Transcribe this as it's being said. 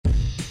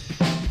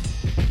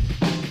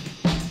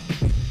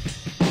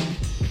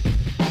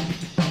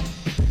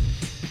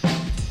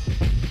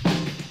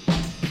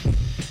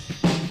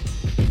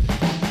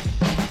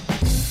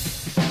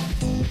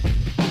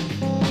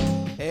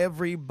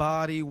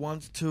Everybody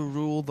wants to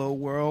rule the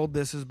world.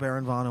 This is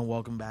Baron Vaughn, and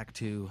welcome back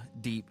to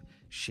Deep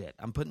Shit.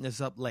 I'm putting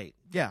this up late.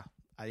 Yeah,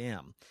 I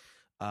am.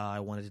 I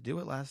wanted to do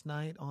it last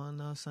night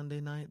on Sunday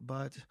night,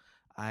 but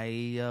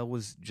I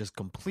was just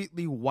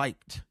completely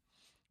wiped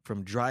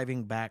from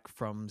driving back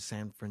from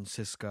San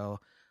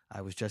Francisco.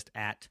 I was just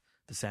at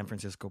the San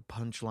Francisco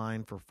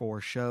Punchline for 4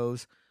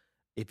 shows.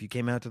 If you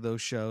came out to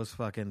those shows,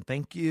 fucking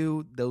thank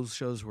you. Those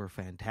shows were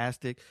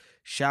fantastic.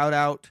 Shout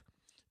out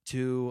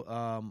to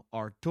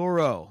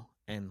Arturo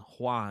and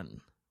Juan,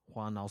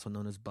 also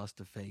known as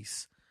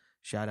Bustaface.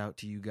 Shout out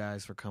to you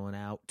guys for coming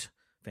out.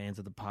 Fans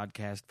of the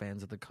podcast,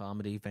 fans of the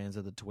comedy, fans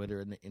of the Twitter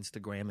and the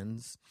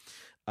Instagrammins.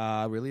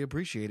 Really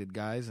appreciate it,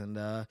 guys.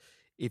 And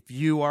if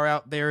you are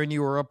out there and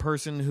you are a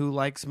person who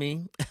likes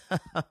me,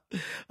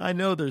 I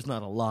know there's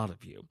not a lot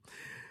of you.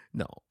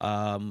 No,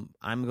 I'm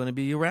going to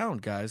be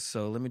around, guys.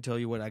 So let me tell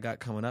you what I got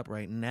coming up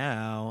right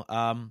now.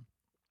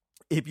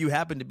 If you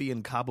happen to be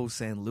in Cabo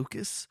San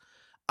Lucas,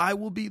 I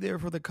will be there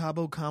for the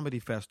Cabo Comedy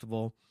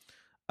Festival.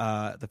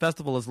 The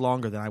festival is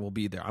longer than I will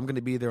be there. I'm going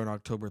to be there on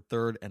October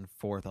 3rd and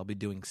 4th. I'll be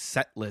doing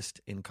Set List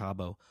in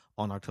Cabo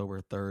on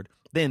October 3rd.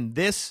 Then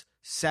this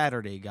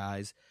Saturday,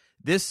 guys,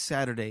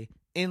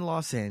 in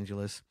Los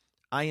Angeles,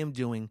 I am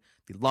doing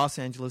the Los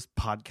Angeles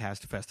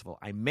Podcast Festival.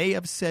 I may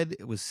have said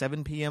it was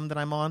 7 p.m. that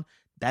I'm on.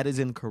 That is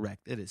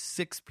incorrect. It is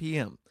 6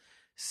 p.m.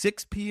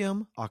 6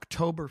 p.m.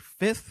 October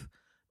 5th,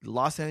 the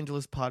Los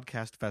Angeles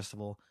Podcast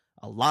Festival,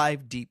 a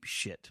live deep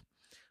shit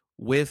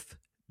with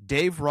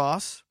Dave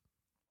Ross,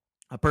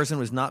 a person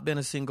who has not been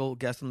a single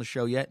guest on the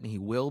show yet, and he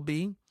will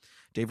be.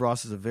 Dave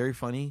Ross is a very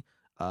funny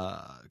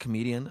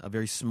comedian, a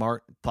very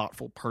smart,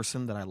 thoughtful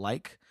person that I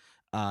like.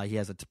 He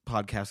has a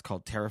podcast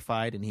called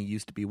Terrified, and he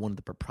used to be one of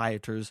the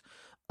proprietors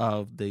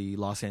of the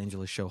Los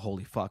Angeles show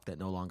Holy Fuck that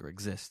no longer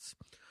exists.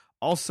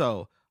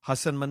 Also,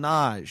 Hasan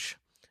Minhaj.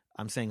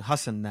 I'm saying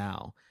Hassan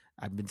now.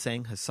 I've been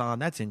saying Hassan.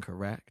 That's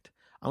incorrect.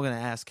 I'm going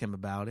to ask him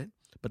about it.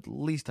 But the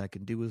least I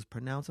can do is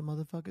pronounce a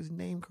motherfucker's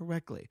name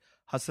correctly.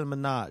 Hasan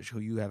Minhaj,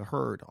 who you have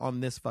heard on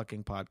this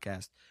fucking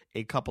podcast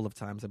a couple of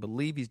times. I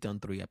believe he's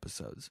done 3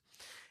 episodes.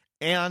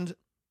 And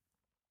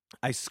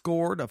I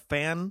scored. A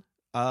fan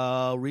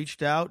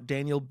reached out,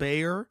 Daniel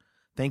Bayer.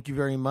 Thank you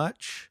very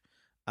much.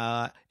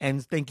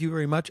 And thank you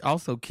very much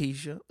also,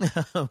 Keisha.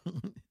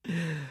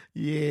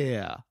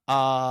 Yeah.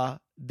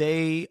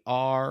 They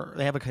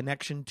have a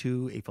connection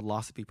to a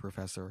philosophy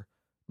professor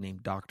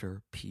named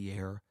Dr.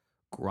 Pierre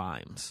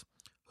Grimes,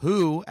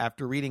 who,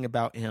 after reading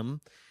about him,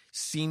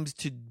 seems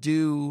to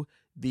do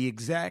the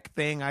exact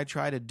thing I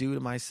try to do to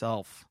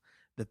myself,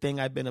 the thing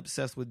I've been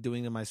obsessed with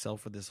doing to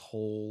myself for this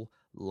whole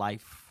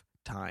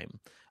lifetime.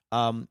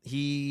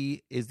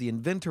 He is the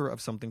inventor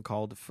of something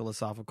called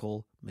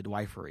philosophical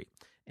midwifery.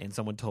 And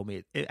someone told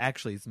me it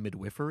actually is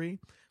midwifery.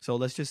 So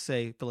let's just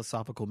say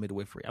philosophical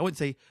midwifery. I wouldn't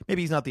say,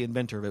 maybe he's not the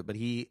inventor of it, but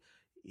he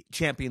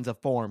champions a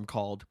form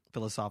called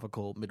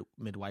philosophical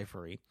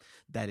midwifery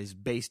that is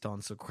based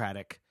on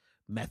Socratic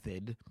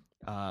method,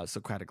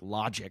 Socratic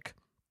logic.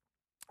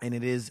 And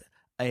it is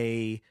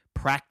a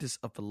practice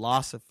of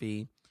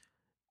philosophy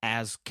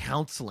as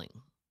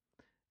counseling,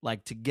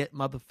 like to get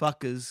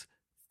motherfuckers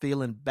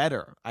feeling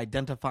better,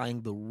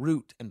 identifying the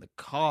root and the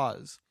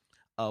cause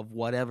of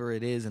whatever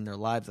it is in their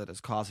lives that is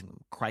causing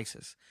them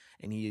crisis.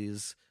 And he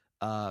has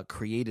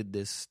created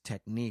this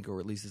technique, or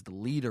at least is the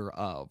leader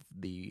of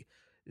the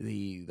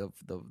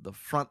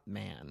front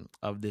man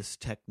of this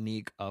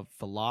technique of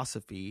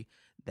philosophy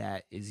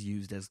that is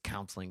used as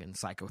counseling and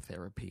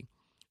psychotherapy.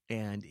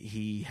 And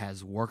he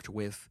has worked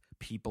with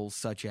people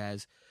such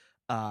as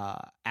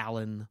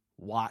Alan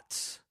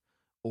Watts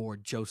or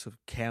Joseph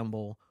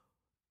Campbell.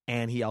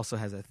 And he also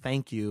has a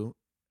thank you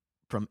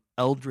from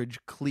Eldridge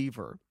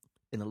Cleaver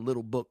in a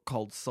little book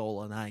called Soul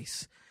on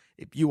Ice.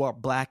 If you are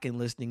black and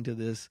listening to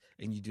this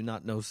and you do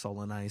not know Soul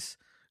on Ice,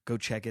 go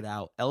check it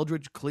out.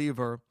 Eldridge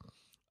Cleaver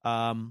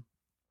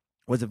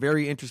was a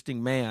very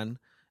interesting man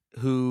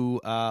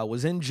who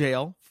was in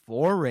jail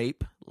for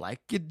rape, like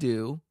you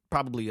do,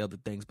 probably other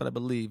things, but I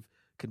believe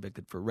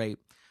convicted for rape.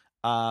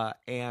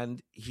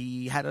 And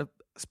he had a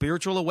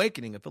spiritual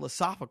awakening, a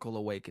philosophical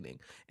awakening,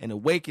 an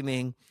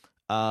awakening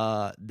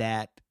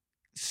that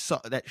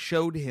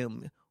showed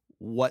him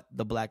what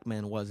the black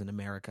man was in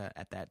America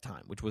at that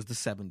time, which was the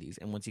 70s.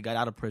 And once he got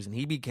out of prison,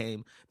 he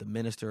became the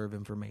Minister of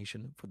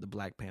Information for the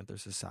Black Panther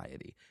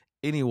Society.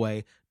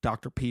 Anyway,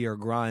 Dr. Pierre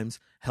Grimes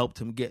helped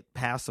him get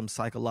past some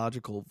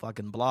psychological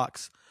fucking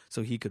blocks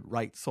so he could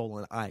write Soul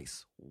on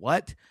Ice.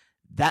 What?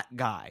 That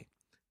guy,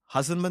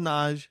 Hasan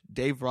Minhaj,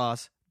 Dave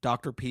Ross,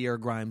 Dr. Pierre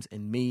Grimes,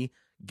 and me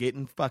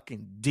getting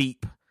fucking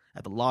deep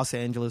at the Los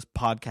Angeles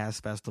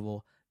Podcast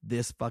Festival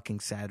this fucking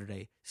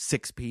Saturday,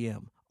 6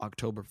 p.m.,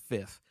 October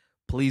 5th.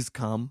 Please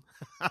come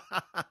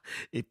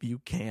if you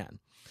can.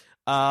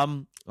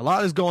 A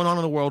lot is going on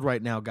in the world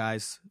right now,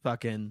 guys.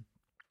 Fucking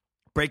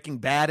Breaking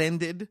Bad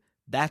ended.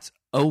 That's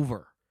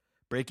over.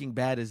 Breaking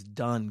Bad is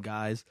done,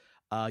 guys.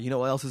 You know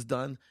what else is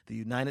done? The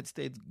United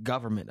States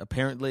government.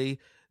 Apparently,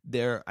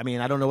 I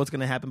mean, I don't know what's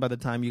going to happen by the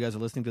time you guys are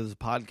listening to this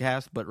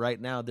podcast, but right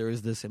now there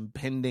is this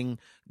impending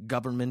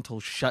governmental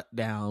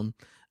shutdown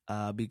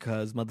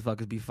because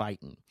motherfuckers be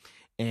fighting.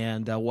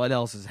 And what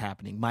else is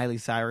happening? Miley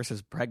Cyrus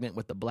is pregnant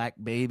with the black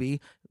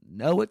baby.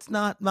 No, it's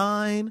not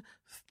mine.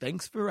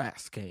 Thanks for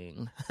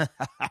asking.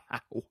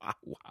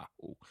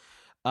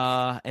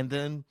 Wow. And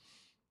then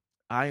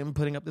I am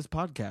putting up this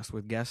podcast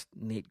with guest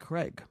Nate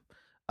Craig.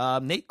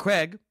 Nate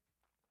Craig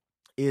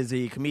is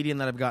a comedian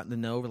that I've gotten to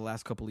know over the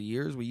last couple of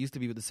years. We used to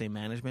be with the same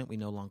management. We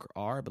no longer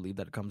are. I believe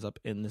that it comes up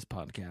in this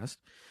podcast.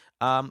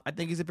 I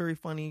think he's a very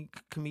funny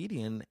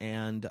comedian,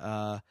 and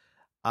I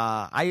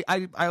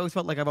always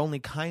felt like I've only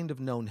kind of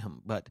known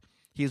him, but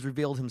he has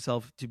revealed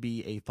himself to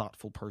be a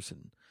thoughtful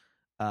person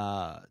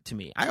to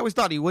me. I always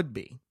thought he would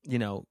be. You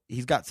know,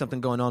 he's got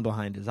something going on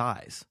behind his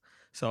eyes.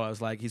 So I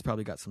was like, he's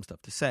probably got some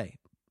stuff to say.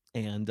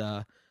 And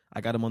I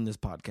got him on this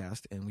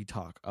podcast, and we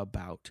talk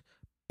about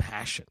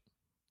passion.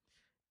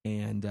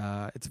 And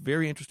it's a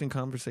very interesting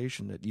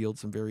conversation that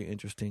yields some very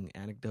interesting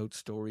anecdotes,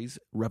 stories,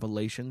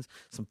 revelations,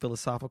 some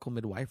philosophical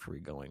midwifery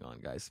going on,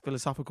 guys.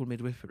 Philosophical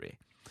midwifery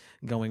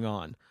going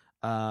on.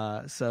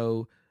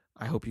 So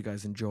I hope you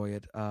guys enjoy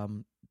it.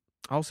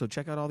 Also,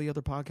 check out all the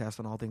other podcasts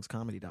on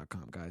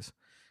allthingscomedy.com, guys.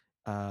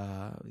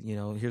 You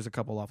know, here's a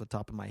couple off the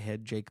top of my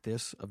head. Jake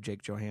This of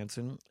Jake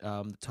Johansson,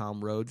 the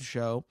Tom Rhodes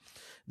Show,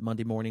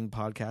 Monday Morning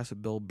Podcast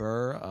of Bill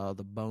Burr,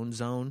 The Bone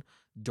Zone,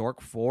 Dork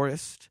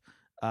Forest,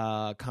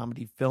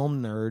 Comedy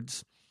Film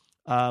Nerds.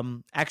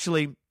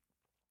 Actually,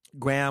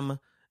 Graham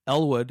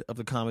Elwood of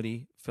the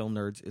Comedy Film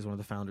Nerds is one of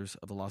the founders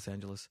of the Los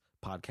Angeles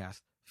Podcast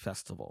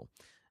Festival.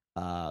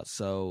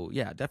 So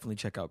yeah, definitely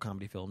check out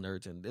Comedy Film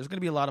Nerds. And there's going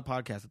to be a lot of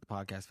podcasts at the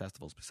podcast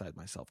festivals besides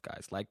myself,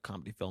 guys, like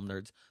Comedy Film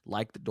Nerds,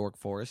 like the Dork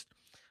Forest,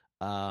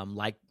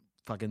 like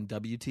fucking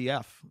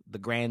WTF, the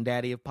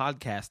granddaddy of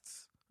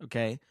podcasts.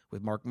 Okay.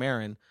 With Mark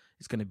Maron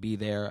is going to be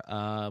there.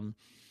 Trying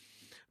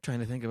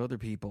to think of other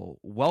people.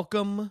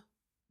 Welcome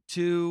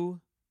to,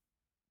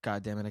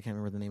 God damn it, I can't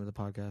remember the name of the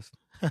podcast.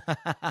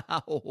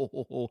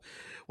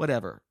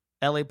 Whatever.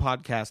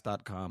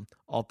 LApodcast.com,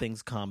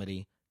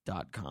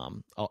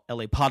 allthingscomedy.com,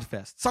 LA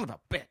Podfest. Son of a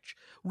bitch.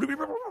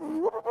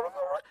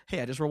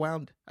 Hey, I just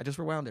rewound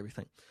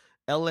everything.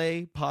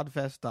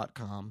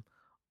 LApodfest.com,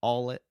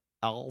 all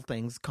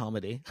things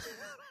comedy.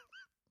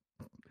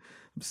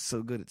 I'm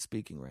so good at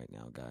speaking right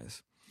now,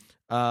 guys.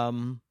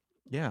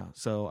 Yeah,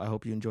 so I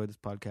hope you enjoyed this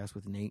podcast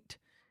with Nate.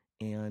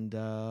 And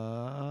freak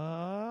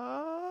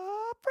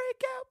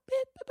out,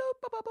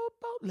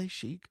 Les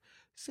Chic,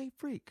 say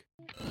freak.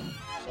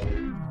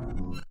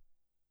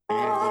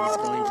 Everything is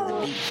going to the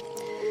beat.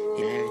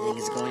 Everything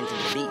is going to the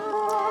beat.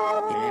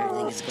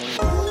 Everything is going to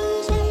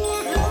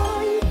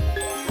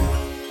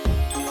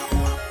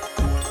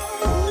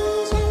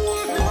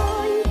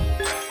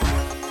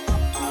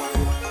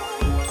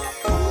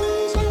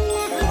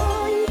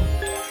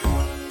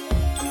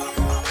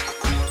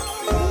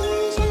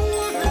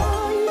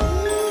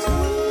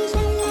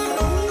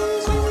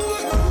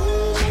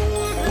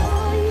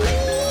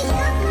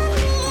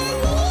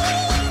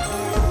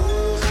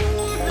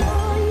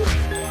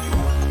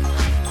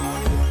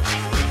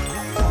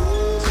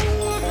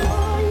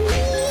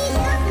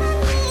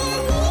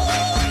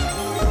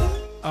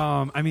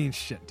I mean,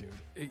 shit, dude.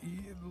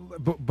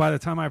 By the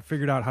time I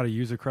figured out how to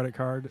use a credit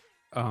card,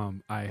 I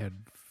had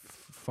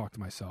fucked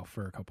myself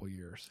for a couple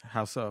years.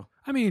 How so?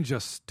 I mean,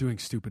 just doing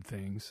stupid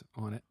things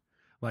on it,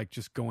 like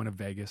just going to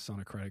Vegas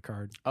on a credit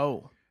card.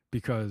 Oh,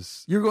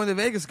 because you're going to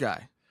Vegas,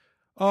 guy.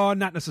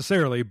 Not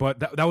necessarily, but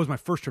that was my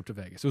first trip to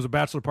Vegas. It was a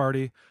bachelor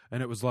party,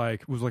 and it was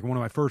like one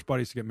of my first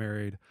buddies to get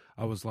married.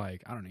 I was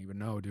like, I don't even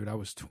know, dude. I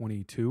was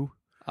 22.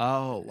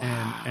 Oh,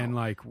 wow. And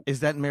like,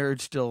 is that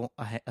marriage still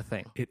a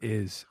thing? It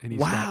is. And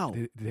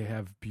they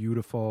have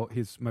beautiful,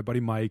 my buddy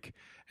Mike,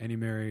 and he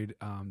married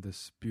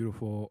this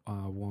beautiful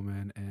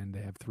woman, and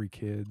they have 3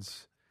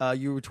 kids.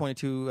 You were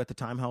 22 at the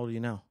time. How old are you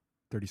now?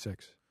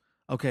 36.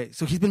 Okay,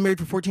 so he's been married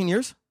for 14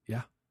 years?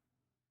 Yeah.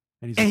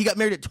 And he got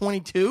married at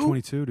 22?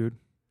 22, dude.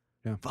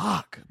 Yeah.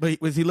 Fuck. But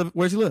where's he live?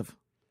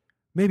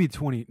 Maybe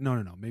 20.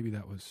 No. Maybe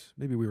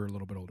we were a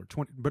little bit older.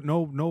 20, but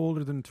no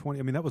older than 20.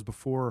 I mean, that was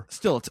before.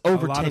 Still, it's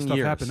over 10 years. A lot of stuff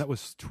happened. That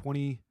was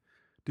 20.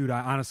 Dude,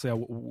 I honestly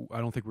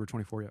don't think we were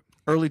 24 yet.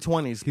 Early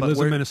 20s. He lives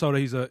in Minnesota.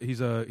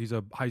 He's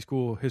a high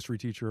school history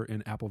teacher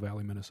in Apple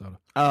Valley, Minnesota.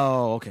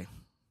 Oh, okay.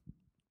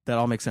 That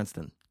all makes sense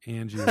then.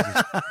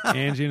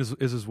 Angie is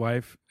his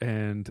wife,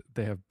 and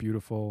they have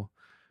beautiful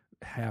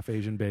half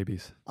Asian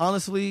babies.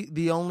 Honestly,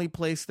 the only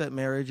place that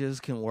marriages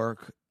can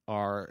work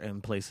are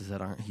in places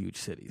that aren't huge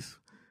cities.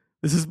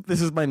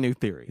 This is my new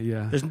theory.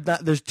 Yeah,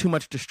 there's too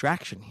much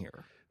distraction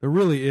here. There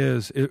really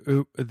is.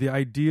 The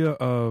idea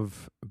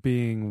of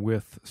being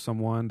with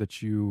someone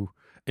that you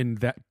in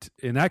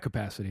that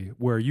capacity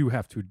where you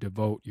have to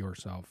devote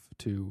yourself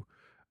to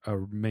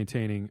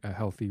maintaining a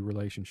healthy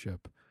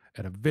relationship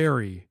at a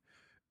very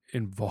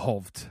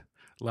involved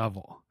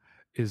level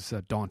is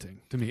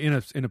daunting to me in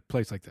a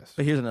place like this.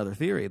 But here's another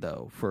theory,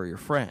 though, for your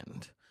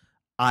friend.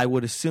 I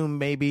would assume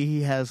maybe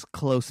he has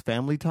close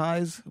family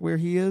ties where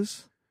he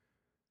is.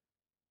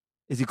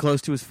 Is he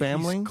close to his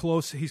family?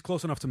 He's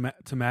close enough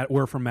to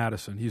we're from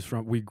Madison.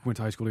 We went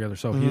to high school together.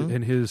 So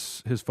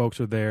his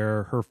folks are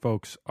there. Her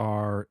folks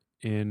are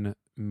in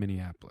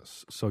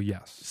Minneapolis. So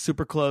yes.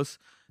 Super close.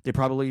 They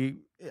probably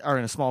are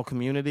in a small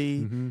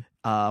community,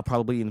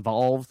 probably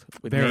involved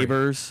with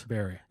neighbors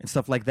and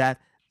stuff like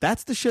that.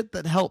 That's the shit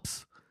that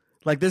helps.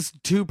 Like this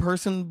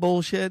 2-person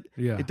bullshit,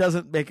 it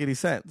doesn't make any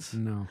sense.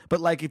 No.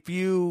 But like if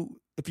you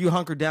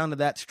hunker down to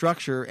that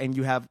structure and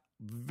you have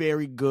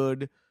very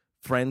good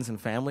friends and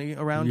family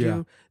around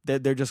you,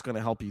 they're just going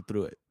to help you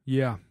through it.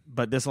 Yeah.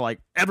 But this is like,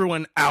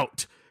 everyone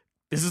out.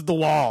 This is the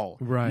wall.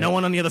 Right. No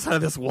one on the other side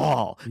of this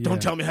wall. Don't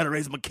tell me how to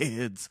raise my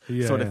kids.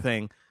 Sort of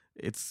thing.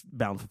 It's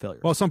bound for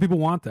failure. Well, some people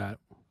want that.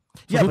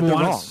 Some people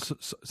want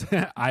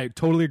wrong. I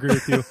totally agree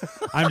with you.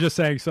 I'm just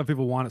saying some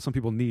people want it. Some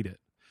people need it.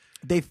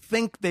 They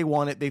think they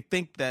want it. They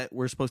think that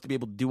we're supposed to be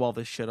able to do all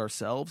this shit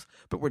ourselves,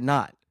 but we're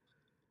not.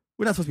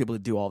 We're not supposed to be able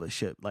to do all this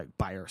shit like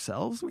by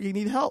ourselves. We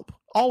need help.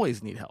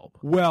 Always need help.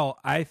 Well,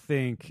 I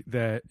think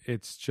that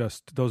it's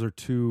just those are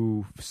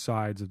two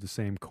sides of the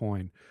same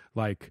coin.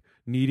 Like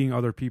needing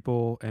other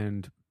people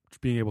and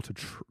being able to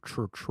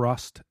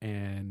trust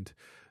and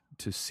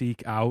to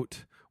seek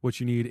out what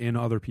you need in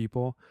other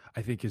people,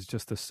 I think is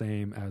just the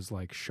same as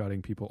like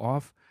shutting people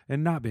off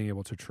and not being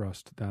able to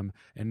trust them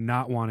and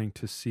not wanting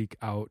to seek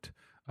out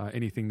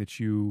anything that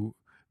you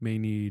may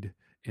need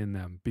in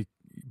them.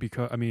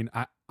 Because I mean,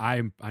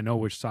 I know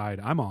which side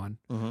I'm on,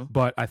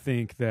 but I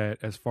think that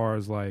as far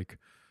as like,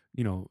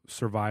 you know,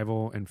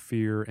 survival and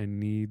fear and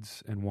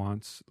needs and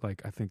wants,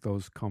 like I think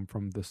those come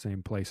from the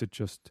same place. It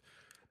just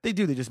they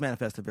just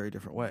manifest in very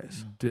different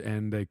ways,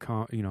 and they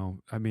come, you know,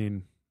 I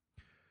mean.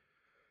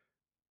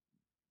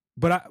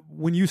 But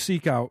when you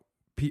seek out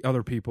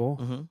other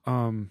people,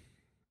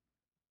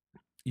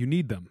 you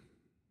need them.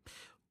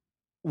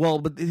 Well,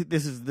 but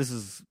this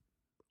is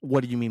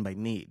what do you mean by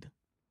need?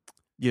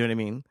 You know what I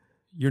mean?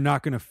 You're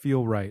not going to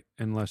feel right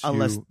unless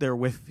they're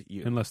with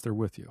you. Unless they're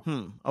with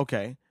you.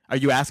 Okay. Are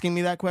you asking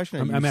me that question?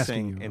 Or I'm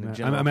asking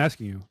you. I'm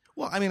asking you.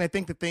 Well, I mean, I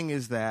think the thing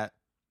is that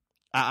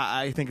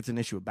I think it's an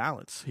issue of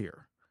balance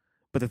here.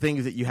 But the thing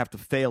is that you have to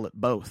fail at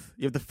both.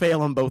 You have to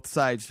fail on both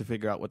sides to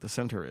figure out what the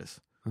center is.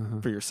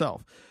 For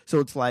yourself. So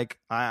it's like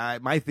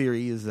my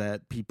theory is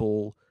that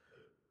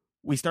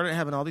we started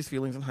having all these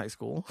feelings in high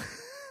school,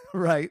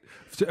 right?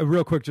 So,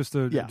 real quick, just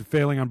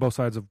failing on both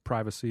sides of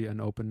privacy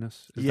and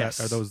openness.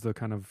 Are those the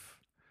kind of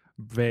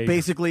vague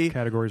basically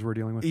categories we're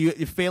dealing with?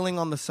 You're failing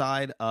on the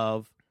side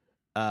of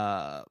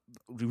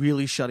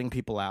really shutting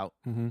people out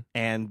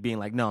and being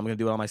like, no, I'm going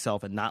to do it all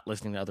myself and not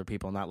listening to other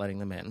people, not letting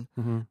them in.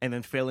 And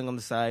then failing on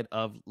the side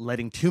of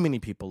letting too many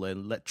people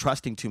in,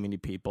 trusting too many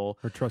people.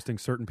 Or trusting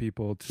certain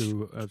people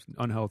to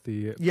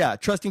unhealthy... Yeah,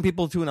 trusting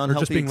people to an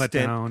unhealthy just being extent.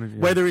 Let down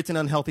and, whether it's an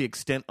unhealthy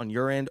extent on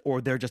your end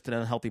or they're just an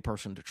unhealthy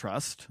person to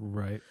trust.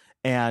 Right.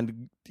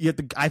 And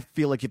I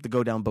feel like you have to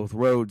go down both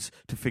roads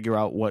to figure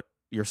out what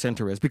your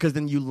center is. Because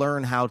then you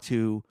learn how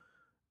to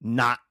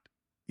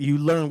you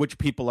learn which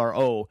people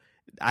are,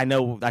 I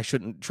know I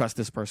shouldn't trust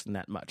this person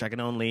that much. I can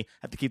only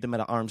have to keep them at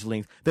an arm's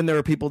length. Then there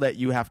are people that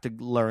you have to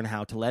learn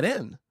how to let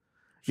in.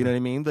 You know what I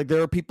mean? Like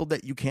there are people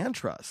that you can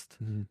trust,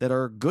 that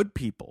are good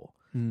people,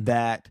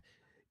 that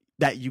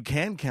you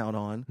can count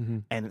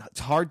on, and it's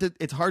hard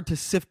to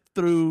sift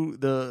through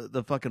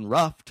the fucking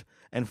rough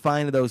and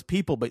find those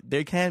people, but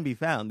they can be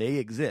found. They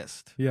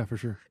exist. Yeah, for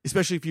sure.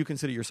 Especially if you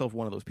consider yourself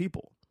one of those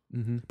people.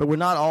 But we're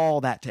not all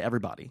that to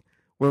everybody.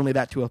 We're only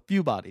that to a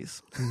few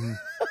bodies,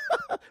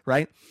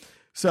 right?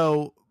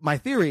 So my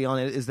theory on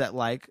it is that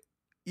like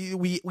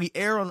we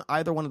err on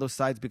either one of those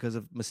sides because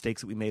of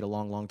mistakes that we made a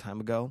long, long time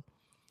ago.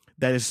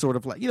 That is sort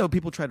of like,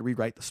 people try to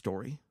rewrite the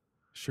story.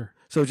 Sure.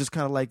 So it's just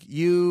kind of like if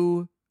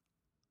you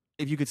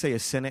could say a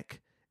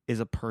cynic is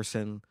a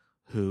person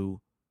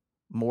who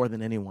more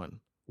than anyone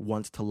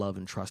wants to love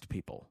and trust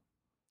people,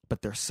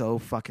 but they're so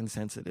fucking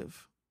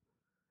sensitive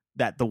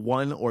that the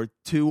 1 or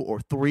 2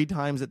 or 3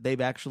 times that they've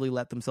actually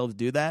let themselves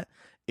do that,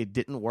 it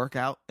didn't work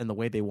out in the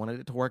way they wanted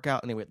it to work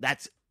out. Anyway,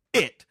 that's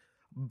it.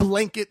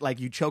 Blanket, like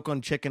you choke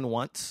on chicken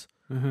once,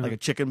 like a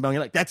chicken bone.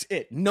 You're like, that's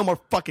it. No more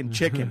fucking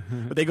chicken.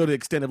 But they go to the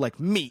extent of like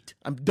meat.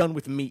 I'm done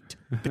with meat.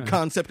 The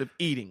concept of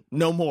eating.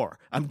 No more.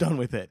 I'm done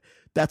with it.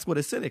 That's what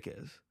a cynic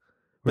is.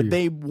 But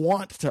they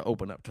want to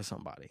open up to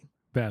somebody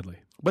badly.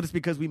 But it's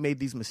because we made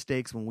these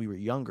mistakes when we were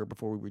younger,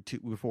 before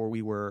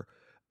we were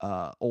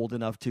old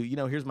enough to,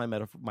 here's my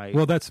metaphor.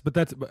 Well,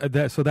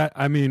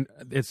 I mean,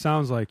 it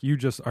sounds like you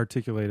just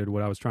articulated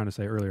what I was trying to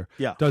say earlier.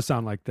 Yeah. It does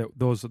sound like that.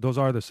 Those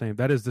are the same.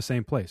 That is the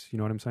same place. You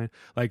know what I'm saying?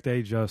 Like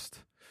they just,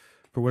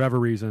 for whatever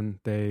reason,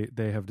 they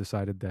have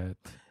decided that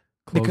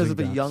because of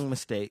a young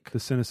mistake, the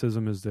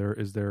cynicism is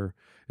the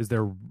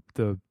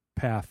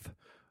path.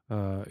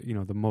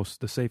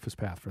 The safest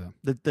path for them.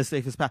 The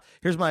safest path.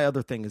 Here's my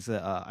other thing is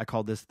that I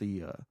call this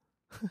the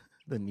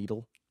the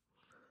needle.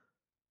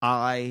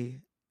 I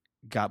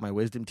got my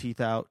wisdom teeth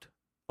out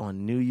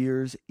on New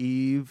Year's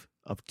Eve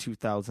of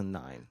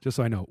 2009. Just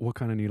so I know, what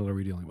kind of needle are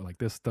we dealing with? Like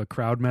this, the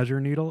crowd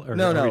measure needle, or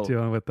No, are no. we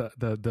dealing with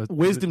the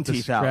Wisdom the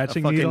teeth out. A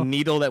scratching fucking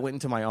needle? that went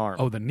into my arm.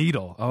 Oh, the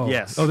needle. Oh,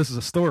 Yes. Oh, this is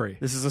a story.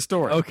 This is a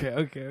story.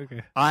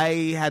 Okay.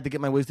 I had to get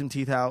my wisdom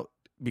teeth out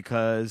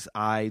because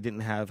I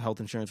didn't have health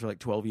insurance for like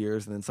 12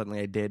 years, and then suddenly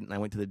I did, and I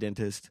went to the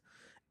dentist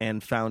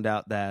and found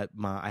out that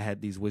I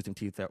had these wisdom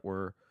teeth that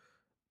were,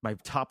 my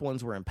top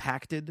ones were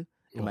impacted,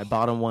 and my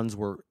bottom ones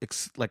were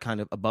like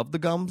kind of above the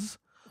gums,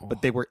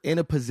 but they were in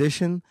a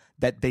position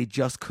that they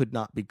just could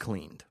not be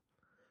cleaned.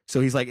 So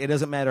he's like, it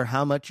doesn't matter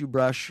how much you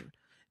brush,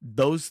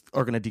 those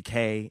are going to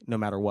decay no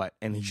matter what.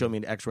 And he showed me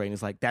an x-ray, and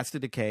he's like, that's the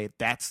decay,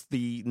 that's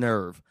the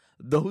nerve.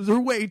 Those are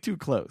way too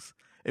close.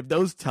 If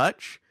those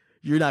touch,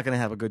 you're not going to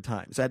have a good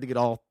time. So I had to get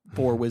all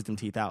 4 wisdom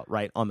teeth out,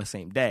 right, on the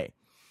same day.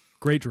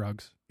 Great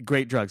drugs.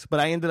 Great drugs. But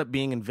I ended up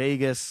being in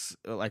Vegas,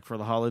 like for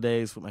the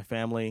holidays with my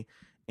family.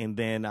 And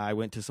then I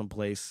went to some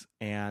place,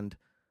 and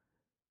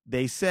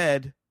they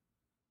said,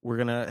 we're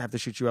going to have to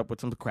shoot you up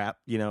with some crap.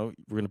 You know,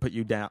 we're going to put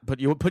you down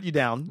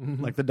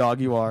like the dog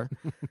you are.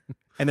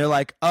 And they're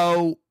like,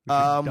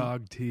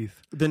 Dog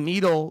teeth. this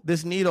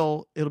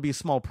needle, it'll be a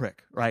small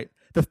prick, right?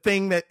 The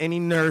thing that any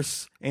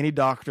nurse, any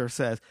doctor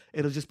says,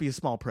 it'll just be a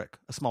small prick,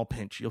 a small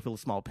pinch. You'll feel a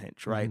small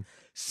pinch, right? Mm-hmm.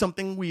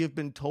 Something we have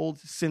been told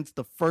since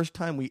the first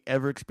time we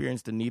ever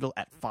experienced a needle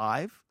at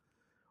 5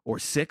 or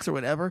 6 or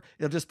whatever,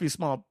 it'll just be a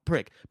small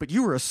prick. But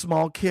you were a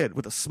small kid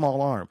with a small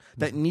arm.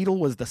 That needle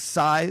was the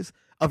size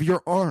of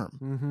your arm.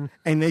 Mm-hmm.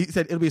 And they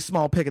said it'll be a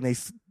small prick, and they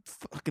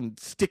fucking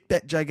stick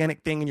that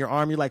gigantic thing in your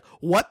arm. You're like,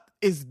 what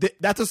is this?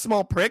 That's a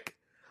small prick?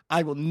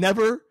 I will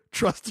never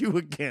trust you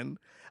again.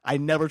 I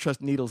never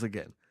trust needles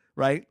again.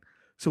 Right?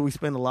 So we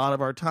spend a lot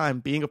of our time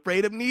being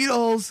afraid of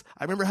needles.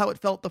 I remember how it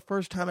felt the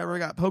first time I ever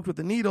got poked with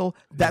a needle.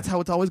 That's how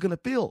it's always going to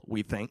feel,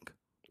 we think.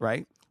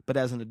 Right? But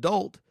as an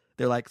adult,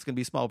 they're like, it's going to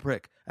be a small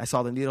prick. I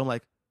saw the needle. I'm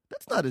like,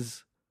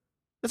 that's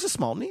a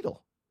small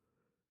needle.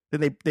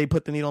 Then they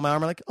put the needle in my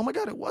arm. I'm like, oh my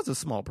God, it was a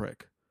small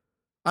prick.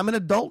 I'm an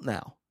adult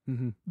now.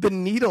 Mm-hmm. The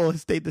needle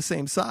has stayed the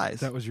same size.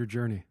 That was your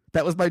journey.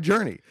 That was my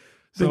journey.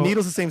 The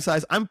needle's the same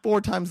size. I'm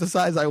 4 times the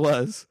size I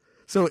was.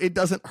 So it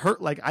doesn't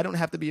hurt. Like, I don't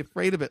have to be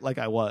afraid of it like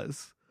I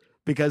was,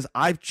 because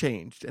I've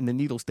changed and the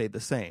needle stayed the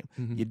same.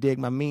 Mm-hmm. You dig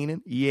my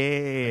meaning?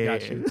 Yeah. I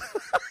got you.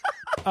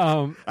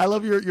 I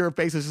love your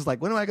face. It's just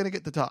like, when am I going to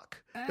get to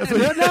talk? No, that's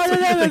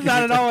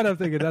not at all what I'm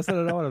thinking. That's not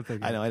at all what I'm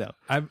thinking. I know.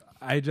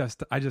 I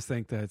just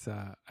think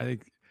that I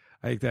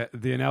think that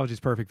the analogy is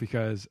perfect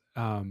because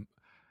I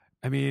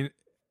mean,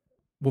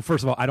 well,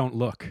 first of all, I don't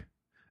look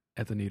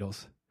at the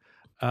needles,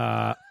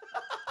 but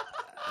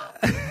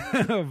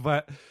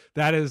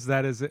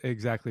that's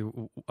exactly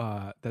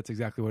what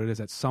it is.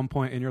 At some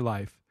point in your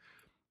life,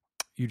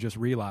 you just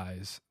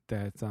realize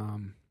that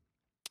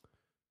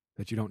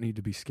that you don't need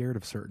to be scared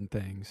of certain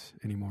things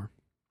anymore,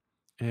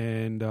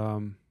 and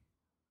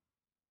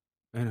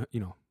you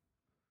know.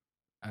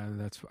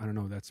 That's I don't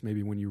know. That's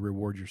maybe when you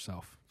reward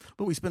yourself.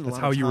 But we spend That's a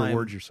lot how of time, you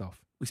reward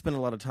yourself. We spend a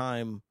lot of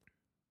time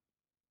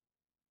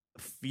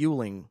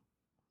fueling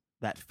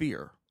that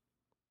fear,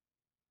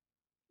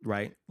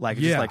 right? Like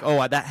it's just like,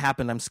 oh, that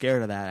happened. I'm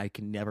scared of that. I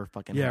can never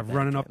fucking have that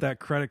running again. up that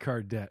credit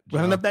card debt,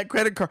 running up that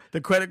credit card, the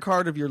credit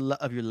card of your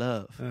love,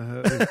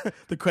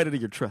 the credit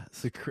of your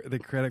trust, the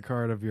credit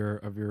card of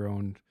your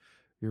own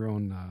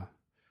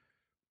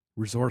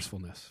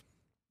resourcefulness,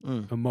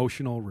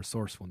 emotional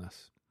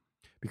resourcefulness.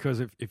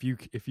 Because if you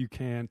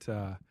can't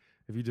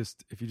if you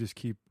just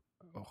keep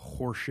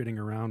horse shitting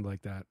around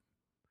like that,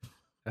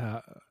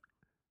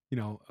 you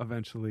know,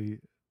 eventually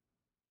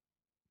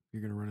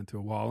you're gonna run into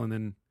a wall, and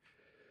then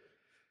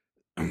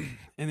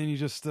you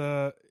just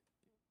you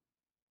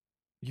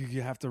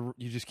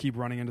just keep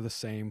running into the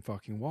same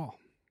fucking wall.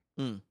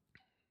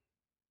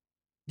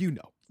 You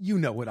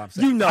know what I'm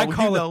saying. You know, I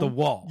call it the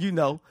wall. You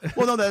know.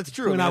 Well, no, that's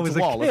true. When I was a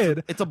wall.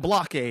 kid, it's a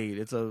blockade.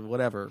 It's a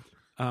whatever.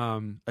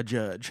 A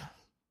judge.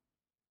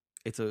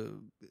 It's a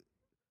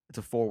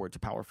forward, it's a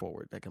power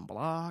forward that can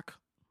block.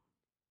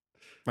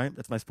 Right?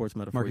 That's my sports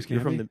metaphor. Marcus You're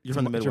Camby? from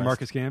the Midwest. You're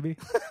Marcus Camby?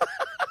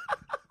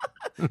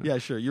 Yeah,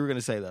 sure. You were going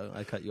to say though.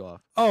 I cut you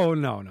off. Oh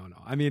no.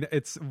 I mean,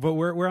 but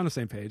we're on the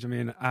same page. I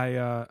mean,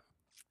 yeah,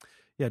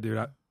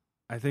 dude.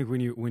 I think when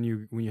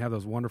you have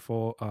those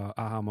wonderful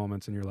aha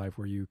moments in your life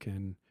where you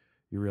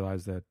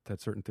realize that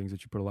certain things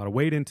that you put a lot of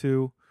weight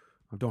into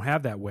don't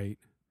have that weight.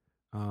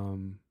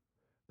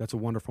 That's a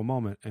wonderful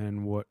moment,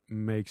 and what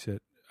makes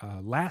it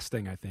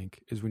lasting, I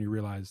think, is when you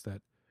realize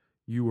that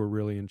you were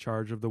really in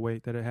charge of the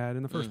weight that it had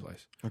in the first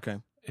place. Okay.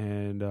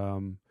 And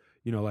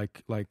you know,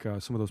 like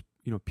some of those,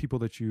 you know, people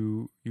that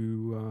you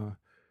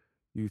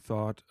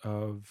thought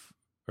of,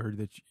 or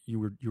that you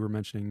were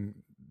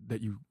mentioning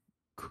that you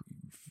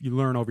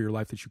learn over your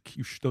life that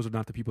those are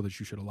not the people that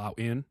you should allow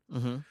in.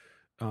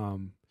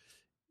 Mm-hmm.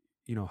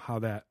 You know how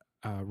that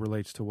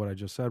relates to what I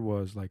just said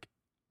was like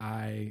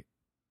I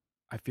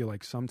feel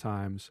like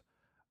sometimes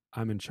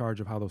I'm in charge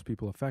of how those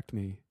people affect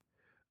me,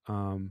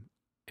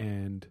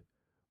 and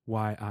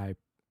why I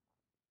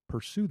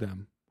pursue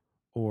them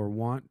or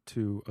want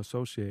to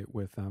associate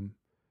with them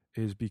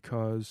is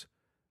because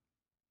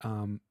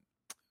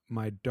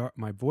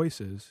my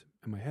voices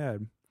in my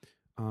head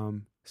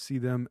see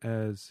them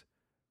as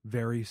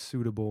very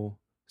suitable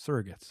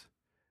surrogates,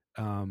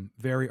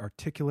 very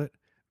articulate,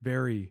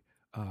 very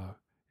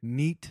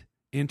neat,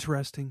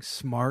 interesting,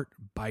 smart,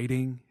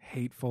 biting,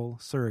 hateful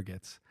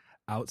surrogates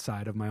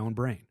outside of my own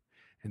brain.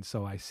 And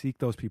so I seek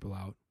those people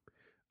out.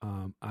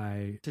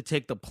 To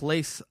take the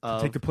place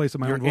of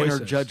my your own voices.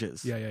 inner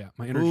judges. Yeah.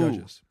 My inner Ooh.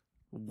 judges.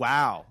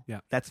 Wow.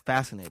 Yeah. That's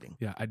fascinating.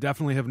 Yeah, I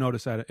definitely have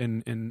noticed that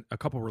in a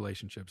couple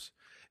relationships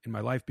in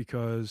my life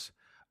because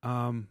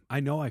I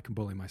know I can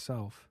bully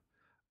myself.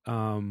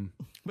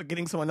 But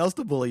getting someone else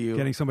to bully you.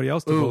 Getting somebody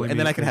else to Ooh, bully me. and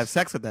then I can have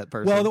sex with that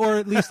person. Well, or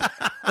at least,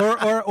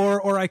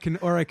 or I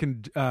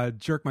can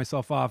jerk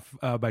myself off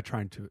by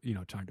trying to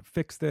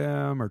fix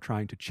them or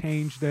trying to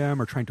change them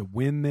or trying to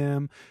win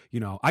them.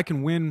 I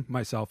can win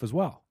myself as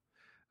well.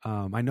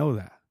 I know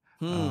that.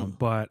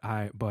 But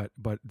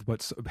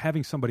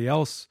having somebody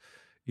else,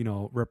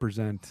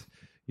 represent,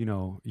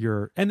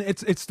 and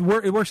it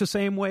works the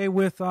same way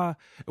with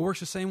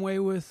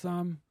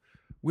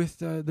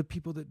the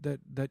people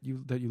that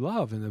you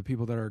love and the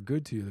people that are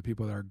good to you, the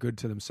people that are good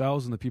to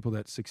themselves and the people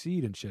that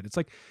succeed and shit. It's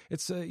like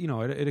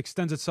it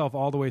extends itself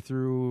all the way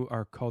through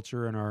our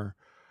culture and our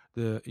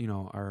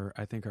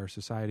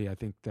society. I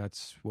think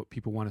that's what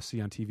people want to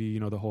see on TV.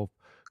 The whole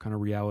kind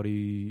of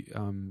reality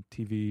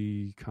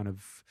TV kind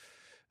of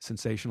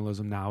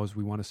sensationalism now is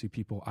we want to see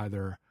people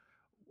either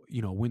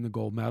win the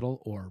gold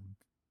medal or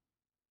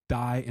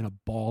die in a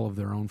ball of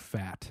their own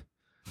fat.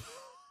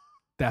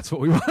 That's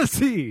what we want to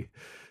see.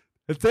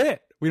 That's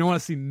it. We don't want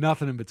to see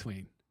nothing in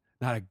between.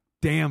 Not a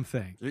damn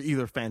thing. They're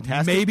either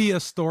fantastic. Maybe a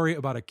story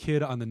about a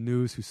kid on the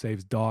news who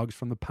saves dogs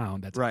from the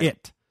pound. That's right.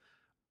 it.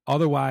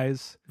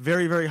 Otherwise,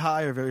 very, very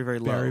high or very, very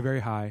low. Very, very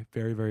high,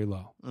 very, very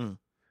low. Mm.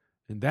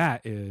 And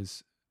that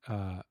is.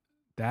 Well,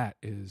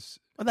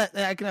 that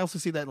I can also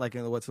see that like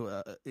in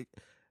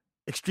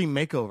Extreme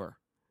Makeover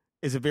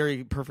is a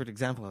very perfect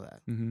example of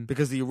that,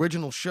 because the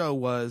original show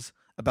was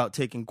about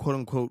taking quote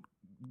unquote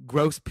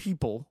gross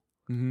people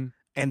and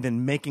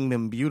then making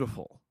them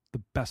beautiful,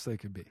 the best they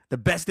could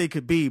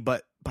be,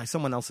 but by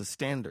someone else's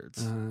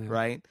standards,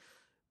 right?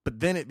 But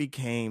then it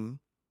became,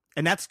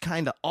 and that's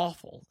kind of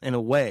awful in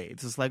a way.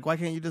 It's just like, why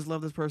can't you just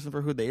love this person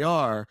for who they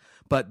are?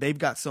 But they've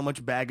got so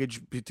much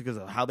baggage because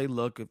of how they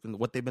look and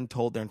what they've been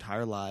told their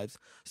entire lives.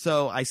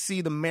 So I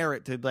see the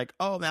merit to like,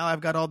 oh, now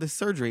I've got all this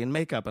surgery and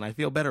makeup and I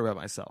feel better about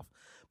myself.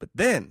 But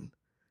then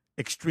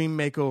Extreme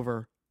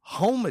Makeover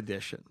Home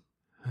Edition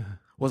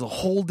was a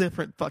whole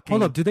different fucking...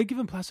 Hold up, did they give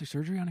him plastic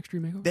surgery on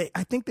Extreme Makeover?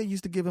 I think they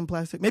used to give him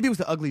plastic. Maybe it was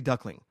The Ugly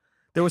Duckling.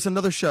 There was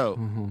another show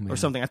or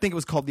something. I think it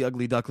was called The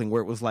Ugly Duckling,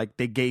 where it was like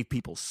they gave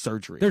people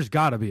surgery. There's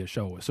got to be a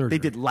show with surgery.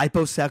 They did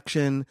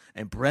liposuction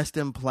and breast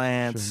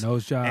implants,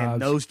 nose jobs,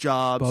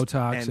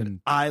 Botox, and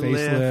eye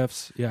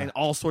facelifts, and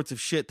all sorts of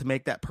shit to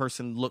make that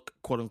person look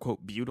quote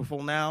unquote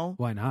beautiful. Now,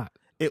 why not?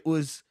 It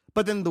was,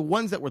 but then the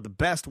ones that were the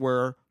best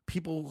were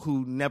people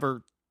who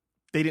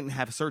they didn't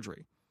have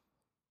surgery.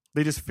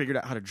 They just figured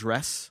out how to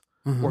dress.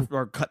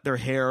 Or cut their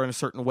hair in a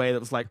certain way that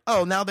was like,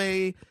 oh, now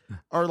they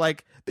are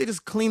like, they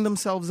just clean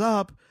themselves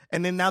up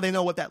and then now they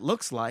know what that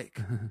looks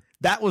like.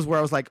 That was where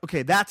I was like,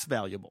 okay, that's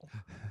valuable.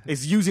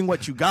 Is using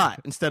what you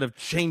got instead of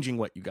changing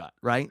what you got,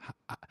 right?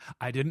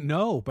 I didn't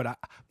know, but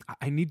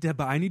I need to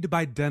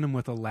buy denim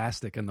with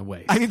elastic in the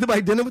waist. I need to buy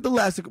denim with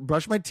elastic,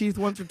 brush my teeth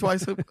once or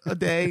twice a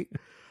day.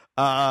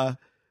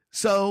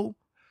 So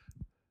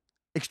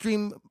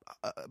Extreme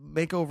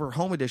Makeover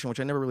Home Edition, which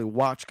I never really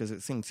watched because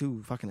it seemed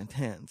too fucking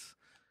intense.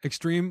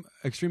 Extreme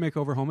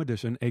Makeover Home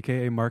Edition,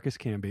 a.k.a. Marcus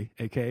Camby,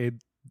 a.k.a.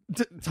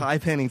 Ty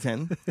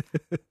Pennington.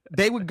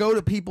 They would go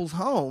to people's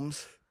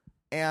homes,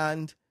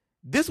 and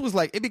this was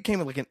like, it became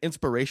like an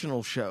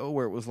inspirational show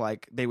where it was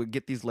like they would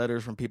get these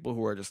letters from people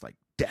who are just like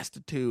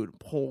destitute and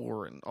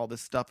poor and all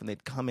this stuff, and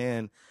they'd come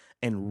in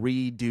and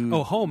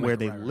redo where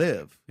they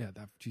live. Yeah,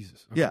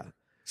 Jesus. Okay. Yeah.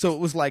 So it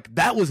was like,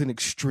 that was an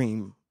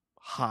extreme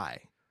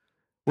high.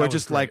 We're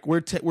just great. Like,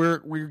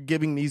 we're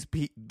giving these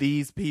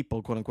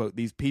people, quote unquote,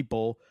 these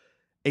people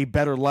a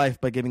better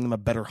life by giving them a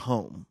better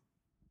home.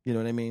 You know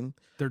what I mean?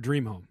 Their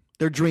dream home.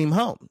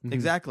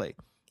 Exactly.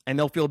 And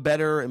they'll feel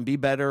better and be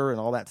better and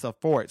all that stuff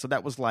for it. So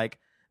that was like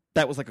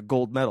a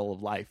gold medal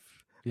of life.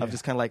 Yeah. Of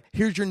just kind of like,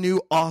 here's your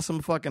new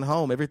awesome fucking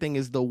home. Everything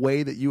is the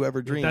way that you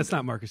ever dreamed. That's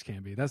not Marcus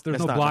Camby. There's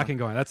no blocking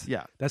going. That's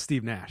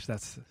Steve Nash.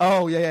 That's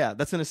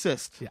That's an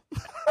assist. Yeah.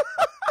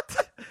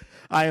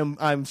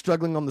 I'm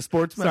struggling on the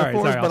sports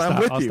metaphors, but I'm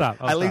with you.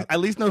 At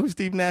least know who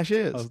Steve Nash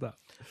is. I'll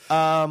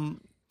stop.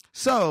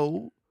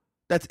 So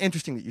that's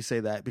interesting that you say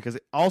that, because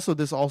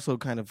this also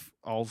kind of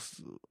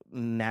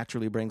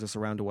naturally brings us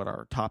around to what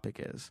our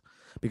topic is,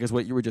 because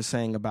what you were just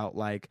saying about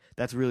like,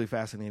 that's really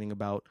fascinating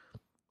about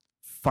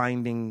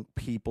finding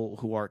people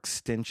who are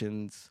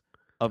extensions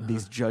of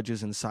these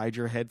judges inside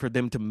your head for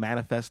them to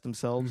manifest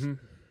themselves.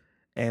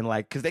 And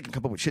like, cause they can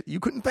come up with shit you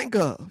couldn't think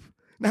of.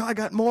 Now I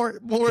got more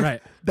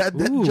right. that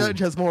judge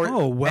has more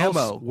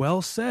ammo.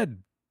 Well said,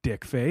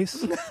 dick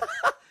face.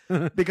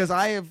 Because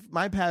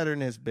my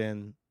pattern has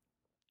been,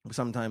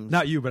 Sometimes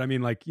Not you, but I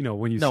mean, like,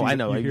 when you no, see I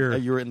know you hear,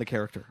 you were in the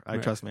character.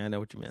 Right. Trust me, I know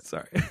what you meant.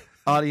 sorry,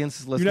 Audience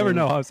is you listening. never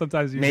know how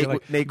sometimes you Nate,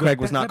 like, Nate Craig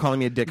was not calling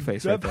me a dick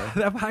face right there.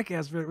 That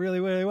podcast went really,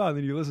 really well. And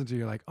then you listen to it,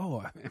 you're like, oh,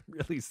 I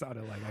really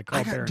sounded like I I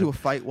called got Baron. into a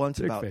fight once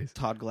dick about face.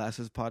 Todd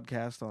Glass's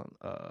podcast on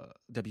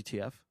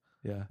WTF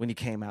Yeah, when he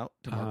came out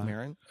to Mark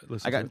Maron.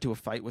 listen I got to it. into a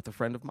fight with a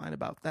friend of mine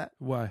about that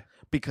Why?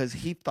 because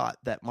he thought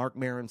that Mark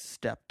Maron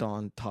stepped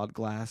on Todd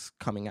Glass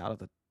coming out of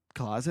the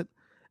closet.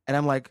 And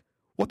I'm like,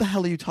 what the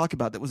hell are you talking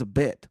about? That was a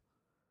bit.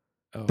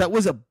 Oh. That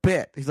was a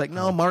bit. He's like,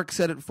 no, Oh. Mark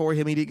said it for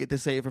him. He didn't get to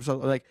say it for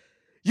himself. I'm like,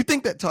 you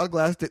think that Todd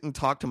Glass didn't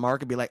talk to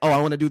Mark and be like, oh,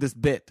 I want to do this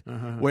bit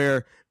Uh-huh.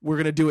 where we're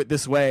going to do it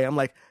this way. I'm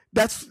like,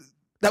 that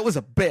was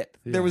a bit.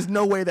 Yeah. There was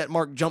no way that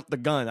Mark jumped the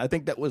gun. I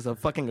think that was a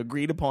fucking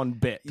agreed upon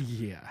bit.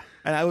 Yeah.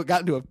 And I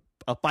got into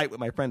a fight with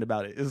my friend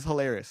about it. It was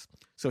hilarious.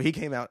 So he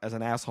came out as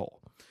an asshole.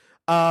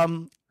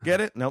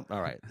 Get it? Nope.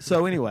 All right.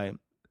 So anyway,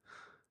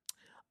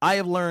 I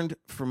have learned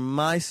for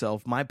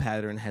myself, my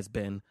pattern has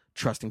been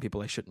trusting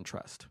people I shouldn't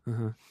trust.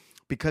 Uh-huh.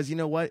 Because you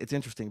know what? It's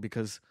interesting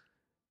because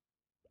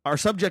our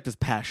subject is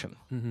passion,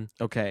 Mm-hmm.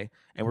 okay?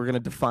 And we're going to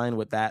define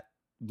what that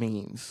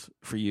means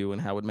for you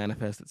and how it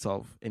manifests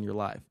itself in your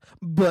life.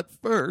 But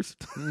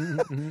first,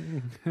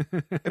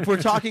 if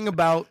we're talking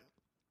about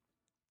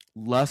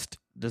lust,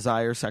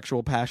 desire,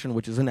 sexual passion,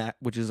 which is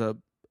a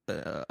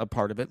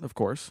part of it, of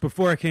course,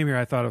 Before I came here,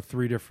 I thought of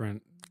 3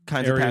 different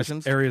kinds of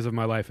passions. areas of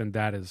my life, and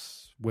that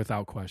is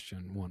without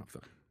question one of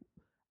them.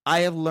 I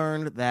have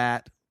learned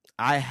that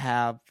I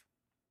have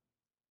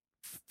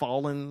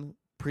fallen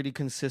pretty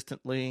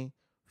consistently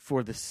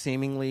for the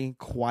seemingly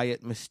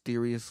quiet,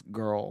 mysterious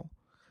girl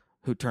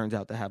who turns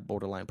out to have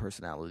borderline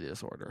personality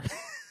disorder.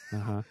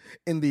 Uh-huh.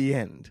 In the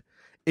end,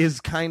 is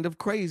kind of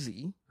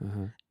crazy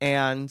Uh-huh.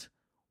 and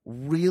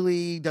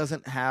really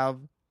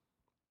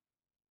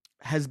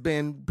has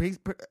been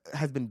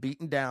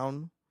beaten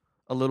down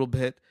a little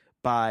bit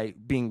by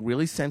being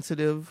really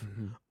sensitive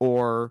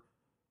Mhm.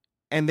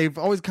 and they've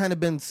always kind of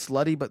been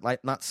slutty, but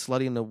like not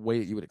slutty in the way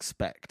that you would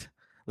expect.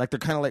 Like they're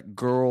kind of like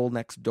girl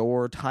next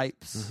door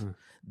types Uh-huh.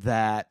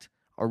 that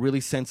are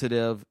really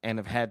sensitive and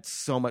have had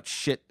so much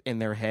shit in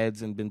their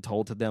heads and been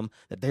told to them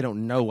that they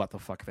don't know what the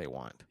fuck they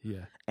want.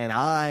 Yeah. And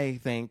I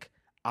think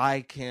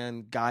I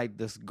can guide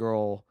this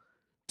girl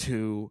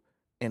to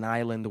an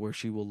island where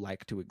she will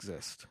like to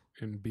exist.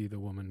 And be the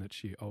woman that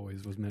she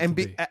always was meant And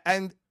to be.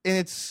 and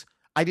it's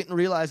I didn't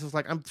realize it was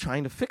like I'm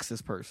trying to fix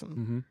this person,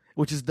 Mm-hmm.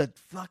 which is the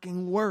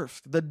fucking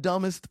worst, the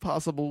dumbest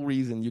possible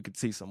reason you could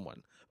see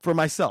someone. For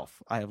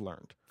myself, I have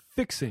learned.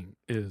 Fixing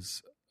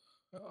is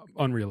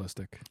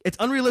unrealistic. It's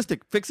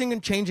unrealistic. Fixing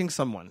and changing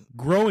someone.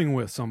 Growing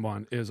with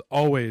someone is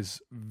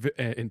always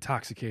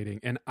intoxicating,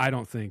 and I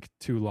don't think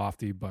too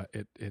lofty, but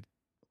it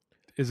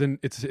isn't.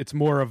 It's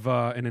more of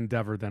an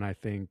endeavor than I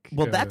think.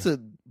 Well, that's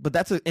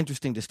an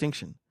interesting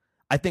distinction.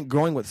 I think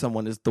growing with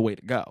someone is the way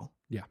to go.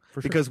 yeah,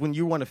 for sure. Because when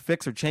you want to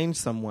fix or change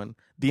someone,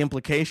 the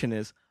implication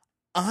is,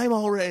 I'm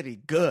already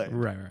good.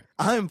 right,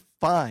 I'm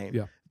fine.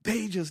 Yeah.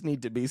 They just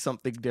need to be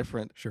something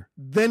different. sure.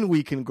 Then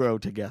we can grow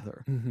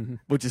together, Mm-hmm.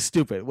 which is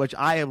stupid, which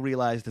I have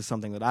realized is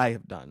something that I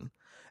have done.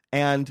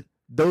 And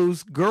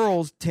those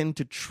girls tend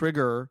to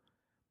trigger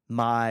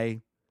my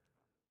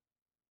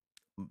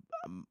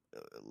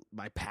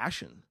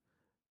passion.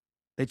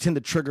 They tend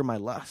to trigger my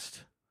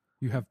lust.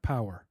 You have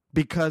power.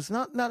 Because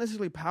not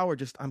necessarily power,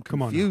 just I'm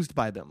Come on now. confused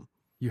by them.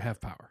 You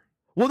have power.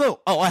 Well, no.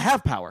 Oh, I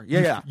have power.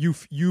 Yeah, yeah.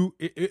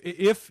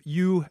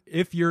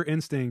 If your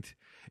instinct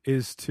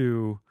is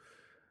to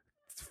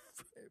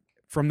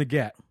from the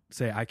get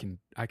say I can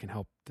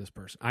help this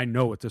person. I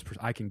know what this person.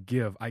 I can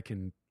give. I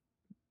can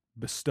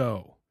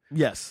bestow.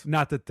 Yes.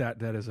 Not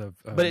that is a.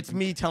 But it's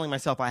me telling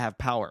myself I have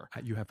power.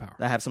 You have power.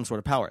 I have some sort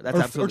of power. That's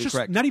or absolutely just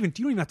correct. not even.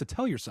 You don't even have to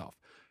tell yourself,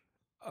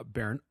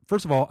 Baron.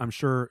 First of all, I'm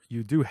sure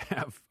you do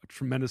have a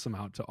tremendous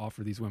amount to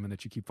offer these women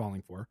that you keep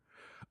falling for,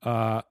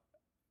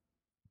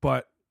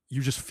 but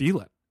you just feel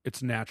it.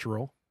 It's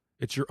natural.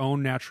 It's your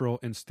own natural,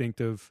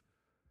 instinctive,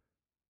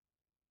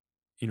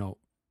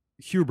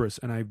 hubris.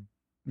 And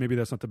maybe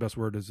that's not the best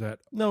word. Is that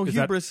No, is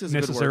hubris that is a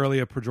good word. necessarily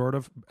a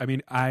pejorative? I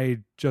mean, I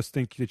just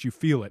think that you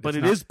feel it. But It's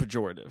it not- is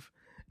pejorative.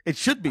 It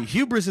should be.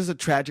 Hubris is a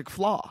tragic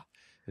flaw.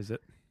 Is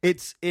it?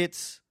 It's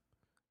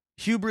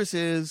hubris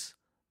is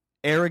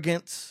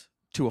arrogance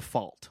to a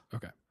fault.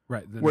 Okay.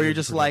 Right. Then Where it you're is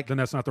just pejorative. like- then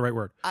that's not the right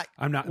word.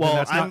 I'm not. then Well,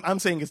 that's not, I'm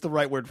saying it's the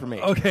right word for me.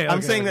 Okay, I'm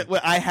okay, saying okay. that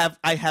well, I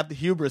have the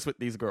hubris with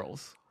these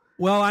girls.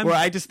 well, Where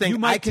I just think you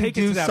might I can take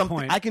it do to that something.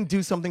 point. I can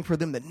do something for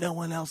them that no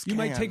one else You can.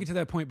 might take it to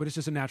that point, but it's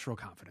just a natural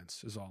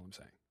confidence. Is all I'm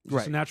saying. It's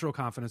just a Right. natural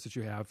confidence that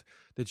you have,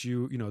 that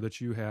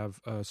you have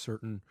a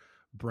certain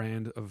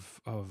brand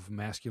of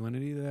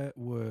masculinity that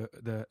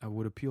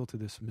would appeal to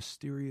this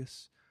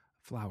mysterious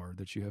flower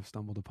that you have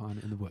stumbled upon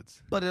in the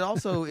woods. But it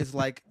also is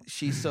like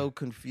she's so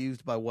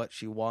confused by what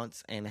she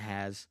wants and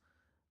has,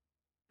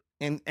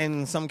 and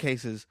in some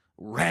cases,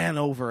 ran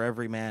over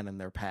every man in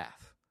their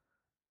path.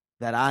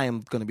 That I am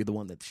going to be the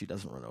one that she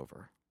doesn't run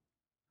over.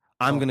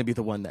 I'm going to be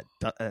the one that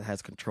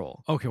has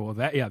control. Okay, well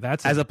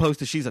that's As opposed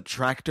to she's a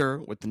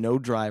tractor with no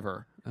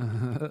driver.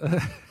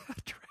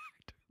 tractor.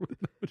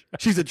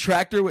 She's a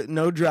tractor with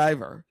no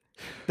driver.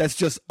 That's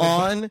just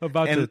on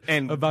about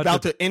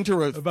to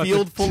enter a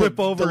field full of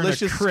over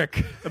delicious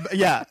crick.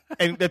 Yeah,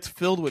 and that's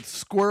filled with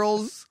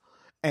squirrels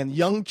and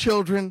young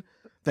children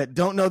that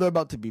don't know they're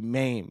about to be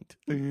maimed.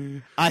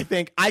 I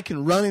think I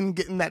can run and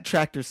get in that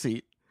tractor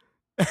seat,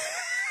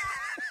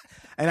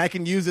 and I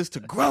can use this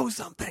to grow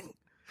something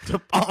to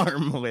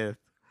farm with.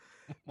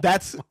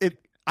 That's it.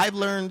 I've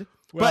learned.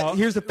 But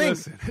here's the thing: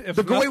 listen, if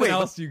nothing wait,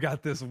 else, you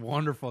got this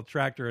wonderful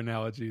tractor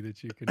analogy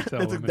that you can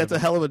tell. That's a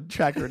hell of a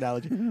tractor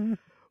analogy.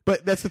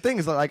 But that's the thing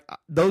is like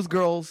those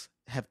girls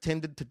have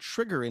tended to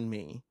trigger in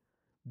me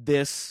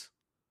this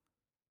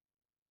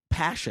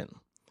passion,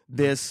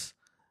 this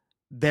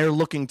they're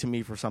looking to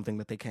me for something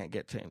that they can't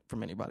get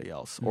from anybody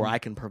else, or I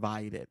can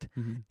provide it.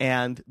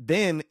 And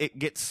then it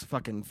gets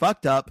fucking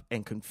fucked up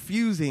and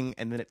confusing,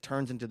 and then it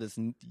turns into this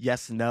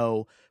yes,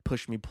 no,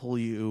 push me, pull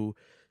you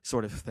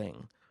sort of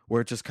thing,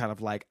 where it's just kind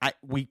of like,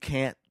 we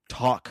can't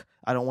talk.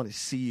 I don't want to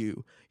see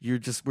you.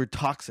 We're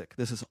toxic.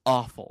 This is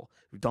awful.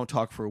 We don't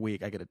talk for a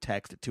week. I get a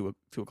text at 2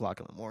 o'clock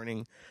in the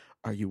morning.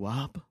 Are you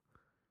up?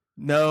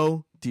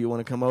 No. Do you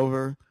want to come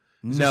over?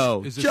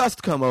 No.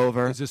 Just come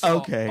over. Is this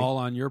okay? all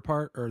on your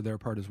part or their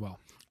part as well?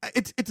 I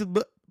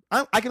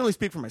can only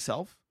speak for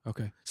myself.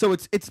 Okay. So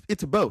it's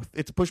both.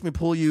 It's push me,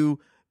 pull you.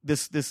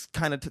 This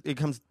kind of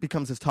becomes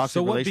this toxic.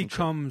 So relationship.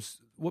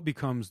 what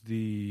becomes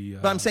the?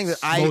 But I'm saying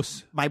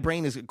that my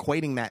brain is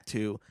equating that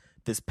to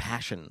this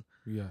passion.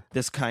 Yeah.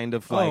 This kind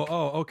of like.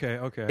 Okay.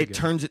 It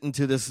turns it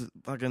into this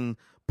fucking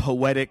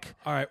poetic.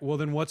 All right. Well,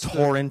 then what's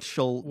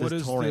torrential? What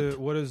is torrent.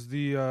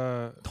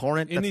 the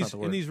torrent in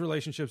these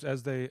relationships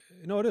as they?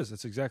 No, it is.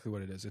 That's exactly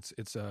what it is.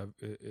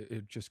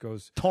 It just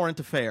goes torrent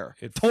affair.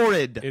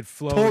 Torrid. It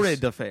flows.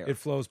 Torrid affair. It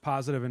flows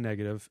positive and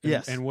negative. And,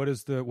 yes. And what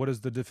is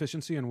the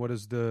deficiency and what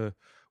is the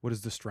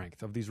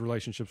strength of these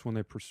relationships when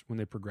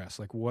they progress?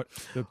 Like what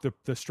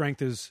the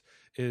strength is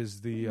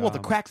the the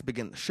cracks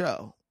begin to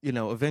show.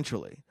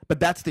 Eventually. But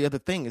that's the other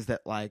thing is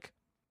that like.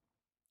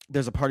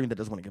 There's a part of me that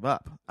doesn't want to give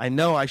up. I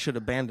know I should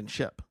abandon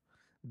ship.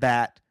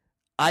 That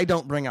I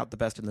don't bring out the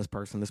best in this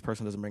person. This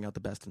person doesn't bring out the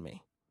best in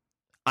me.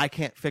 I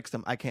can't fix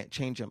them. I can't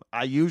change them.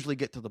 I usually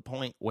get to the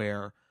point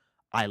where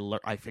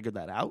I figured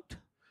that out.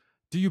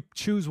 Do you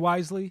choose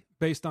wisely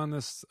based on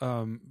this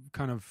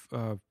kind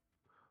of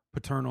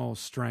paternal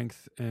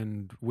strength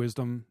and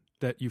wisdom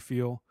that you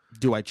feel?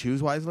 Do I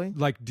choose wisely?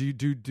 Like, do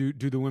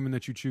the women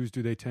that you choose,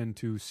 do they tend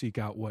to seek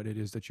out what it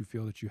is that you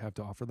feel that you have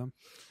to offer them?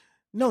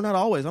 No, not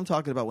always. I'm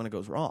talking about when it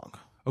goes wrong.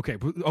 Okay,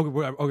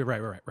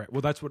 right.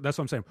 Well, that's what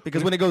I'm saying.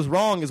 Because when it goes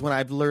wrong is when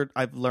I've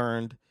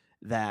learned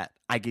that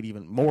I get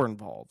even more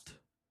involved,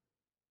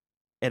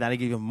 and I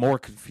get even more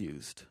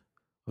confused.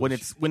 When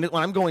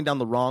I'm going down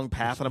the wrong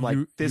path, and I'm like,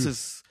 this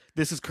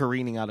is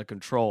careening out of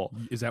control.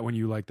 Is that when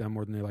you like them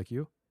more than they like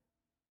you?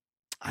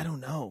 I don't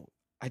know.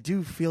 I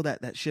do feel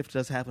that shift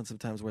does happen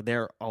sometimes where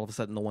they're all of a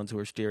sudden the ones who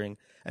are steering,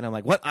 and I'm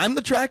like, what? I'm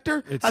the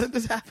tractor? How did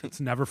this happen? It's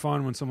never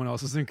fun when someone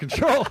else is in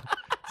control.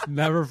 It's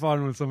never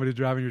fun when somebody's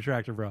driving your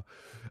tractor, bro.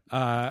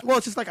 Well,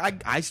 it's just like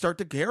I start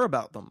to care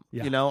about them.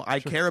 Yeah, I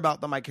care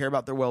about them. I care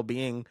about their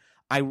well-being.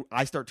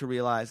 I start to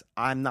realize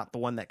I'm not the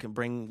one that can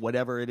bring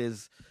whatever it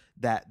is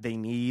that they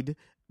need.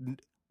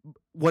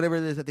 Whatever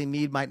it is that they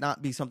need might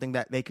not be something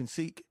that they can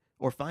seek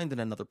or find in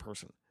another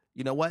person.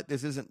 You know what?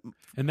 This isn't.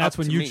 And that's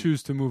when you me.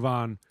 Choose to move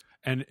on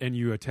and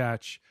you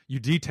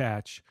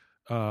detach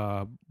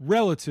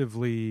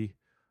relatively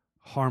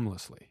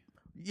harmlessly.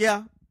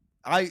 Yeah.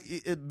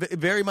 It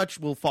very much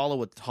will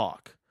follow a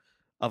talk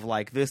of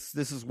like this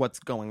is what's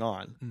going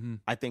on. Mm-hmm.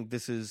 I think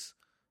this is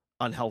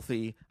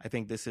unhealthy. I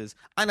think this is,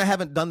 and I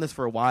haven't done this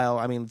for a while.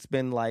 I mean, it's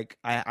been like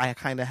I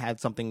kind of had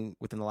something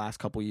within the last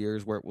couple of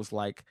years where it was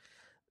like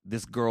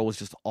this girl was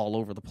just all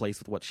over the place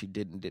with what she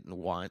did and didn't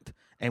want,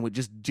 and would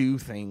just do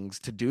things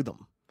to do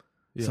them.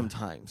 Yeah.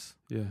 Sometimes.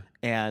 Yeah.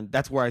 And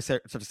that's where I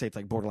start to say it's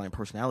like borderline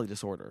personality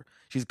disorder.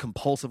 She's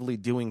compulsively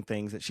doing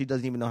things that she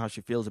doesn't even know how she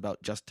feels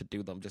about just to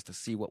do them, just to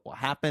see what will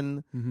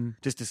happen,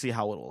 just to see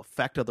how it will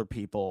affect other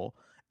people.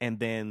 And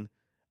then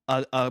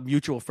a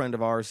mutual friend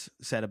of ours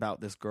said about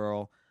this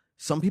girl,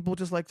 some people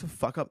just like to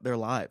fuck up their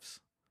lives.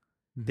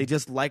 Mm-hmm. They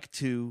just like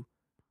to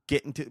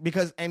get into,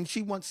 and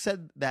she once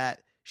said that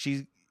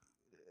she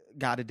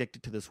got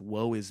addicted to this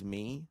woe is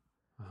me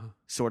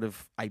sort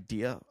of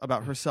idea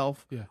about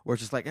herself, where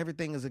it's just like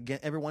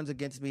everyone's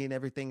against me and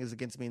everything is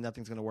against me and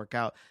nothing's going to work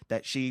out.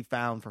 That she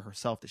found for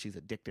herself that she's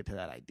addicted to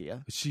that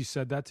idea. She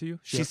said that to you?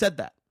 She said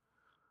that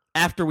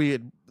after we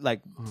had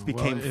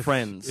became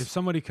friends. If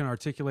somebody can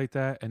articulate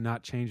that and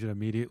not change it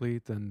immediately,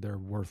 then they're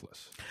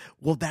worthless.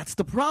 Well, that's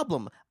the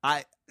problem.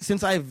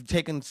 Since I've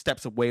taken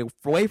steps away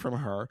from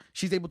her,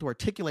 she's able to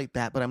articulate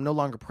that, but I'm no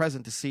longer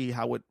present to see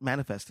how it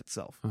manifests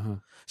itself.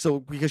 So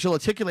because she'll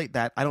articulate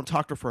that, I don't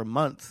talk to her for a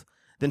month.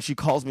 Then she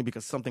calls me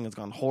because something has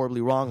gone horribly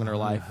wrong in her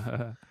life,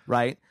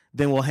 right?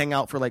 Then we'll hang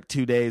out for like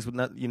 2 days with,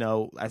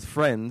 as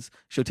friends.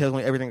 She'll tell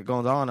me everything that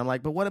goes on. I'm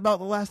like, but what about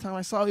the last time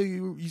I saw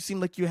you? You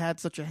seemed like you had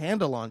such a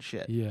handle on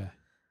shit. Yeah.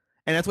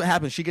 And that's what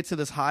happens. She gets to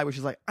this high where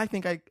she's like, I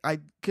think I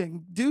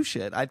can do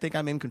shit. I think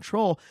I'm in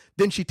control.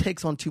 Then she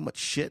takes on too much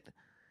shit.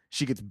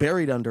 She gets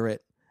buried under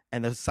it,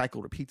 and the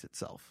cycle repeats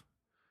itself.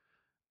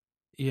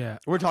 Yeah.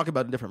 We're talking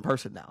about a different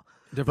person now.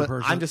 Different But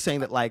person. I'm just saying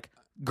that, like,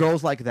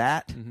 girls like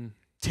that Mm-hmm.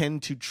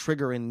 tend to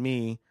trigger in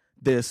me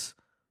this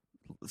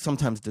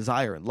sometimes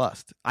desire and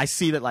lust. I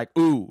see that, like,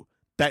 ooh,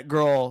 that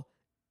girl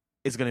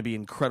is going to be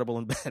incredible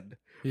in bed.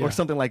 Yeah. Or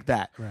something like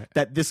that. Right.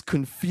 That this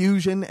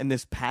confusion and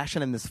this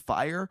passion and this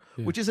fire,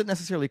 Yeah. which isn't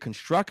necessarily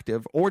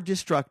constructive or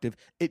destructive,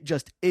 it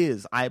just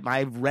is.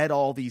 I've read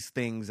all these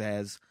things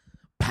as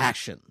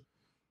passion.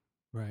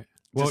 Right.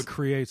 Well, Just- it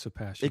creates a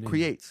passion. It in you.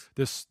 creates.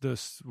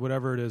 This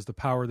whatever it is, the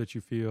power that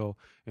you feel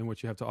and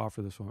what you have to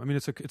offer this woman. I mean,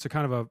 it's a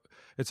kind of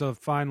it's a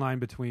fine line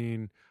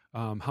between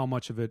how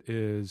much of it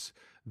is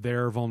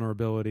their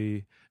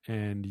vulnerability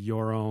and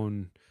your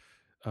own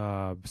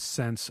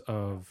sense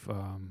of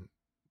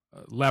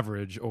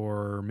leverage,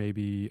 or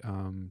maybe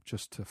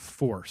just to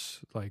force,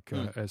 like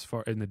as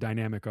far in the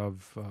dynamic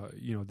of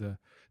the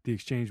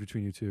exchange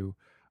between you two.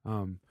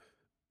 No,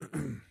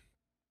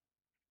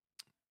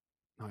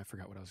 I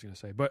forgot what I was going to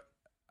say, but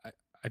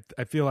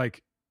I feel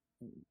like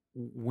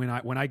when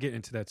I get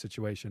into that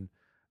situation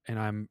and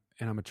I'm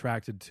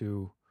attracted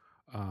to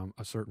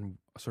a certain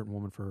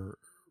woman for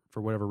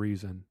whatever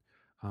reason,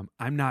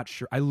 I'm not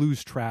sure. I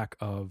lose track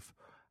of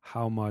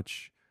how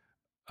much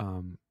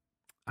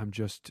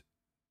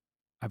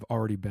I've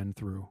already been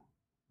through,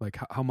 like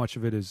how much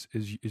of it is a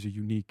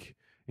unique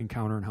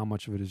encounter, and how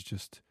much of it is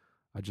just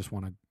it's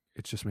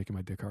just making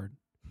my dick hard.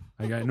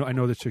 Like, I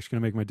know this chick's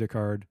gonna make my dick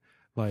hard.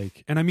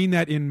 Like, and I mean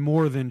that in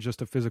more than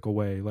just a physical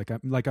way.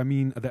 I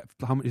mean that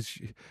how much is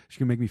she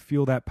gonna make me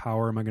feel that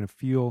power? Am I gonna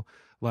feel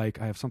like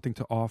I have something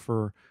to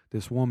offer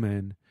this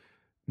woman?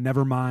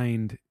 Never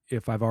mind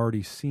if I've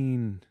already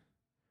seen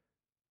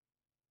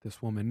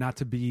this woman. Not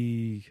to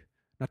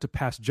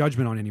pass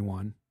judgment on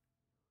anyone,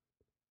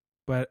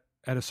 but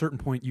at a certain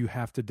point, you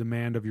have to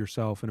demand of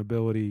yourself an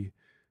ability.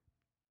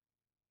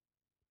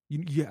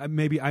 Yeah,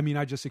 maybe. I mean,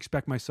 I just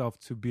expect myself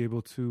to be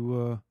able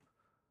to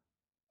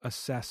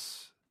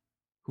assess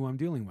who I'm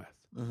dealing with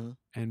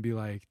and be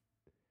like,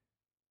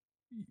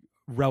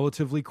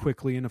 relatively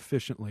quickly and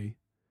efficiently,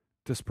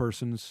 this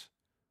person's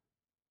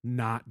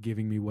not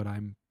giving me what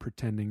I'm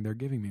pretending they're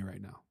giving me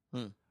right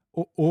now.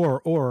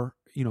 Or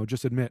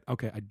just admit,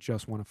 okay, I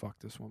just want to fuck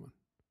this woman.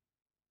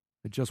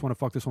 I just want to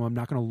fuck this woman. I'm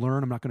not going to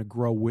learn. I'm not going to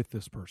grow with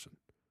this person.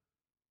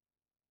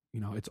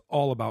 It's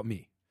all about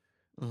me.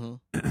 And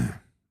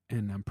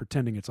I'm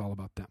pretending it's all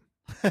about them.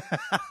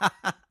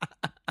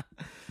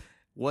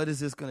 What is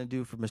this going to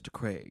do for Mr.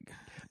 Craig?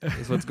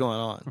 Is what's going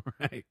on.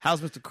 Right.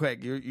 How's Mr.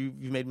 Craig? You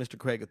made Mr.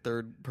 Craig a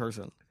third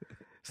person.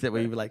 So that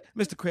way you'd be like,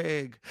 Mr.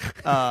 Craig.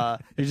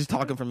 You're just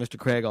talking for Mr.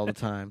 Craig all the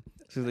time.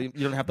 So you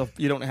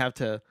don't have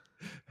to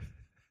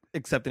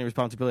accept any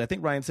responsibility. I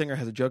think Ryan Singer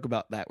has a joke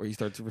about that where he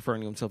starts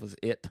referring to himself as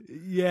it.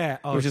 Yeah.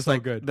 Oh, which is so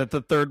like good.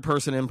 the third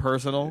person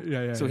impersonal.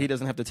 Yeah. So he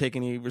doesn't have to take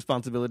any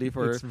responsibility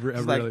for It's a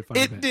really like, funny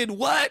it bit. did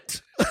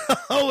what?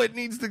 Oh, it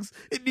needs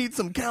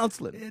some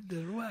counseling. It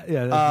did what?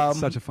 Yeah, that's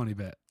such a funny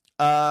bit.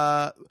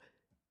 I'm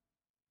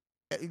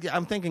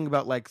thinking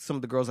about like some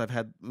of the girls I've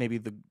had maybe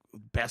the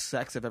best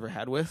sex I've ever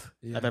had with,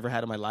 I've ever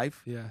had in my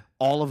life. Yeah.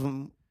 All of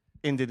them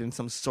ended in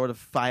some sort of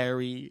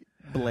fiery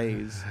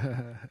blaze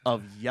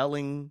of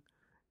yelling,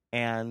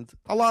 and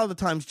a lot of the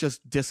times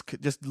just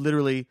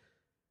literally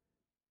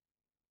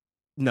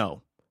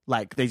no,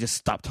 like they just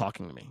stopped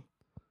talking to me,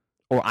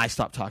 or I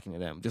stopped talking to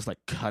them, just like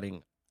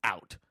cutting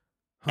out,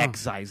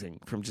 excising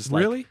from just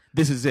like, Really?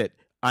 This is it.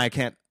 I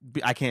can't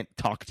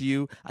talk to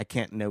you. I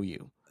can't know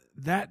you.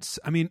 That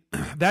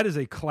is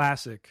a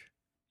classic,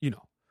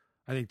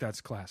 I think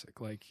that's classic.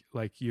 Like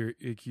you're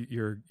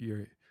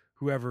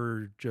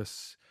whoever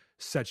just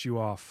sets you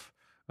off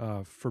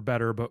for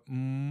better, but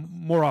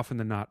more often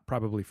than not,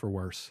 probably for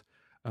worse.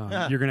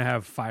 You're going to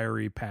have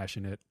fiery,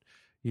 passionate,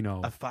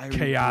 A fiery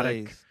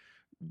chaotic,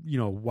 blaze.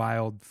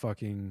 Wild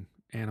fucking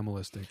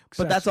animalistic.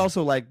 But that's sex.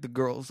 also like the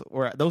girls,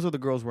 or those are the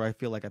girls where I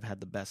feel like I've had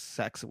the best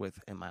sex with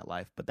in my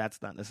life. But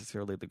that's not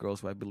necessarily the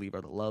girls who I believe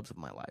are the loves of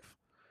my life.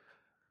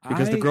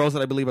 Because the girls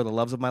that I believe are the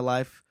loves of my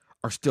life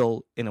are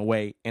still, in a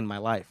way, in my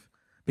life.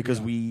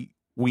 Because we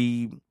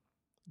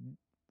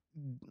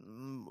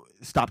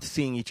stopped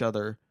seeing each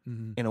other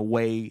in a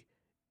way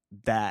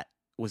that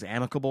was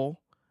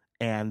amicable,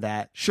 and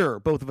that, sure,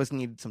 both of us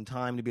needed some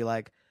time to be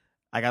like,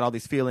 I got all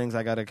these feelings,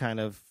 I got to kind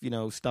of,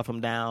 stuff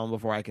them down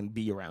before I can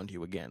be around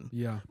you again.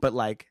 Yeah. But,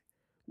 like,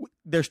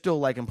 they're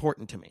still, like,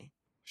 important to me.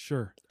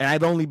 Sure. And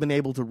I've only been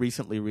able to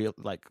recently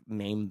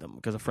name them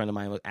because a friend of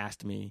mine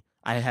asked me.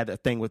 I had a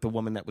thing with a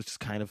woman that was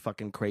just kind of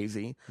fucking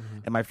crazy,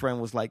 and my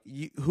friend was like,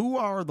 "Who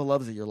are the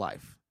loves of your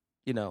life?"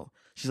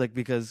 She's like,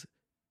 because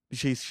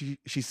she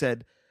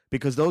said,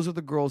 because those are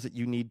the girls that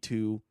you need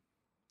to.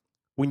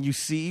 When you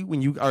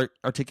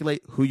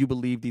articulate who you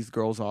believe these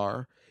girls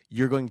are,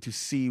 you're going to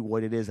see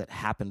what it is that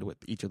happened with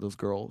each of those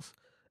girls,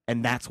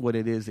 and that's what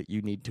it is that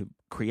you need to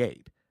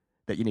create,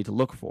 that you need to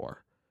look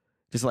for.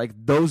 Just like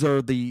those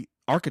are the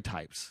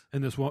archetypes.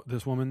 And this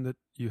woman that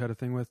you had a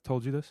thing with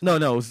told you this? No,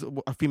 it was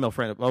a female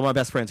friend. Well, my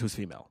best friend who's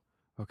female.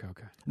 Okay.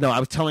 No, I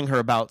was telling her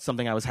about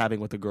something I was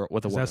having with a girl,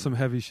 with a woman. That's some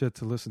heavy shit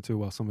to listen to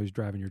while somebody's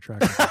driving your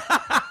tractor.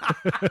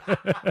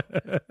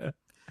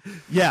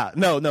 Yeah,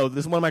 no.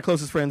 This one of my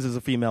closest friends is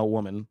a female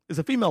woman.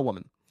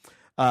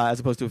 As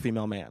opposed to a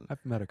female man.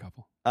 I've met a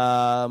couple.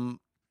 And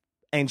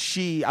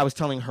I was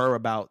telling her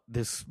about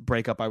this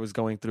breakup I was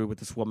going through with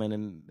this woman,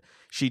 and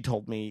she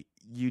told me,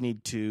 you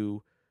need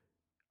to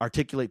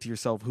articulate to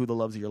yourself who the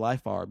loves of your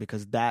life are,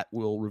 because that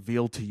will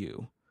reveal to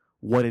you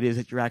what it is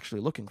that you're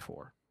actually looking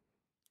for.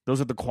 Those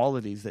are the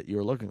qualities that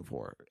you're looking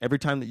for. Every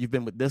time that you've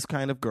been with this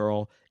kind of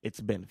girl, it's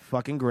been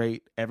fucking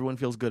great. Everyone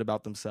feels good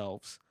about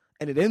themselves,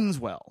 and it ends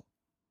well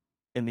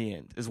in the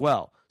end as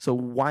well. So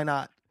why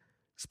not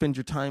spend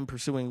your time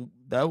pursuing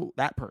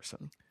that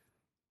person?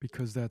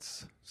 Because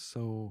that's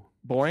so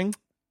boring,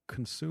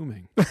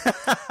 consuming.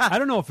 I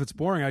don't know if it's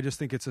boring. I just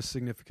think it's a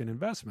significant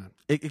investment.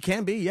 It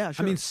can be, yeah,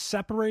 sure. I mean,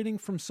 separating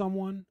from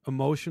someone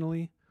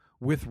emotionally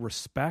with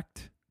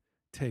respect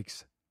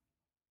takes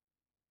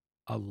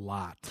a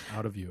lot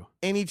out of you.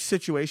 In each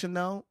situation,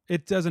 though,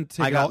 it doesn't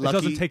take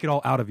it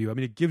all out of you. I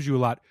mean, it gives you a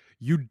lot.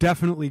 You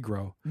definitely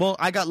grow. Well,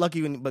 I got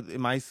lucky, but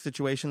in my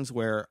situations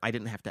where I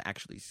didn't have to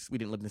we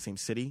didn't live in the same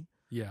city.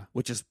 Yeah,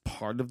 which is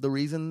part of the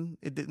reason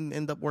it didn't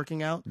end up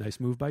working out. Nice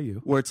move by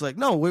you. Where it's like,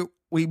 no,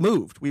 we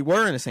moved. We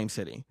were in the same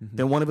city. Mm-hmm.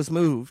 Then one of us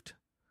moved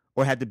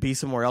or had to be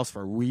somewhere else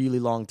for a really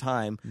long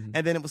time. Mm-hmm.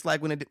 And then it was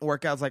like, when it didn't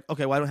work out, it's like,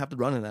 okay, well, I don't have to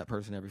run into that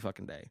person every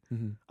fucking day.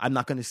 Mm-hmm. I'm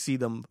not going to see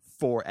them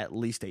for at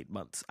least 8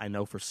 months. I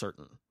know for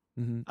certain.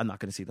 Mm-hmm. I'm not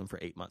going to see them for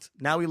 8 months.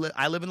 Now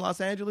I live in Los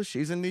Angeles.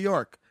 She's in New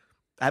York.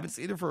 I haven't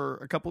seen her for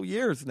a couple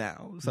years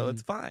now. So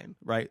it's fine,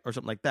 right? Or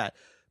something like that.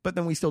 But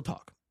then we still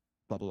talk.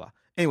 Blah, blah, blah.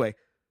 Anyway,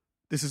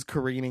 this is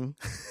careening.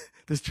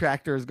 This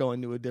tractor is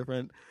going to a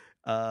different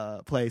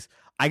place.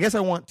 I guess I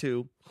want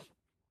to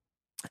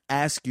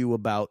ask you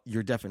about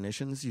your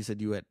definitions. You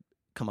said you had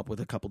come up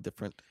with a couple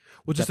different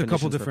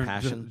couple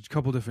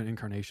different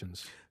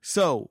incarnations.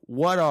 So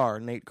what are,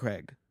 Nate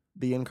Craig,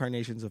 the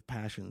incarnations of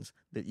passions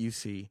that you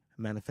see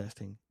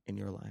manifesting in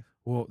your life?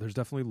 Well, there's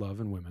definitely love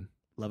and women.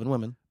 Love and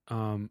women.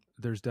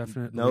 There's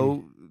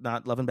definitely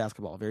not love and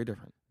basketball. Very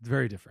different.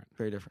 Very different.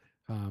 Very different.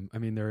 I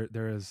mean, there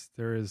are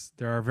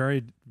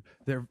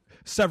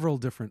several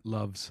different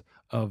loves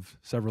of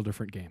several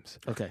different games.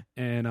 Okay.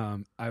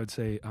 And I would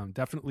say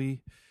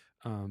definitely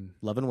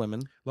love and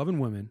women. Love and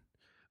women.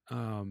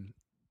 And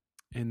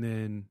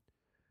then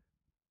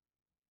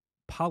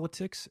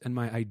politics and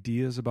my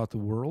ideas about the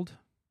world.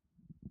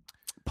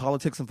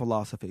 Politics and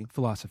philosophy.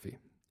 Philosophy.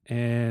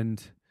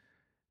 And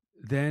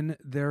then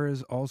there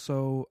is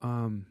also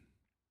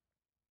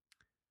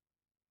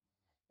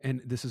and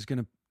this is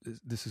gonna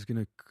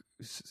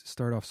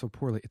start off so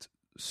poorly. It's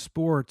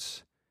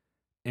sports,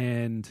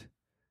 and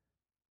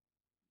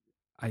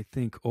I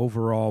think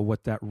overall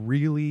what that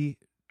really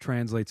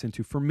translates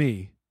into for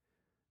me,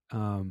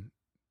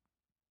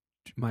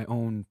 my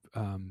own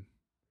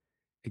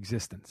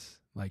existence,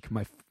 like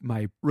my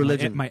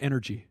religion, my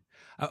energy.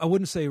 I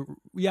wouldn't say,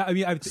 yeah. I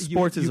mean,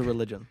 sports is a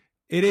religion.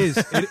 It is.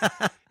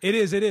 It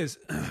is.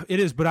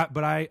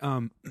 But I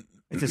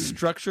it's a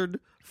structured.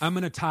 I'm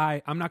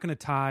not gonna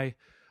tie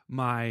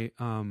my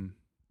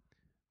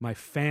my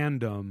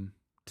fandom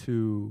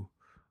to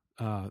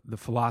the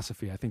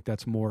philosophy. I think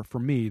that's more, for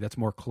me, that's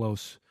more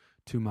close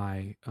to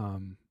my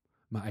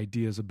my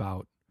ideas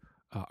about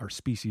our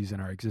species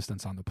and our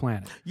existence on the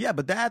planet. Yeah,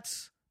 but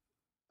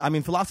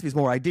philosophy is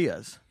more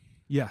ideas.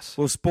 Yes.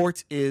 Well,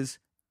 sports is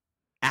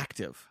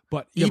active.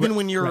 But even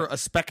when you're a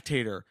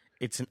spectator,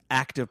 it's an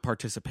active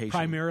participation.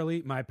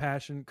 Primarily, my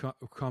passion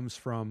comes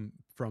from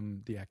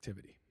the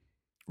activity.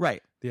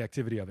 Right. The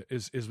activity of it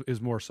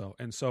is more so.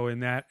 And so in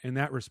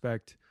that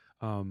respect,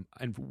 and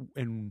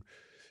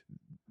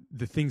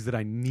the things that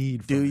I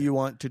need. Do you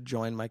want to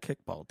join my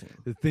kickball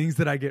team? The things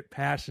that I get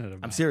passionate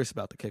about. I'm serious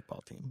about the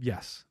kickball team.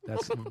 Yes,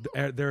 that's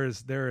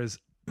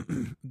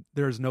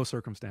there is no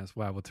circumstance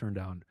why I will turn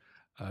down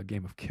a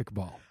game of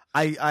kickball.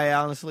 I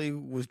honestly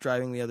was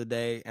driving the other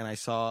day and I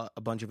saw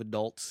a bunch of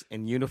adults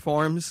in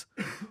uniforms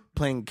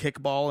playing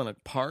kickball in a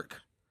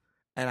park,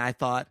 and I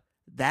thought,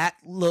 that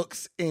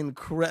looks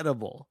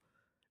incredible.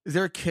 Is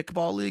there a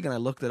kickball league? And I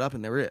looked it up,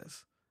 and there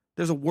is.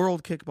 There's a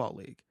world kickball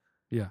league.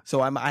 Yeah.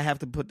 So I have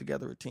to put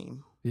together a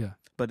team. Yeah.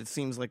 But it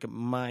seems like it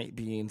might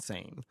be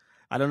insane.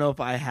 I don't know if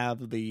I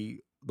have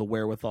the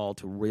wherewithal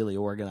to really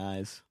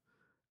organize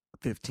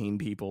 15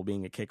 people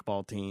being a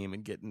kickball team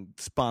and getting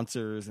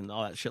sponsors and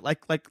all that shit, like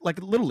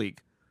a Little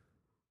League.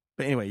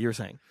 But anyway, you're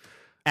saying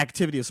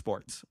activity of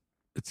sports.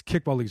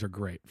 Kickball leagues are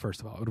great.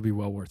 First of all, it'll be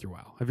well worth your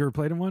while. Have you ever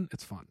played in one?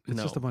 It's fun. It's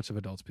No. just a bunch of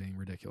adults being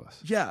ridiculous.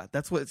 Yeah,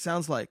 that's what it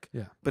sounds like.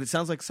 Yeah. But it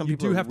sounds like some You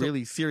people do are have to-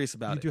 really serious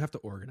about You it. do have to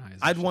organize.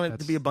 I'd want it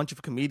to be a bunch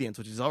of comedians,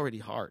 which is already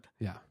hard.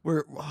 Yeah.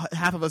 Where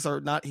half of us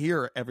are not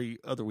here every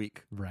other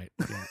week. Right.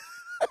 Yeah.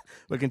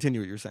 But continue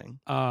what you're saying.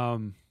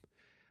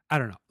 I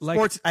don't know. Like,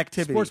 Sports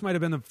activity. Sports might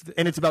have been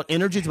And it's about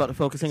energy. It's about the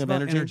focusing it's of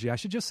about energy. energy. I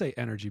should just say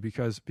energy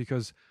because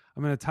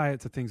I'm going to tie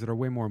it to things that are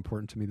way more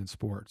important to me than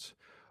sports.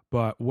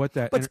 But what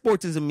that But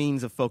sports is a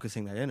means of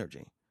focusing that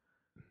energy.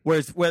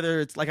 Whereas whether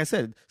it's, like I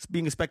said,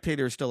 being a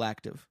spectator is still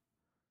active.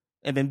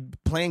 And then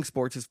playing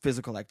sports is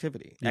physical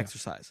activity, Yeah.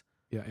 exercise.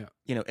 yeah, yeah,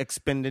 You know,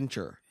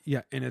 expenditure.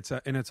 yeah, and it's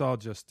all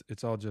just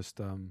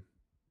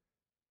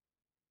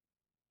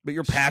But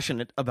you're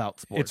passionate about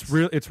sports.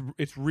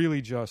 it's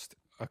really just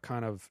a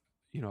kind of,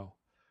 you know,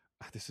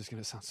 this is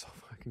going to sound so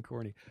fucking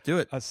corny. Do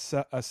it.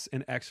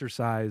 An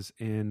exercise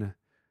in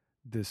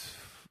this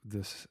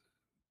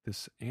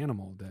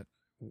animal that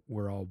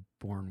we're all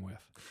born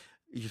with.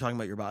 You're talking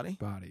about your body?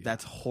 Body.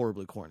 That's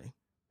horribly corny.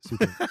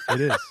 Super.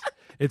 It is.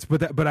 It's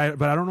but I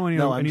don't know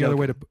any other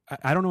way to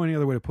I don't know any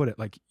other way to put it.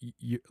 Like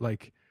you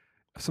like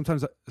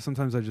sometimes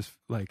I just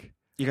like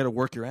You got to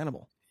work your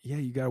animal. yeah,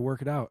 you got to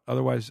work it out.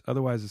 Otherwise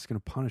it's going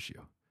to punish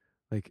you.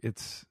 Like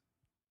it's,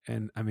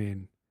 and I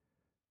mean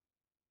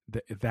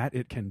that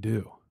it can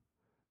do.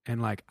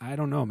 And like I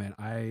don't know, man.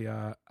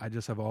 I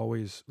just have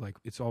always like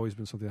it's always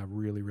been something I've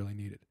really really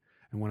needed.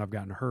 And when I've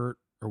gotten hurt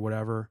or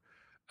whatever,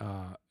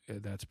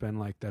 that's been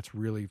like that's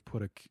really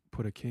put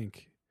a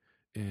kink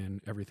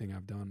in everything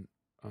I've done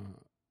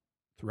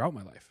throughout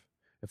my life.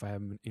 If I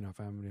haven't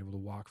been able to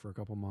walk for a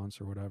couple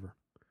months or whatever,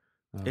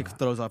 It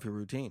throws off your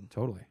routine,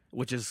 totally.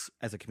 which is,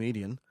 as a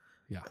comedian,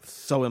 Yeah,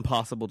 so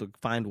impossible to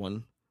find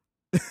one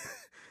in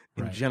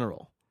Right.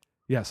 general.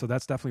 yeah. So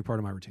that's definitely part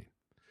of my routine,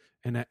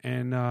 and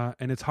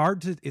it's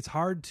hard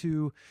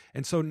to,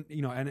 and so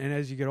you know, and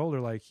as you get older,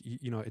 like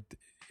you know,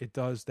 it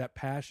does that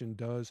passion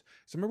does.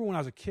 So I remember when I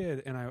was a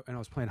kid and I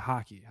was playing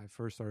hockey. I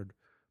first started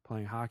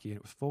playing hockey and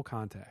it was full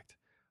contact.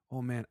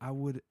 Oh man, I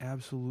would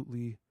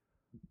absolutely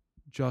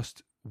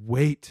just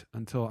wait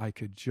until I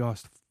could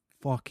just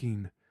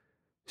fucking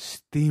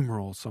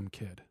steamroll some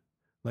kid.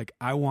 Like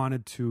I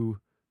wanted to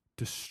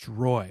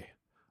destroy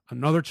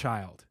another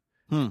child.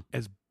 Hmm.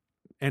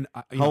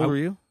 How How old were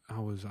you? I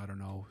was, I don't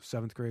know,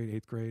 7th grade,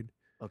 8th grade.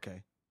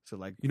 Okay, so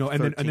like You know,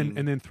 13.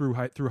 and then through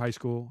high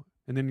school,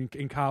 and then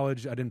in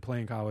college, I didn't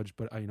play in college,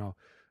 but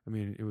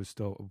it was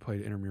still I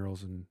played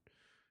intramurals and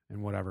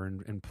whatever,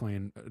 and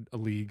playing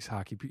leagues,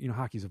 hockey. You know,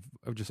 hockey's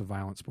just a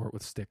violent sport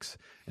with sticks,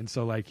 and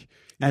so like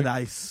and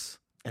ice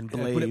and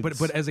blades.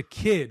 But as a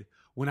kid,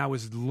 when I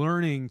was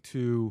learning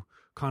to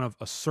kind of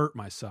assert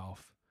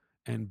myself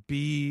and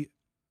be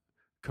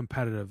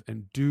competitive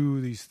and do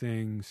these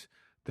things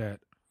that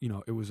you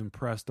know it was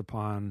impressed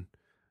upon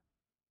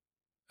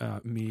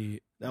me.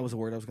 That was a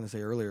word I was going to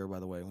say earlier, by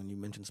the way, when you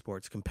mentioned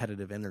sports,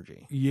 competitive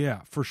energy.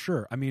 Yeah, for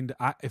sure. I mean,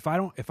 if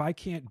I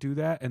can't do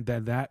that, and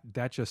then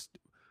that just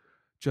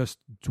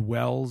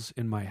dwells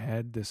in my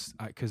head.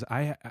 Because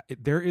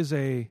there is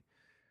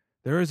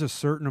a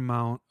certain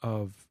amount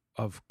of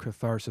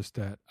catharsis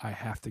that I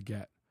have to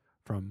get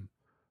from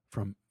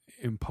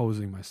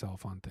imposing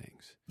myself on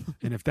things,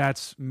 and if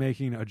that's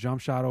making a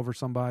jump shot over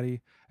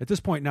somebody, at this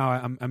point now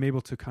I'm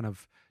able to kind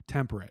of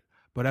temper it.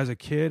 But as a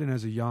kid and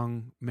as a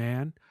young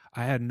man,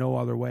 I had no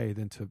other way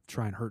than to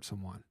try and hurt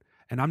someone.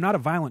 And I'm not a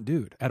violent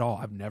dude at all.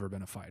 I've never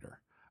been a fighter.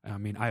 I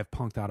mean, I have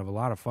punked out of a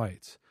lot of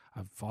fights.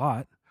 I've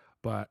fought,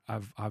 but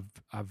I've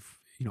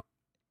you know,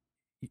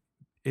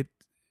 it.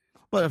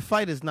 But a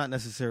fight is not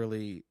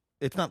necessarily,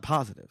 it's not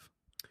positive.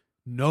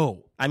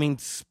 No, I mean,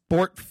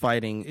 sport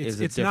fighting is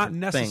a it's not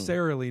different thing.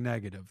 necessarily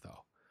negative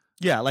though.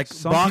 Yeah, like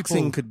Some boxing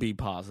people- could be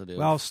positive.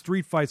 Well,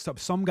 street fight stuff.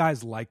 Some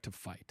guys like to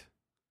fight.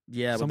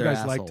 yeah, Some but they're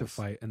guys like to assholes.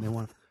 fight, and they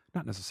want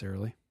not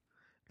necessarily.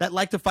 That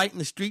like to fight in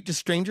the street, just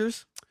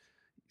strangers.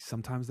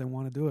 Sometimes they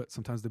want to do it.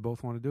 Sometimes they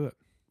both want to do it.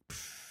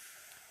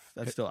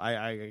 That's still,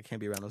 I can't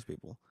be around those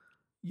people.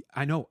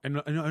 I know,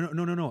 and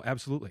no,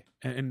 absolutely,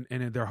 and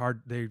they're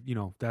hard. They, you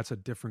know, that's a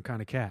different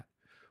kind of cat.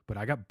 But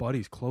I got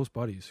buddies, close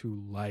buddies,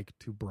 who like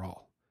to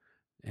brawl,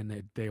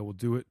 and they will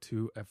do it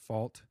to a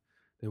fault.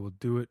 They will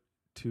do it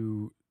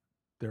to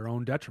their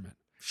own detriment.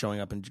 Showing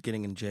up and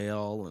getting in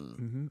jail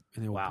and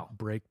And they will Wow.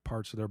 break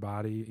parts of their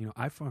body. You know,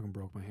 I fucking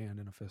broke my hand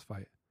in a fist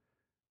fight,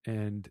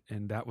 and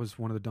that was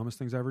one of the dumbest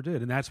things I ever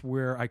did. And that's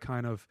where I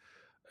kind of,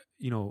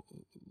 you know,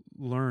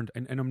 learned.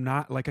 And I'm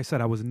not, like I said,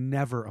 I was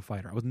never a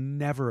fighter. I was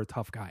never a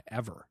tough guy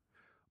ever.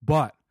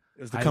 But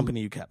it was the I-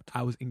 company you kept.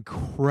 I was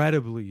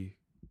incredibly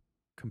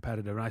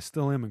competitive, and I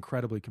still am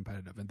incredibly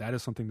competitive, and that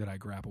is something that I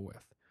grapple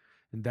with,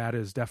 and that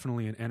is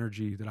definitely an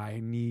energy that I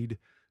need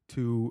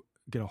to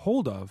get a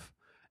hold of,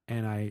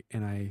 and I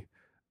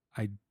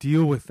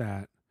deal with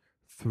that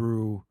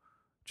through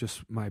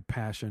just my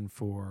passion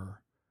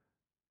for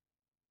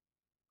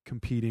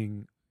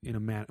competing in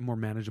a more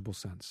manageable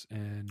sense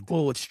and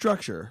Well, with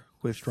structure,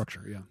 with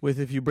structure. Yeah, with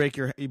if you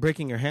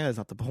breaking your hand is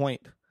not the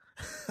point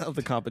of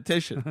the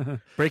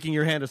competition. Breaking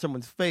your hand or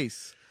someone's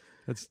face,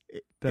 that's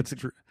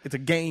it's a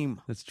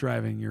game. that's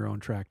driving your own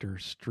tractor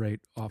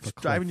straight off a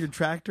cliff. Driving your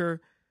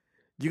tractor,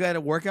 you got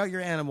to work out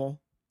your animal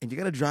and you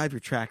got to drive your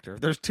tractor.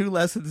 There's 2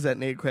 lessons that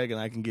Nate Craig and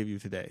I can give you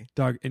today.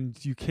 Dog, and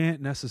you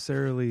can't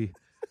necessarily.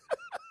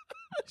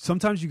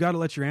 Sometimes you got to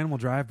let your animal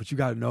drive, but you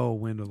got to know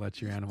when to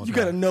let your animal. You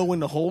drive. got to know when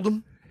to hold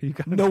them, You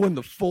got know when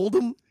to fold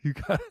them, You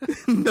got.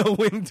 know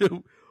when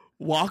to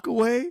walk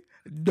away,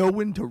 know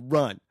when to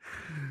run.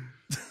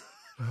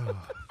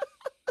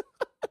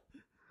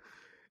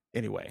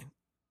 Anyway,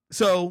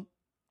 so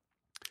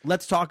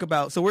let's talk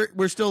about. So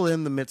we're still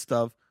in the midst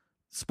of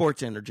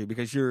sports energy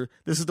because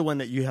this is the one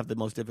that you have the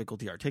most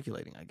difficulty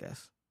articulating, I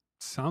guess.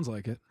 Sounds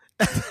like it.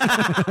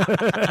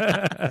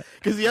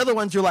 Because the other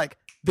ones you're like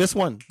this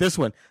one, this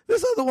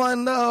other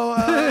one. No,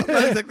 I'm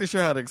not exactly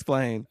sure how to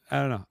explain. I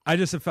don't know.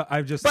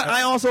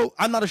 But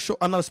I'm not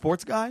a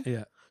sports guy.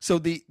 Yeah. So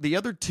the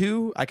other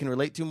two I can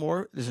relate to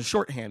more. There's a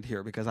shorthand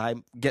here because I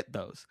get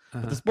those.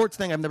 But the sports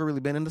thing, I've never really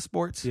been into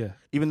sports. Yeah.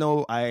 Even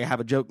though I have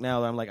a joke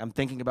now that I'm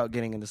thinking about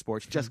getting into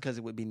sports just because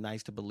it would be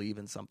nice to believe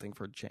in something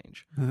for a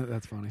change.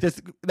 That's funny.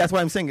 That's why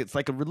I'm saying it's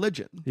like a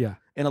religion. Yeah.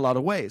 In a lot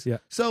of ways. Yeah.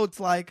 So it's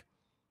like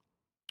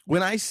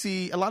when I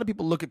see a lot of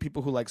people look at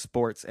people who like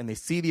sports and they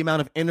see the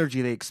amount of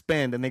energy they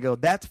expend and they go,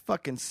 that's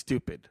fucking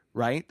stupid,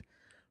 right?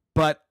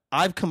 But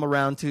I've come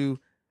around to,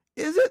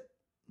 is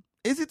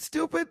it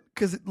stupid?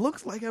 Because it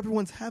looks like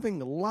everyone's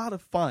having a lot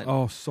of fun.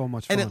 Oh, so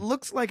much fun. And it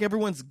looks like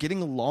everyone's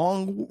getting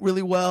along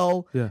really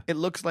well. Yeah. It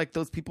looks like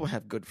those people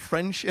have good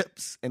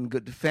friendships and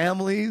good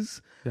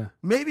families. Yeah.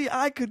 Maybe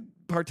I could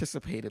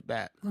participate in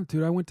that. Oh,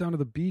 dude, I went down to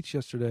the beach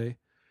yesterday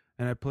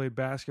and I played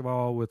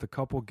basketball with a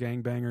couple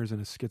gangbangers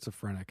and a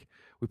schizophrenic.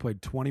 We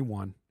played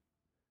 21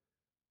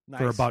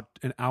 for about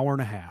an hour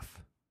and a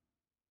half.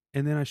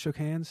 And then I shook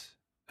hands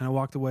and I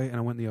walked away and I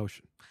went in the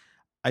ocean.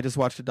 I just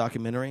watched a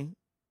documentary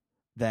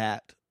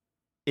that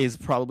is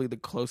probably the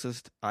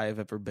closest I have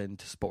ever been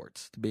to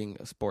sports, to being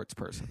a sports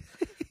person.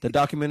 The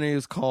documentary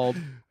is called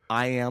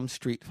I Am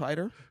Street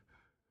Fighter,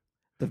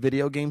 the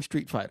video game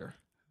Street Fighter.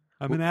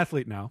 I'm an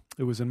athlete now.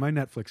 It was in my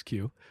Netflix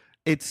queue.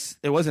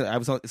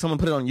 Someone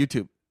put it on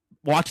YouTube.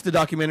 Watch the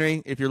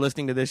documentary. If you're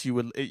listening to this,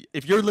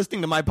 if you're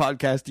listening to my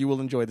podcast, you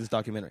will enjoy this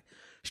documentary.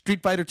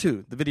 Street Fighter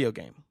 2, the video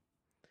game,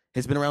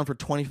 has been around for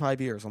 25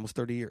 years, almost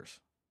 30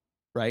 years,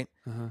 right?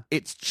 Uh-huh.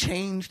 It's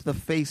changed the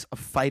face of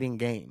fighting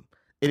game.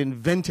 It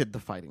invented the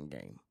fighting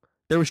game.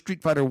 There was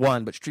Street Fighter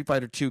 1, but Street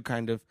Fighter 2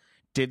 kind of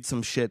did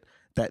some shit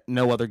that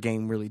no other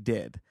game really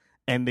did.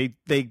 And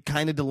they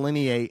kind of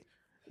delineate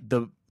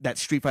that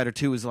Street Fighter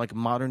 2 is like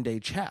modern day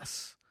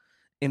chess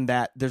in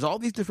that there's all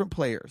these different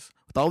players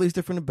with all these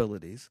different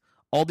abilities,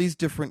 all these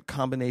different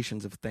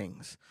combinations of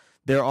things.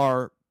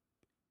 The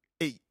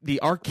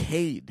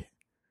arcade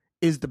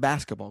is the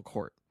basketball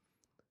court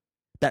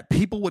that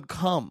people would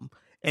come.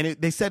 And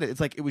they said it's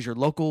like it was your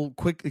local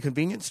quick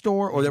convenience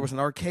store or there was an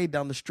arcade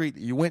down the street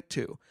that you went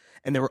to.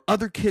 And there were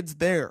other kids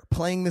there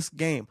playing this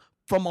game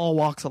from all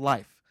walks of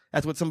life.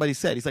 That's what somebody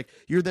said. He's like,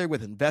 you're there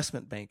with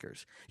investment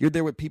bankers. You're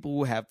there with people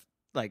who have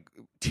like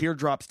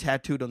teardrops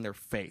tattooed on their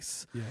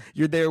face. Yeah.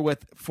 You're there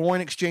with foreign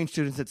exchange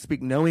students that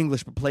speak no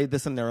English but play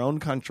this in their own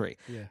country.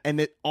 Yeah.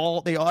 And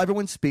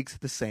everyone speaks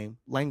the same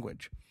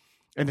language.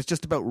 And it's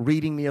just about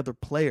reading the other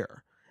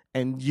player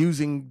and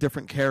using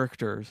different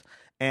characters.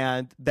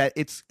 And that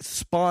it's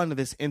spawned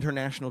this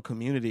international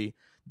community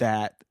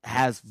that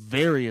has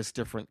various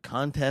different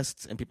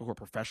contests and people who are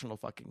professional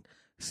fucking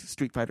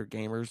Street Fighter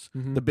gamers.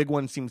 Mm-hmm. The big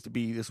one seems to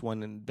be this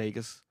one in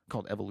Vegas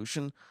called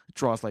Evolution. It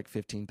draws like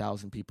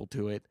 15,000 people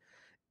to it.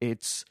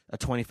 It's a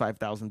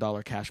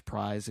 $25,000 cash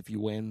prize if you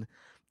win.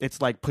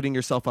 It's like putting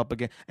yourself up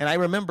again. And I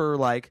remember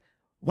like,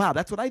 wow,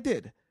 that's what I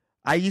did.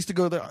 I used to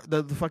go to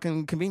the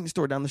fucking convenience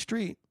store down the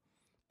street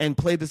and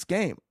play this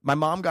game. My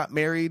mom got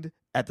married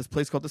at this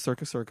place called the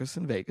Circus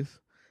in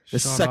Vegas.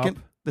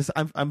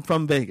 I'm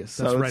from Vegas.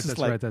 That's so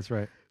right. That's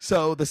right.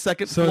 So the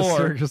second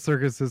floor.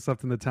 Circus is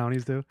something the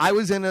townies do. I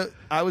was in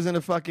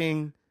a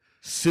fucking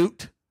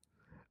suit.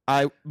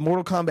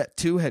 Mortal Kombat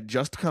 2 had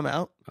just come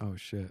out. Oh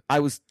shit! I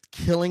was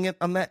killing it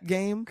on that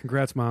game.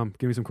 Congrats, Mom.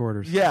 Give me some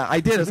quarters. Yeah, I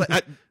did.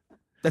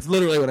 That's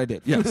literally what I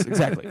did. Yes,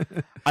 exactly.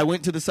 I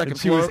went to the second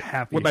floor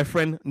with my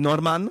friend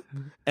Norman,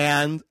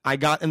 and I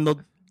got in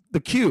the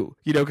queue.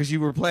 You know, because you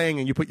were playing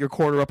and you put your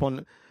quarter up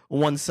on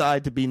one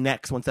side to be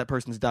next. Once that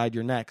person's died,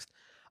 you're next.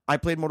 I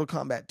played Mortal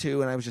Kombat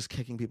 2, and I was just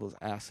kicking people's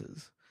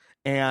asses.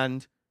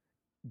 And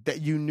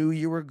that you knew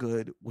you were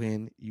good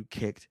when you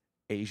kicked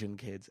Asian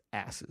kids'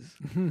 asses.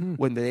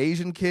 When the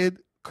Asian kid,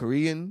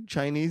 Korean,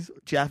 Chinese,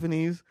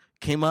 Japanese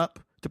came up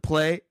to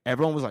play,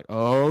 everyone was like,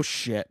 oh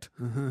shit.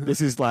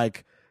 This is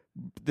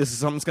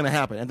something's going to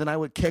happen. And then I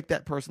would kick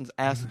that person's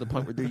ass to the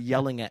point where they're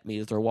yelling at me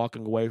as they're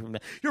walking away from me.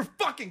 You're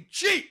fucking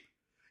cheap!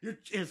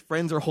 His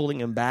friends are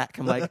holding him back.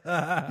 I'm like,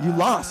 you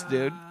lost,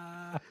 dude.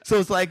 So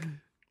it's like,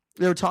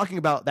 they were talking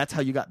about that's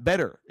how you got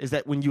better, is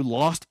that when you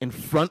lost in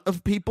front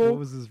of people. What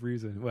was his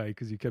reason? Why?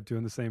 Because you kept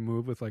doing the same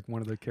move with like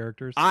one of the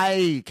characters?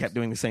 I kept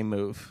doing the same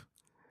move.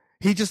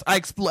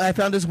 I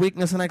found his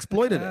weakness and I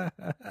exploited it.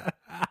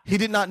 He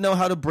did not know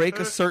how to break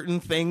a certain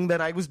thing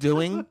that I was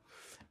doing.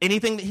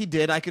 Anything that he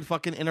did, I could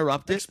fucking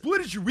interrupt it.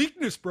 Exploited your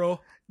weakness, bro.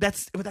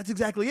 That's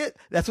exactly it.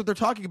 That's what they're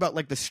talking about,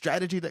 like the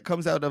strategy that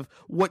comes out of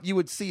what you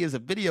would see as a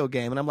video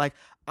game. And I'm like,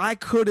 I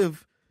could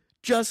have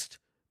just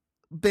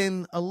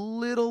been a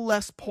little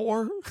less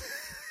poor,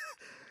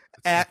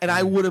 and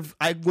I would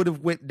have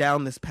went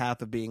down this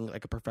path of being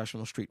like a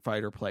professional Street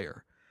Fighter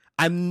player.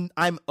 I'm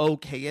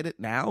okay at it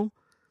now,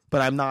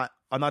 but I'm not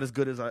I'm not as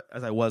good as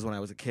I was when I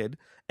was a kid,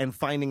 and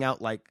finding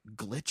out like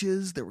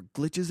glitches. There were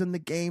glitches in the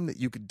game that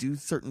you could do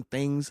certain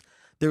things.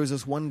 There was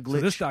this one glitch.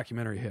 So this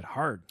documentary hit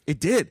hard. It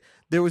did.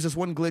 There was this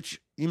one glitch.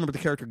 You remember the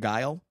character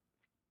Guile?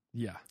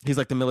 Yeah. He's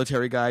like the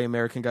military guy,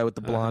 American guy with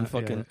the blonde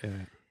fucking. Yeah.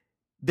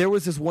 There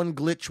was this one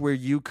glitch where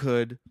you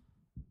could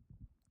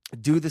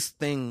do this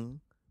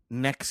thing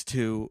next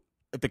to,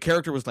 if the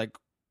character was like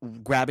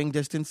grabbing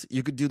distance,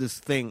 you could do this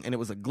thing, and it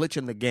was a glitch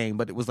in the game,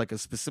 but it was like a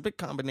specific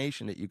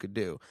combination that you could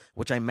do,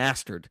 which I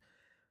mastered,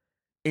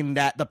 in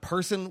that the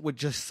person would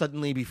just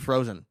suddenly be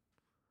frozen.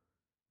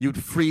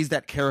 You'd freeze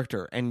that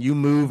character, and you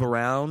move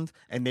around,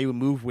 and they would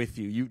move with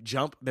you. You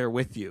jump, they're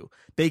with you.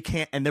 They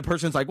can't, and the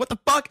person's like, what the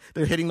fuck?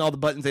 They're hitting all the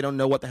buttons. They don't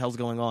know what the hell's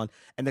going on.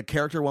 And the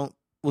character will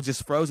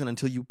just frozen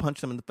until you punch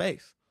them in the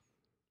face.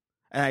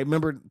 And I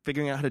remember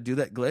figuring out how to do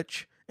that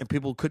glitch, and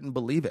people couldn't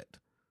believe it.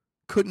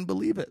 Couldn't.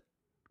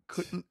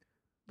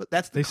 But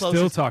that's the They closest.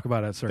 still talk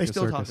about it at Circus They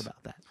still Circus. talk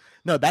about that.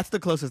 No, that's the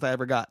closest I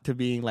ever got to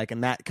being like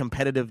in that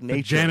competitive The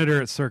nature.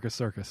 janitor at Circus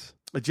Circus.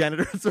 The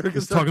janitor at Circus.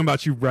 He's talking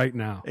about you right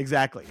now.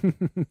 Exactly.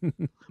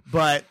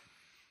 But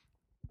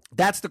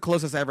that's the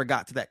closest I ever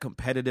got to that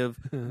competitive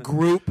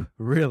group.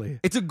 Really?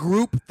 It's a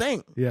group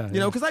thing. Yeah. You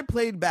know, because I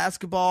played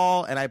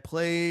basketball and I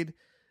played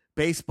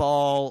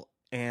baseball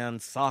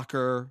and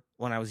soccer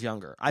when I was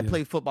younger. I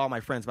played football with my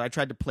friends, but I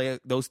tried to play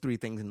those three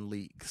things in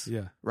leagues.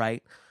 Yeah.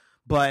 Right?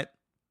 But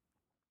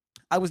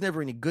I was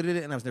never any good at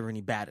it, and I was never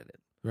any bad at it.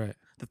 Right.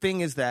 The thing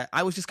is that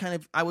I was just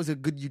I was a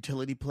good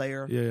utility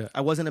player. Yeah.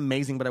 I wasn't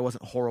amazing, but I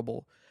wasn't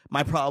horrible.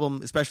 My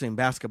problem, especially in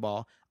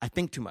basketball, I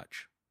think too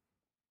much.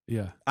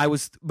 Yeah. I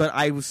was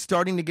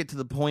starting to get to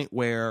the point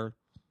where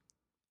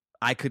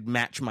I could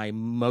match my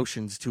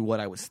emotions to what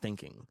I was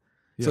thinking.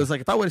 Yeah. So it's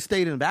like if I would have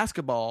stayed in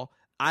basketball,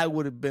 I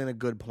would have been a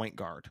good point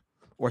guard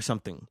or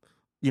something.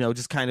 You know,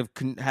 just kind of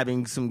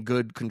having some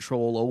good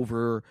control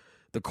over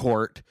the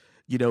court.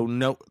 You know,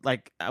 no,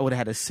 like I would have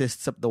had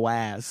assists up the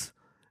waz,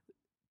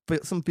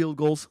 some field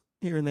goals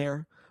here and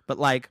there. But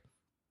like,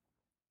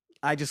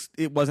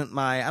 it wasn't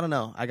I don't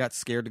know. I got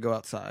scared to go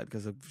outside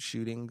because of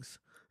shootings.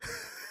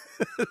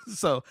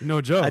 So No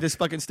joke. I just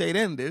fucking stayed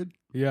in, dude.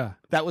 Yeah.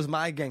 That was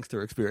my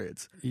gangster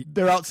experience.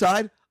 They're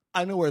outside.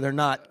 I know where they're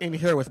not. In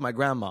here with my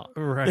grandma.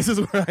 Right. This is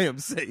where I am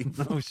safe.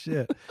 Oh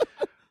shit.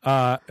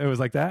 It was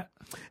like that?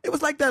 It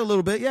was like that a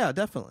little bit. Yeah,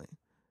 definitely.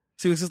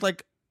 See, it was just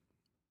like,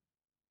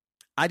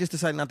 I just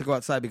decided not to go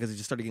outside because it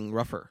just started getting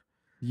rougher.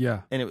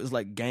 Yeah. And it was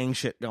like gang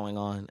shit going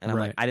on. And I'm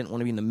Right. like, I didn't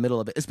want to be in the middle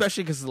of it,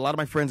 especially because a lot of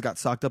my friends got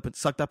sucked up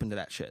into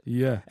that shit.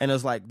 Yeah. And it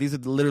was like, these are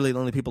literally the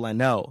only people I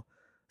know.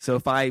 So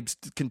if I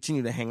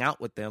continue to hang out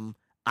with them,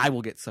 I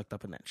will get sucked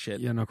up in that shit.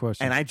 Yeah, no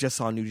question. And I just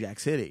saw New Jack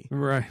City.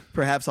 Right.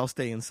 Perhaps I'll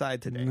stay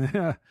inside today.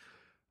 Yeah.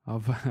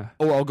 Or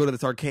I'll go to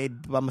this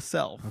arcade by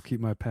myself. I'll keep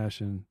my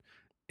passion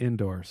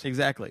indoors.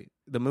 Exactly.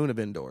 The moon of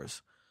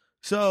indoors.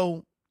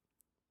 So,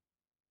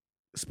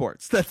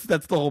 sports.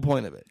 That's the whole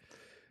point of it.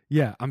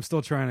 Yeah, I'm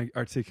still trying to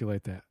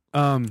articulate that.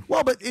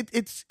 Well, but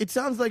it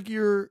sounds like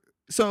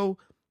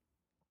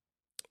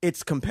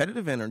it's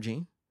competitive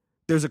energy.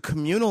 There's a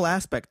communal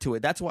aspect to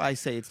it. That's why I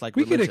say it's like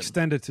we could religion.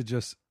 extend it to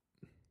just.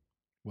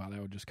 Wow,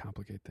 that would just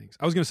complicate things.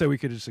 I was going to say we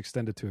could just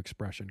extend it to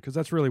expression because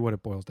that's really what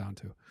it boils down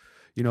to.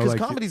 You know, Because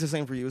like comedy's the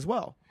same for you as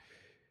well.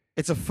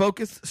 It's a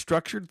focused,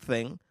 structured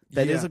thing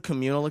that is Yeah. a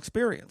communal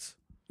experience.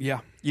 Yeah.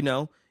 You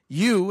know,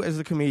 you as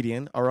a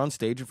comedian are on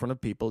stage in front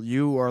of people.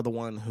 You are the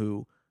one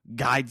who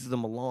guides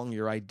them along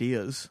your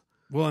ideas.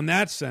 Well, in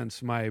that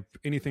sense,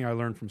 anything I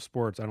learned from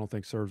sports, I don't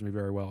think serves me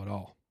very well at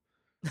all.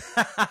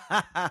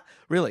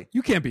 Really?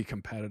 You can't be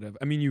competitive.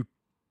 I mean,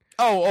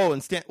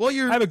 And well,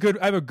 you're I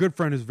have a good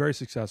friend who's very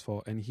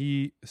successful, and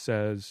he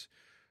says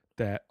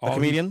that a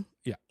comedian.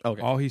 Yeah.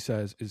 Okay. All he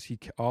says is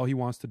all he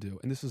wants to do,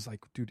 and this is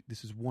like, dude,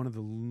 this is one of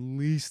the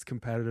least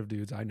competitive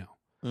dudes I know.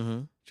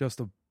 Mm-hmm. Just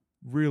a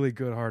really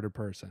good-hearted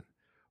person.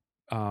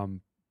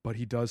 But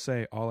he does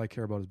say all I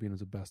care about is being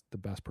the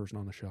best person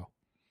on the show.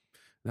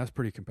 And that's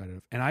pretty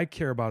competitive, and I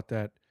care about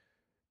that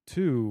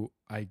too.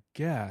 I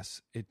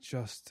guess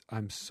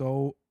I'm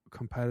so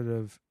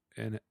competitive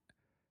in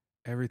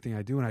everything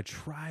I do, and I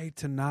try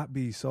to not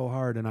be so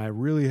hard, and I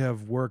really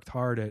have worked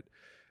hard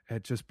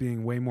at just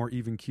being way more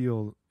even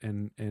keeled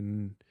and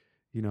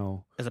you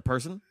know, As a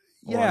person?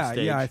 Or on yeah,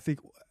 stage? I think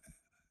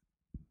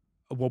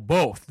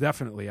both,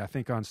 definitely. I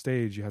think on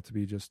stage you have to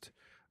be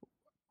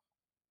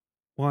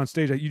on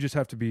stage you just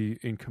have to be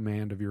in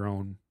command of your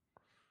own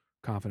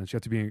confidence. You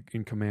have to be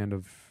in command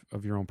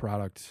of your own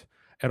product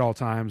at all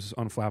times,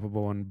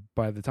 unflappable, and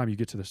by the time you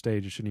get to the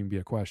stage, it shouldn't even be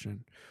a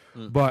question.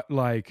 But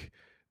like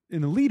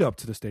in the lead up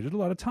to the stage, there's a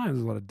lot of times,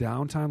 there's a lot of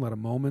downtime, a lot of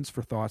moments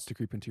for thoughts to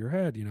creep into your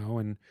head, you know,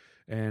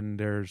 and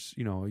there's,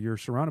 you know, you're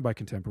surrounded by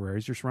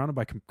contemporaries, you're surrounded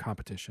by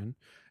competition,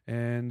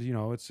 and, you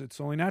know, it's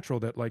only natural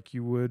that like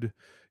you would,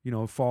 you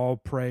know, fall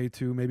prey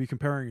to maybe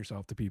comparing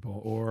yourself to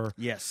people or,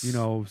 Yes. you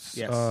know,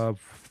 Yes.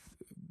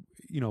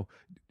 you know,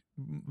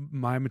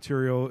 my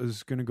material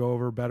is going to go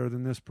over better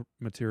than this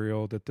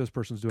material that this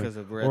person's doing, 'Cause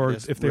of read or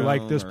this if they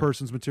like this room, or-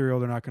 person's material,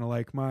 they're not going to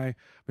like my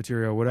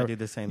material. Whatever. I do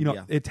the same. You know,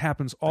 yeah. it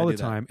happens all I the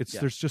do that. time. It's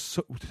Yeah. there's just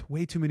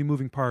way too many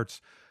moving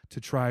parts to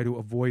try to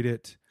avoid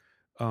it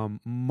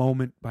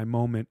moment by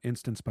moment,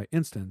 instance by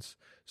instance.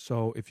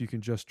 So if you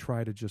can just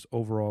try to just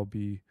overall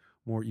be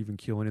more even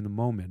keel and in the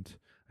moment,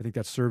 I think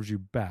that serves you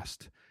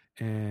best.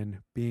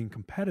 And being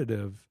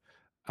competitive,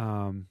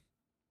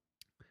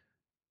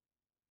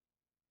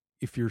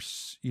 if you're,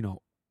 you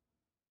know,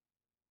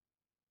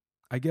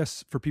 I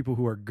guess for people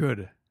who are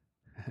good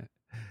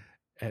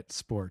at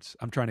sports,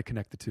 I'm trying to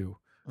connect the two,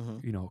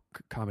 Mhm. you know,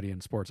 comedy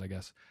and sports, I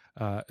guess.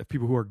 If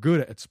people who are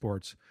good at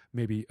sports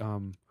maybe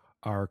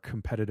are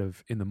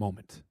competitive in the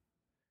moment.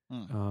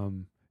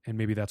 Mm. And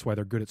maybe that's why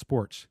they're good at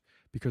sports,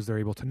 because they're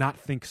able to not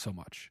think so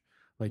much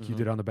like you Mhm.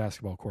 did on the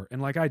basketball court.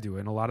 And like I do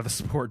in a lot of the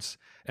sports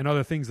and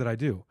other things that I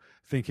do,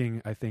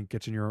 thinking, I think,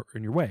 gets in your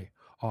way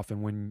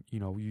often when, you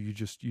know, you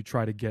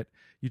try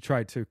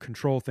to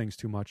control things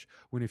too much,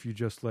 when if you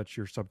just let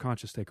your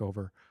subconscious take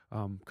over,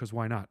 because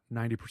why not?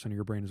 90% of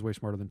your brain is way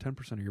smarter than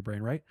 10% of your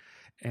brain, right?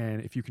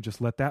 And if you can just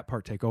let that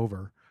part take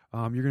over,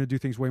 you're going to do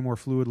things way more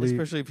fluidly.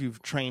 Especially if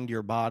you've trained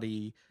your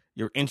body,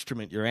 your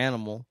instrument, your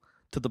animal,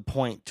 to the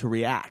point to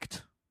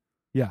react.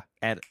 Yeah.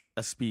 At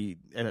a speed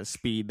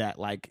that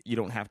like you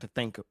don't have to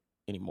think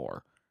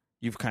anymore.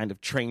 You've kind of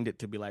trained it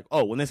to be like,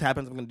 oh, when this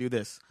happens, I'm going to do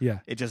this. Yeah.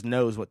 It just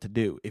knows what to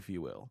do, if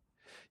you will.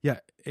 Yeah,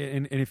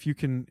 and if you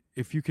can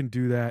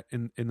do that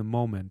in the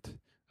moment,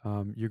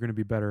 you're going to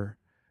be better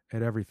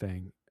at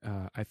everything.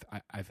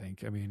 I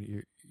think. I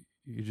mean,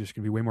 you're just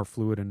going to be way more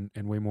fluid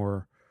and way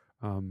more,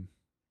 you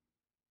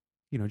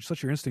know, just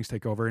let your instincts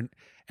take over,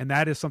 and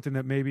that is something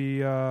that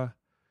maybe,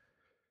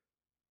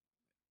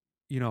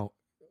 you know,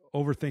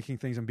 overthinking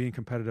things and being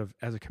competitive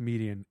as a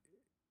comedian,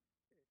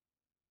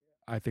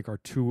 I think are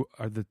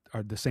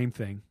the same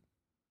thing,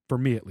 for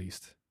me at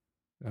least,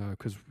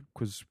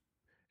 because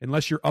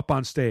unless you're up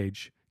on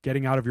stage,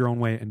 getting out of your own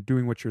way and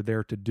doing what you're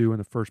there to do in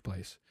the first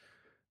place,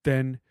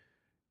 then,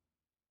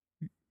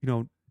 you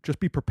know, just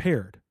be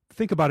prepared.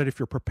 Think about it if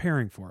you're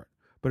preparing for it.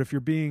 But if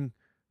you're being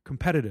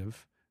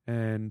competitive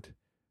and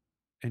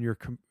you're,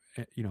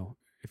 you know,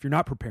 if you're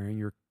not preparing,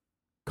 you're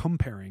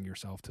comparing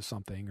yourself to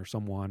something or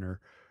someone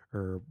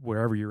or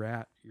wherever you're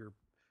at,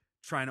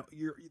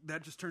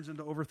 that just turns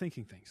into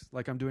overthinking things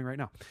like I'm doing right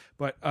now.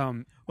 But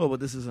but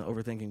this is an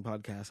overthinking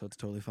podcast, so it's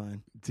totally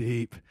fine.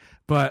 Deep.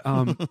 But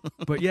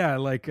but yeah,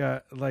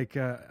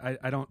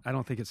 I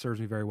don't think it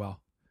serves me very well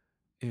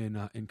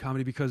in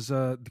comedy because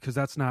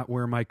that's not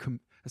where my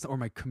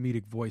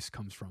comedic voice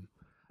comes from.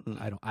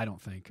 I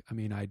don't think. I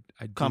mean, I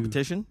do.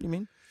 Competition, you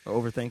mean? Or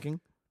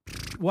overthinking?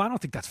 Well, I don't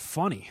think that's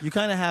funny. You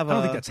kind of have I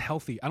don't think that's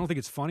healthy. I don't think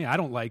it's funny. I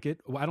don't like it.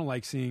 I don't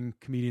like seeing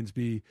comedians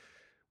be.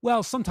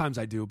 Well, sometimes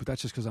I do, but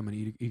that's just because I'm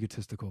an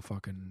egotistical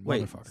fucking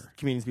motherfucker.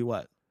 Comedians be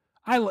what?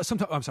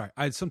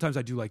 Sometimes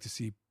I do like to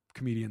see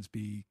comedians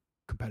be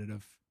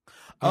competitive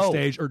on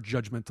stage or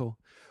judgmental,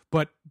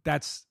 but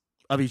that's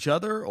of each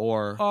other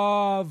or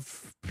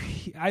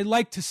I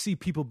like to see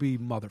people be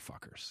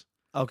motherfuckers.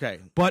 Okay,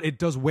 but it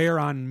does wear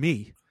on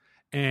me,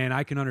 and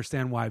I can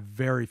understand why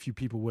very few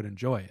people would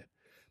enjoy it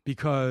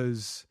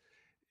because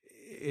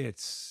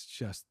it's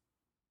just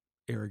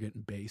arrogant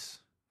and base.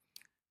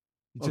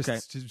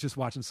 Just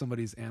watching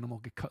somebody's animal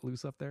get cut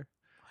loose up there.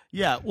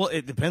 Yeah, well,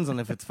 it depends on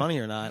if it's funny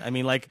or not. I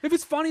mean, like, if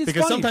it's funny, it's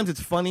because funny. sometimes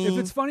it's funny. If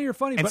it's funny or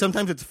funny, and but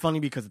sometimes it's funny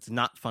because it's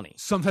not funny.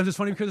 Sometimes it's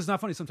funny because it's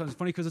not funny. Sometimes it's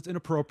funny because it's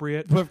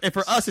inappropriate. But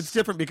for us, it's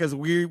different because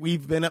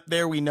we've been up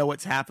there. We know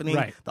what's happening.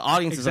 Right. The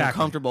audience is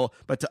uncomfortable,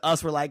 but to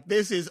us, we're like,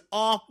 this is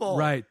awful.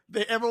 Right.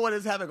 Everyone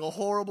is having a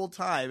horrible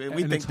time, and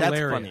we think it's that's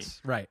hilarious.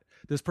 funny. Right.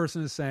 This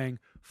person is saying,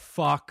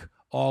 "Fuck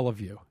all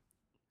of you."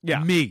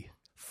 Yeah. Me.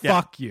 Yeah.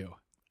 Fuck you.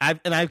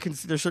 I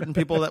consider certain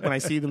people that when I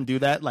see them do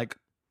that, like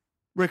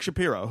Rick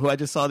Shapiro, who I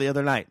just saw the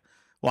other night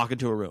walk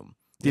into a room.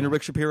 Do you know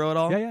Rick Shapiro at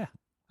all? Yeah.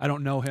 I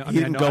don't know him. He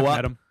didn't go up.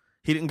 Met him.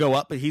 He didn't go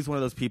up, but he's one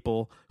of those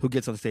people who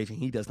gets on stage and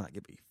he does not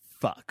give a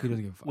fuck. He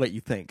doesn't give a fuck what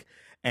you think,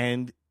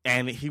 and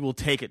he will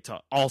take it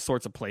to all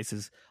sorts of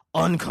places,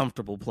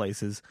 uncomfortable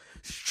places,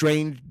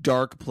 strange,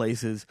 dark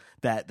places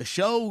that the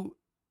show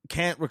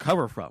can't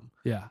recover from.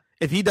 Yeah.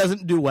 If he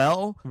doesn't do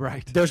well,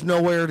 right, there's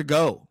nowhere to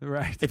go.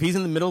 Right. If he's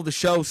in the middle of the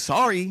show,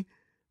 sorry,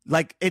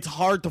 like it's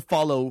hard to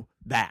follow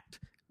that.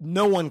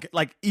 No one,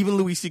 like even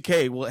Louis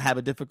C.K. will have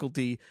a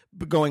difficulty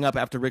going up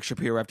after Rick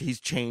Shapiro after he's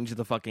changed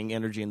the fucking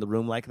energy in the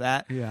room like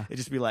that. Yeah. It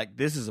just be like,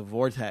 this is a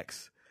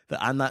vortex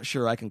that I'm not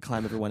sure I can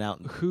climb everyone out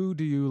in. Who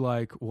do you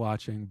like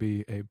watching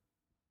be a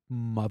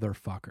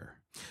motherfucker?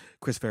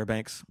 Chris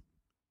Fairbanks.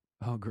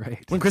 Oh,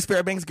 great. When Chris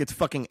Fairbanks gets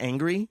fucking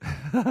angry,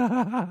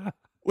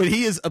 when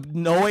he is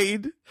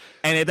annoyed,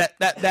 and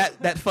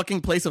that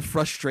fucking place of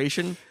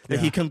frustration that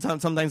he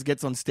sometimes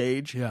gets on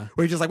stage, where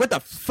he's just like, what the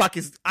fuck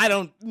is, I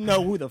don't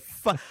know who the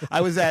fuck.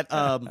 I was at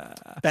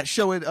that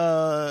show at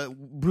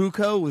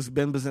Bruco, was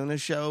Ben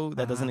Bazina's show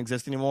that doesn't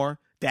exist anymore.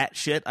 That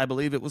shit, I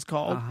believe it was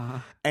called.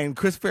 And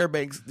Chris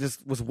Fairbanks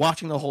just was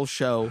watching the whole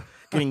show,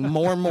 getting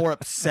more and more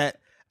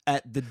upset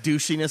at the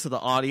douchiness of the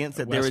audience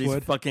that there were these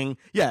Westwood? fucking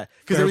because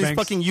there were these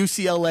Fairbanks- fucking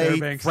UCLA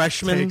Fairbanks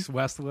freshmen. takes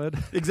Westwood.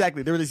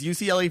 Exactly, there were these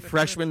UCLA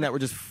freshmen that were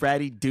just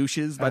fratty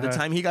douches. By the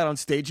time he got on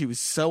stage, he was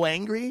so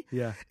angry.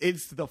 Yeah.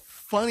 It's the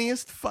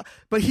funniest,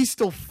 but he's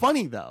still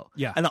funny though.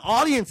 Yeah. and the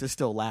audience is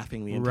still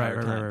laughing the entire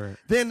Right, time. right.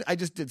 Then I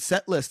just did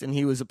set list, and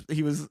he was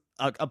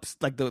up,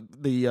 like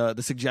the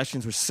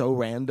suggestions were so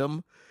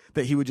random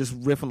that he would just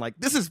riff on like,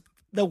 this is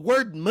the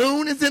word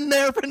moon is in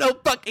there for no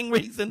fucking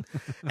reason,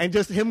 and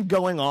just him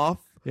going off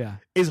Yeah.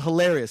 is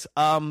hilarious.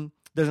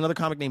 There's another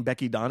comic named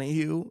Becky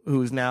Donahue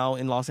who's now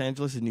in Los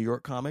Angeles, a New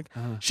York comic.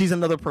 She's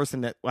another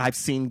person that I've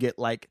seen get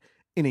like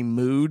in a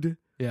mood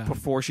Yeah.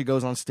 before she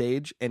goes on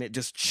stage, and it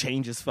just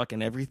changes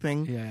fucking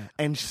everything. Yeah.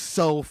 And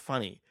so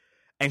funny.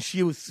 And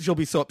she'll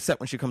be so upset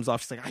when she comes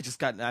off. She's like,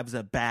 I was in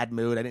a bad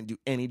mood. I didn't do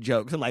any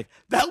jokes. I'm like,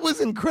 that was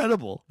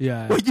incredible.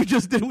 Yeah. What you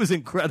just did was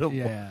incredible.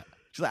 Yeah.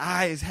 She's like,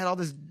 I just had all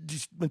this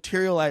just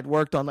material I had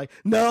worked on. Like,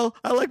 no,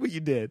 I like what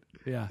you did.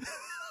 Yeah.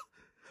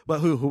 But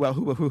who?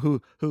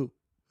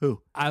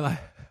 I like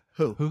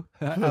Who?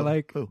 I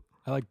like Who?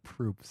 I like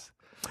Proops.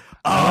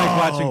 I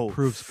like watching Oh.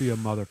 Proops be a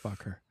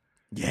motherfucker.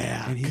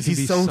 Yeah, And he because can be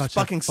he's so such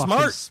fucking a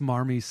smart.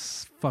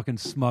 smarmy, fucking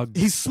smug.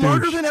 He's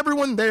smarter douche. than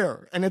everyone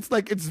there, and it's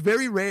like it's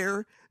very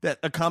rare that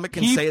a comic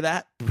can He- say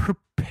that.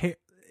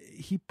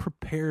 He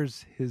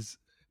prepares his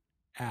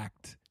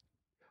act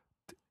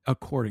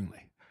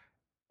accordingly,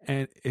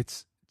 and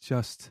it's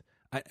just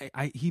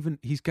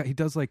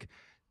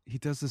he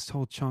does this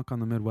whole chunk on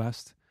the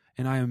Midwest,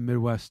 and I am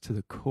Midwest to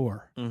the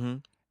core, Mm-hmm.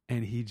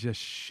 and he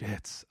just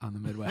shits on the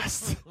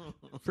Midwest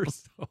for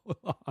so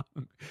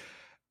long,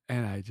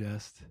 and I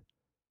just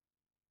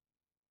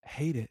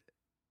hate it,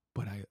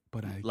 but I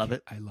Love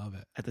it. I love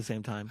it. At the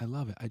same time, I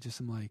love it. I just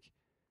am like,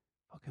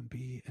 fucking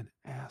be an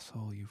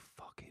asshole, you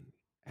fucking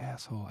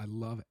asshole. I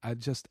love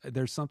it.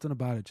 There's something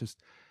about it. Just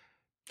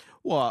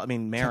well, I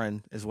mean,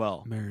 Marin as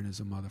well. Marin is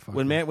a motherfucker.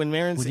 When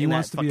Marin's When he in that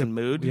wants to be fucking a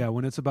mood, yeah,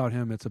 when it's about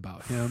him, it's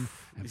about him.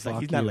 And he's fuck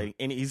like he's not you. letting,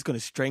 and he's going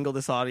to strangle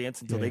this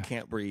audience until Yeah, they yeah.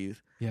 can't breathe.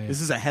 Yeah, yeah,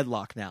 This is a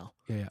headlock now.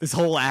 yeah, This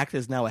whole act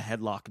is now a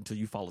headlock until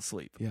you fall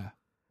asleep. yeah.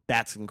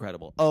 That's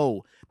incredible.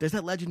 Oh, there's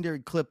that legendary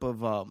clip of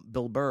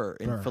Bill Burr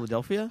in Burr.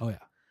 Philadelphia Oh yeah,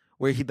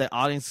 where the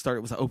audience started,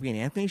 it was an Opie and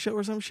Anthony show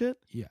or some shit.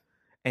 Yeah.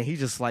 And he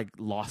just like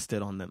lost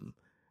it on them.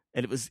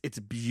 And it's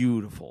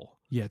beautiful.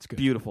 yeah. It's good.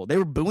 Beautiful. They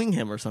were booing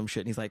him or some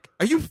shit. And he's like,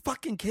 are you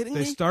fucking kidding They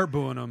me? start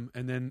booing him,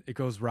 and then it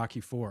goes Rocky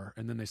 4,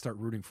 and then they start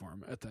rooting for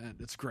him at the end.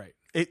 It's great.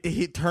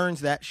 He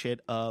turns that shit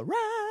around.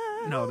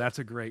 No, that's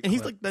a great. And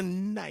he's clip. like the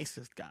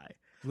nicest guy.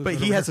 Lives But right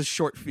he over has here. a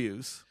short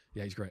fuse.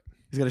 Yeah, he's great.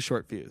 He's got a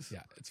short fuse.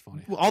 Yeah, it's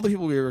funny. Well, all the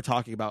people we were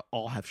talking about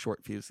all have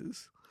short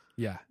fuses.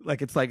 Yeah.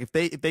 Like it's like if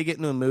they get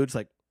into a mood, it's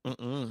like,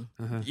 Uh-huh.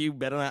 you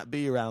better not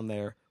be around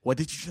there. What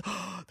did you?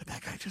 Did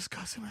that guy just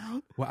cuss him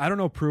out? Well, I don't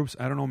know Proops.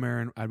 I don't know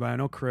Marin. But I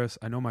know Chris.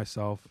 I know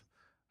myself.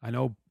 I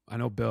know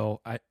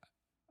Bill.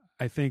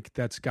 I think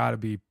that's got to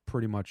be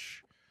pretty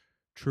much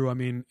true. I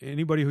mean,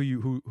 anybody who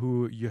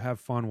you have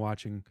fun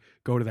watching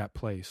go to that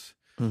place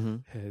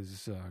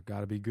has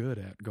got to be good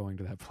at going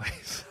to that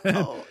place.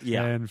 Oh,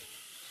 yeah. And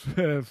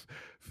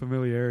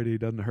familiarity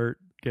doesn't hurt.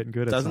 Getting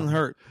good at Doesn't something.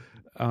 hurt.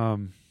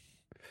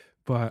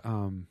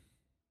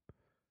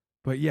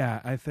 But yeah,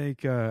 I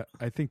think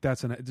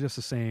that's just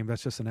the same.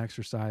 That's just an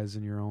exercise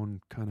in your own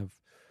kind of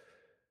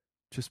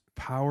just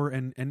power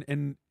and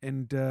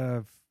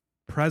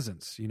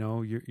presence. You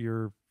know,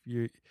 you're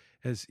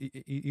as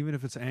even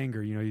if it's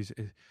anger, you know,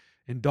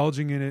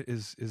 indulging in it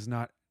is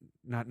not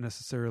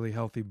necessarily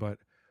healthy. But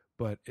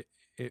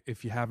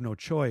if you have no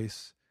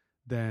choice,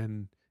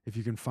 then if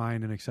you can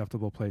find an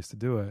acceptable place to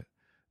do it,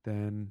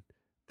 then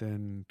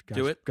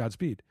Do it.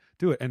 Godspeed.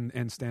 Do it.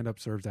 And stand up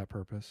serves that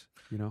purpose,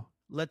 you know?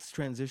 Let's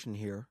transition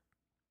here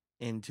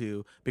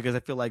into, because I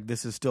feel like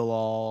this is still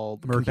all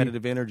Murky.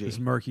 competitive energy. It's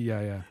murky,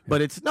 yeah.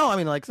 But it's no, I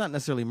mean, like it's not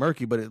necessarily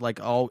murky, but it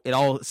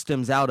all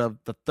stems out of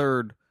the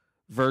third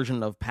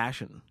version of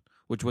passion,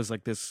 which was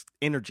like this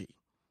energy.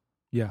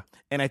 Yeah.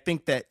 And I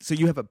think that so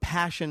you have a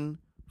passion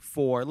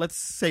for, let's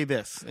say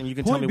this, and you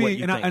can tell me what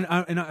you think.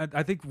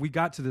 I think we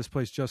got to this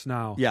place just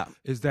now. Yeah.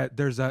 Is that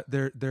there's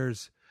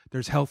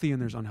healthy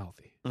and there's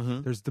unhealthy.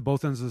 Mhm. There's the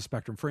both ends of the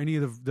spectrum for any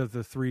of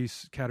the three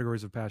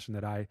categories of passion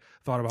that I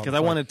thought about. Because I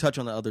want to touch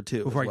on the other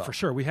two. as Right, well. for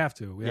sure. We have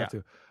to. We Yeah. have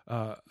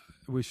to.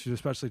 We should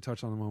especially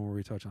touch on the one where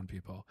we touch on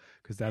people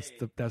because that's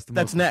the That's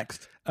most,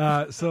 next.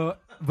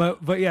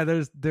 But yeah,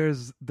 there's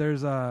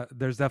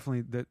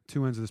definitely the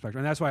two ends of the spectrum,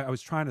 and that's why I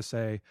was trying to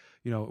say,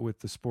 you know, with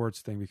the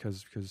sports thing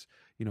because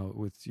you know,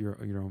 with your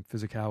own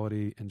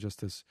physicality and just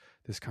this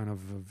kind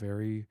of a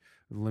very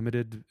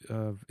limited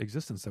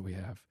existence that we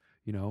have.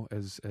 You know,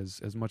 as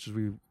much as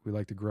we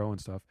like to grow and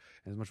stuff,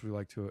 and as much as we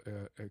like to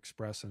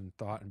express and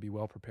thought and be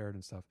well prepared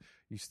and stuff,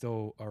 you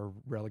still are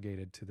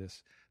relegated to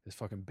this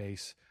fucking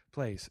base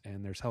place.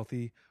 And there's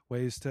healthy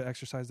ways to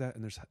exercise that,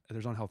 and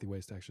there's unhealthy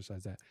ways to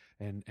exercise that,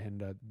 and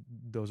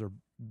those are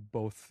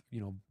both, you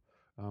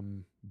know,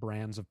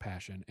 brands of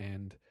passion,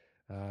 and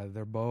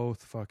they're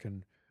both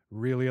fucking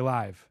really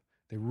alive.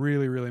 They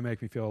really, really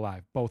make me feel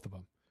alive, both of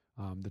them.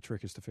 The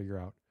trick is to figure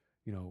out,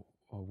 you know,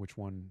 which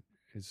one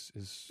is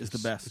the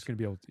best. It's going to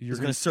be able. It's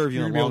going to serve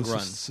you in the long run.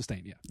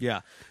 Sustain, yeah.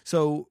 Yeah.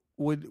 So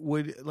would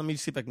let me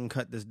see if I can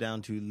cut this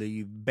down to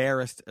the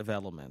barest of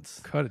elements.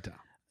 Cut it down.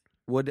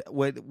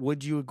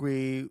 Would you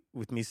agree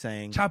with me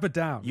saying Chop it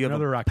down? you have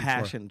Another a Rocky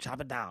passion?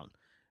 Chop it down.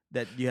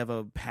 That you have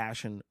a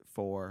passion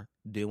for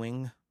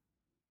doing,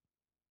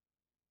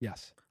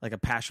 Yes. like a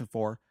passion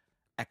for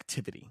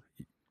activity.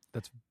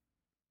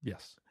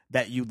 Yes.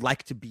 That you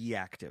like to be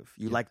active.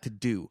 You Yeah. like to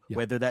do, Yeah.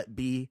 whether that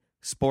be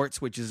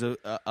sports, which is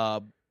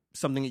a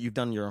something that you've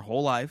done your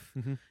whole life,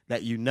 Mhm.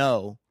 that you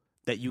know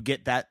that you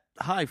get that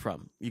high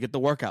from. You get the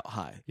workout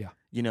high. Yeah.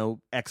 You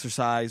know,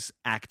 exercise,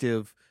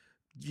 active,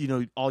 you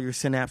know, all your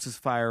synapses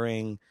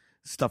firing,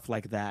 stuff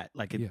like that.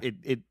 Like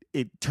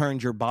it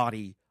turns your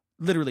body,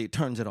 literally it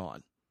turns it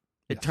on.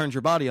 It Yes. turns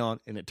your body on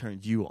and it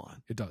turns you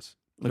on. It does.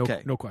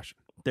 Okay. No question.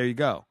 There you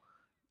go.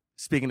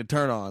 Speaking of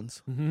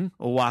turn-ons, Mm-hmm.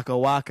 Waka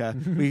Waka,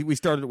 we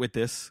started with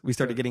this. We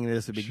started Sure. getting into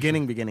this at the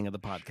beginning of the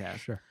podcast.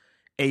 Sure.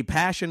 A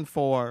passion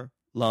for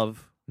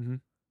love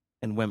Mhm.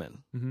 and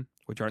women, Mhm.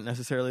 which aren't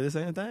necessarily the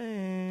same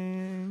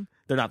thing.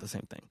 They're not the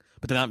same thing,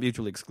 but they're not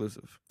mutually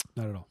exclusive.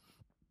 Not at all.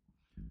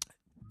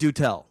 Do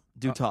tell.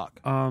 Do talk.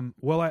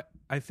 Well,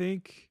 I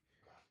think,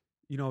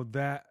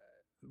 that,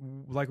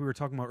 like we were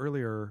talking about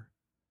earlier,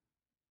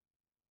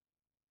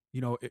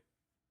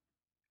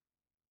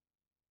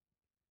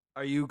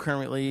 Are you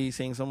currently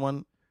seeing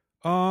someone?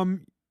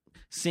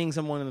 Seeing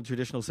someone in the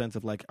traditional sense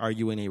of like, are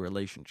you in a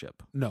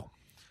relationship? no.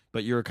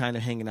 But you're kind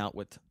of hanging out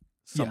with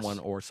someone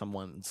Yes. or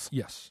someone's.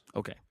 Yes.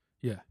 Okay.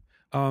 Yeah.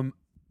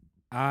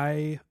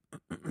 I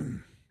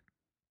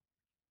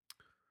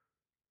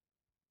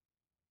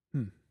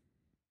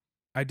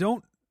I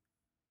don't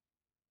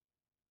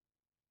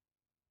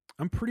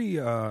I'm pretty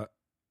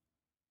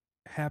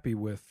happy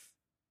with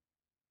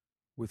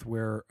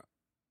where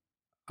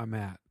I'm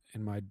at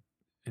in my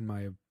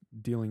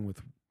dealing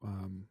with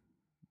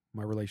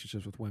my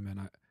relationships with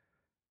women.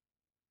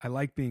 I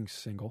like being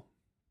single.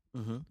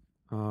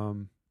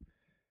 Mm-hmm.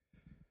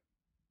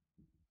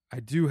 I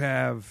do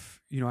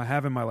have, I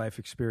have in my life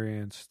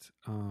experienced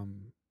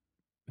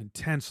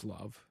intense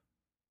love,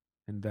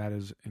 and that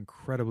is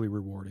incredibly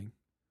rewarding.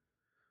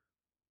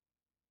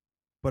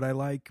 But I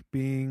like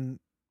being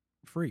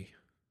free.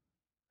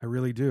 I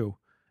really do.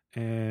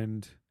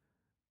 And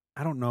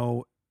I don't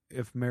know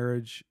if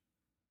marriage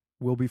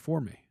will be for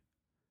me,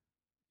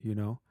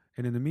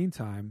 And in the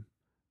meantime,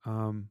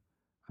 I'm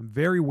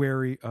very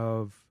wary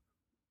of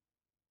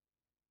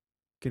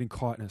getting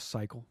caught in a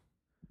cycle.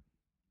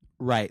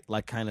 Right,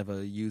 like kind of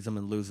a use them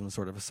and lose them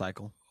sort of a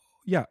cycle.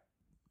 Yeah,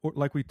 or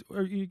like we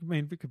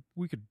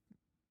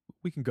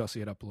can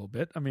gussy it up a little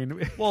bit. I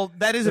mean, Well,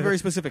 that is a very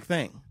specific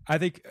thing. I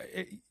think,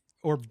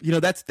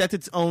 That's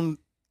its own.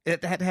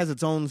 It has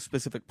its own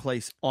specific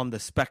place on the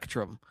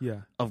spectrum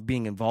yeah, of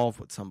being involved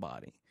with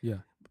somebody. yeah,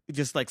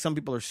 Just like some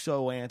people are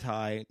so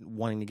anti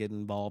wanting to get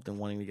involved and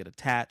wanting to get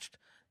attached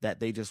that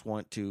they just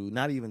want to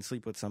not even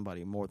sleep with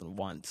somebody more than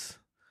once.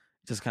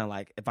 Just kind of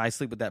like, if I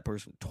sleep with that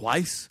person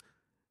twice,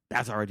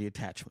 that's already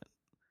attachment.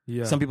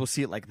 yeah. Some people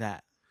see it like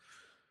that.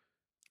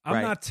 I'm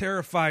right. not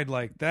terrified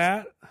like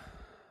that.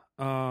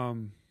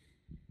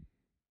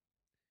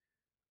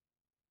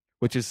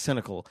 Which is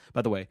cynical,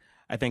 by the way.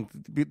 I think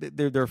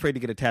they're afraid to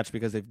get attached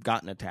because they've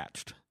gotten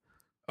attached.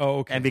 Oh,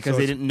 okay. And because So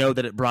they it's- didn't know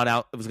that it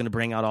was going to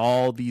bring out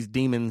all these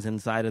demons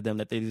inside of them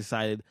that they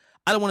decided,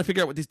 I don't want to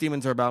figure out what these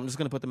demons are about. I'm just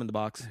going to put them in the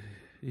box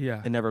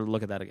yeah, and never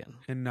look at that again.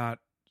 and not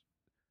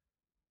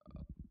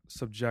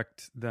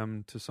subject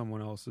them to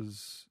someone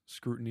else's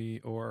scrutiny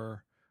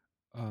or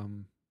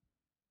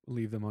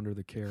leave them under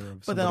the care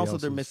of. But then also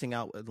somebody they're else's- missing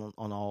out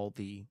on all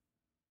the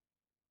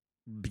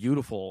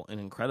beautiful and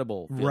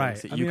incredible feelings right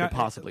that you could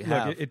possibly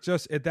have.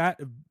 That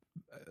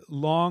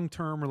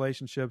long-term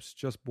relationships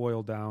just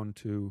boil down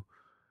to,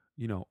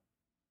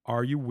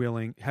 are you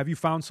willing? Have you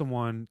found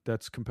someone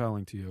that's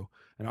compelling to you,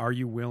 and are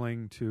you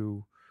willing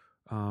to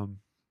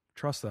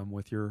trust them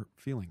with your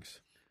feelings?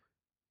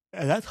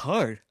 And that's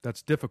hard.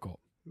 That's difficult.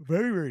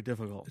 Very, very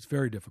difficult. It's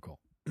very difficult.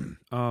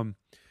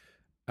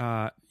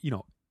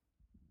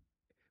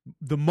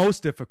 The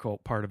most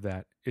difficult part of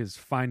that is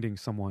finding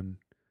someone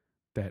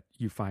that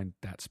you find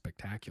that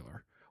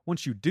spectacular.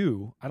 Once you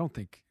do, I don't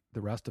think the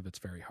rest of it's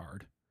very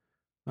hard.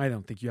 I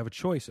don't think you have a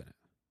choice in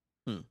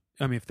it.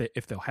 I mean,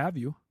 if they'll have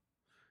you,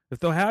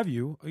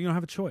 you don't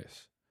have a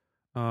choice.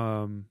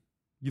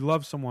 You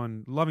love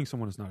someone. Loving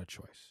someone is not a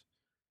choice.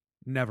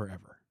 Never,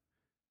 ever.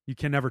 You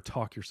can never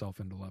talk yourself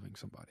into loving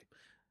somebody.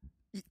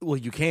 Well,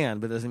 you can,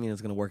 but it doesn't mean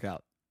it's going to work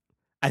out.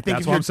 I think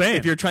That's what I'm saying.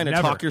 If you're trying to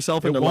Never. talk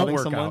yourself It into won't loving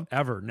work someone, out.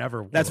 Ever,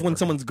 never. that's will when work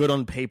someone's good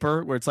on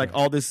paper, where it's like Yeah.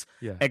 all this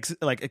out.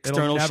 Yeah.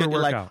 external never shit. You're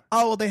work like, out.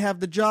 oh, well, they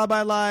have the job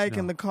I like No.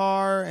 and the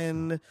car,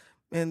 and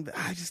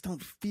I just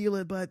don't feel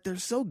it. But they're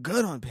so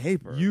good on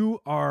paper.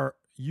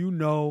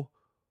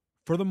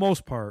 For the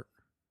most part,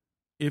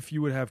 if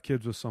you would have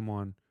kids with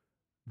someone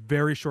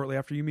very shortly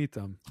after you meet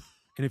them,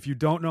 and if you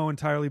don't know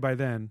entirely by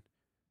then,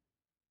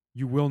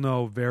 you will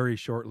know very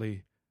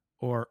shortly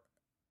or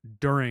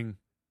during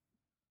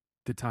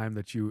the time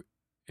that you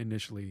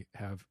initially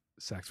have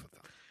sex with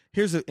them.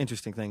 Here's an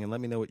interesting thing, and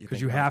let me know what you think.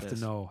 Because you about have this.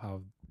 to know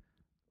how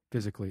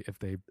physically, if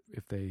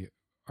they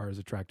are as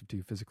attracted to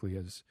you physically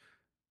as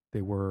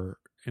they were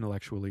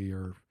intellectually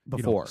or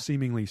Before.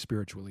 seemingly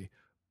spiritually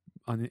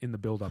in the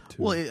build up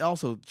to. Well, it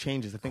also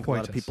changes. I think a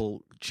lot of Coitus.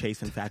 people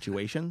chase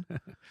infatuation.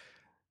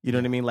 You know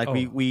what I mean? Like Oh.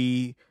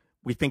 we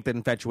think that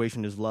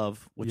infatuation is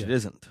love, which it Yeah.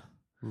 isn't,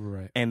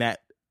 Right. and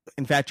that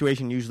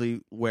infatuation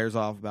usually wears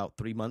off about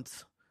 3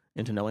 months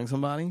into knowing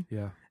somebody,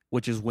 Yeah.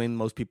 which is when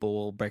most people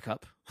will break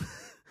up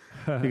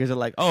because they're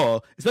like,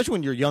 oh, especially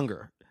when you're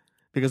younger,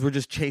 because we're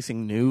just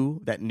chasing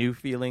that new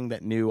feeling,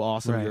 that new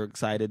awesome, Right. you're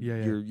excited, Yeah,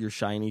 yeah. you're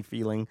shiny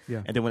feeling,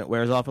 Yeah. and then when it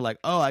wears off, we're like,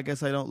 oh, I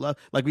guess I don't love.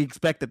 Like we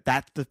expect that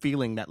that's the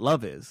feeling that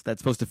love is. That's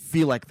supposed to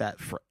feel like that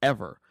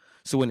forever.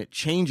 So when it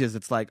changes,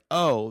 it's like,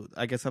 oh,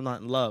 I guess I'm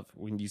not in love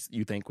when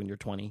you think when you're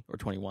 20 or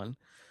 21.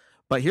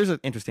 But here's an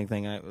interesting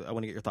thing. I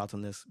want to get your thoughts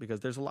on this because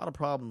there's a lot of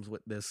problems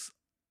with this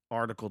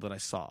article that I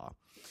saw.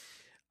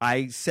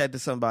 I said to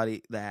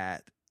somebody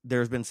that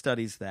there's been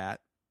studies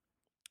that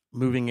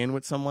moving in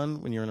with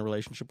someone when you're in a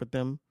relationship with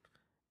them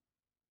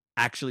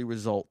actually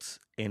results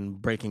in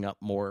breaking up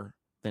more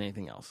than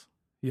anything else.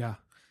 Yeah.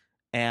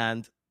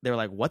 And they were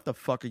like, what the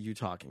fuck are you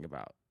talking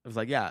about? I was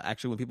like, yeah,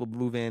 actually, when people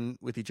move in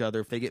with each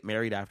other, if they get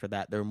married after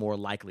that, they're more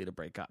likely to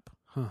break up.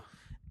 Huh.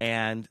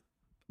 And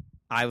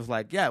I was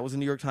like, yeah, it was a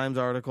New York Times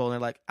article. And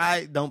they're like,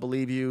 I don't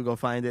believe you. Go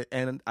find it.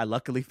 And I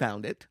luckily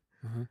found it.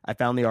 Uh-huh. I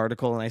found the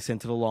article and I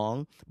sent it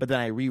along. But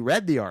then I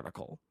reread the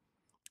article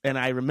and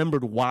I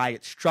remembered why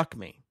it struck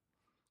me.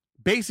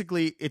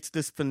 Basically, it's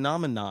this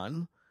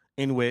phenomenon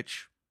in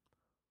which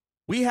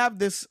we have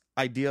this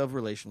idea of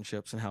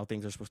relationships and how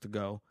things are supposed to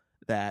go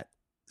that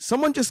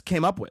someone just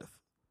came up with.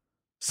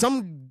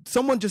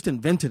 Someone just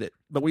invented it,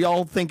 but we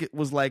all think it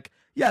was like,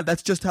 yeah,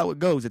 that's just how it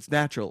goes. It's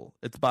natural.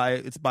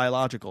 It's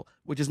biological,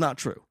 which is not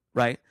true,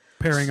 right?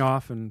 Pairing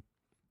off and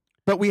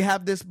But we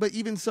have this. But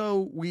even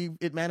so,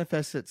 it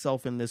manifests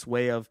itself in this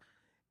way of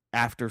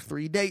after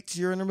 3 dates,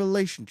 you're in a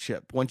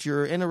relationship. Once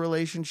you're in a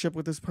relationship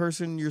with this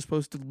person, you're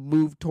supposed to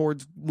move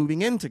towards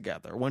moving in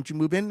together. Once you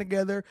move in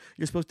together,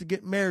 you're supposed to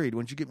get married.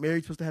 Once you get married,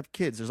 you're supposed to have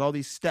kids. There's all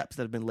these steps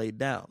that have been laid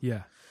down.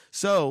 yeah.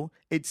 So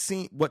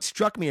what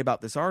struck me about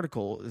this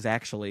article is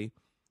actually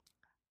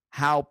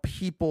how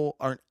people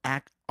are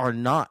actually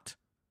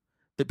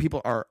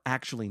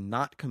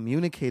not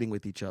communicating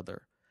with each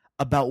other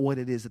about what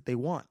it is that they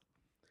want.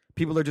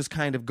 People are just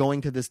kind of going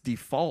to this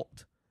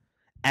default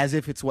as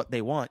if it's what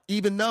they want,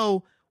 even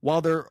though while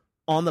they're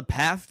on the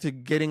path to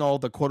getting all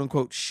the quote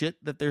unquote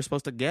shit that they're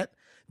supposed to get,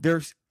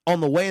 they're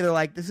on the way. They're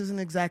like, this isn't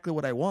exactly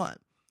what I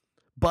want,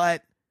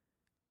 but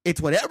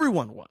it's what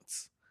everyone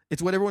wants.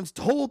 It's what everyone's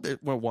told they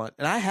want,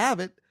 and I have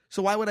it,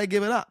 so why would I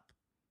give it up,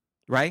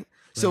 right?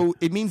 So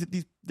it means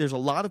that there's a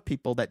lot of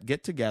people that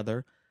get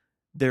together,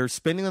 they're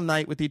spending the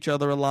night with each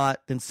other a lot,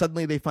 then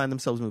suddenly they find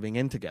themselves moving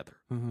in together.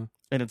 Uh-huh.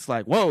 And it's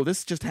like, whoa,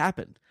 this just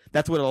happened.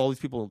 That's what all these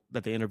people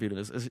that they interviewed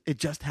is it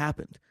just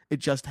happened. It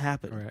just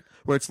happened. Right.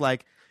 Where it's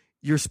like,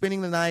 you're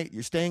spending the night,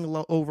 you're staying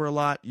over a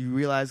lot, you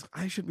realize,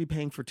 I shouldn't be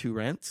paying for 2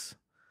 rents.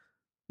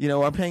 You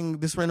know, I'm paying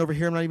this rent over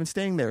here. I'm not even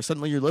staying there.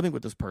 Suddenly you're living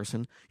with this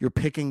person. You're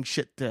picking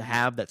shit to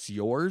have that's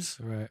yours,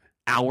 Right.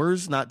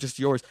 ours, not just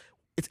yours.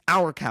 It's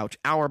our couch,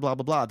 our blah,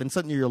 blah, blah. Then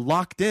suddenly you're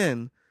locked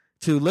in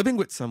to living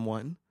with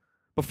someone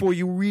before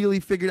you really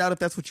figured out if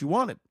that's what you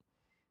wanted.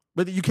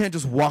 But you can't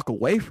just walk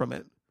away from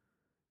it.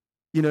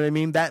 You know what I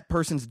mean? That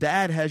person's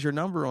dad has your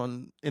number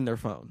in their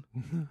phone.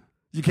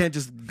 You can't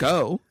just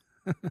go.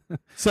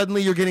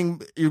 Suddenly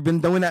you've been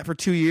doing that for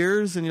 2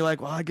 years and you're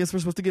like, well, I guess we're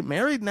supposed to get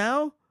married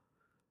now.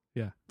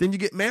 Yeah. Then you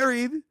get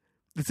married.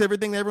 It's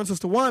everything that everyone's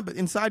supposed to want, but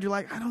inside you're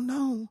like, I don't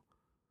know.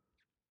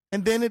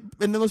 And then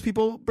those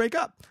people break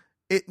up.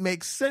 It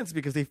makes sense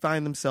because they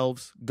find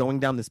themselves going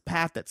down this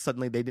path that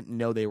suddenly they didn't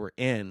know they were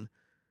in.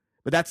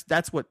 But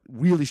that's what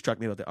really struck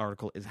me about the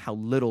article is how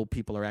little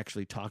people are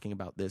actually talking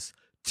about this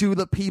to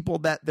the people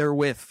that they're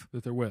with.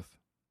 That they're with.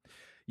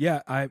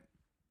 Yeah,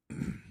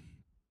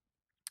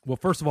 well,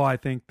 first of all, I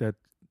think that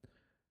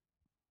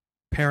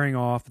pairing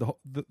off the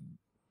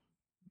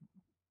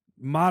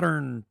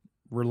modern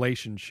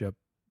relationship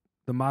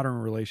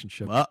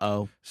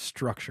Uh-oh.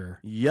 structure.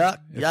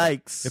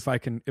 Yikes. If I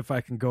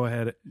can go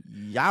ahead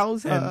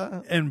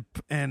Yowza. and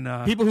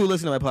People who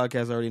listen to my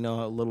podcast already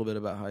know a little bit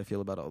about how I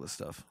feel about all this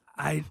stuff.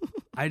 I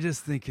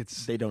just think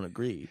it's They don't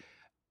agree.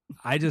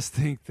 I just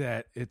think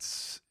that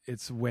it's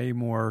way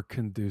more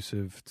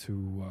conducive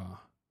to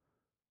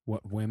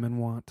what women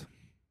want.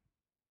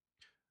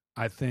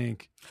 I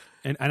think,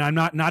 and I'm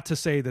not to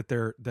say that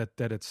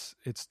that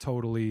it's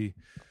totally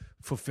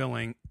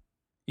fulfilling.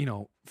 You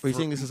know, Are you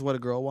saying this is what a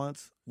girl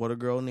wants? What a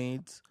girl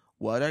needs?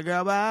 What a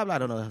girl, blah, blah. I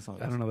don't know that song.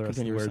 I don't know the rest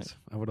of the words.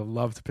 I would have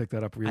loved to pick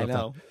that up. I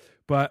know.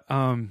 But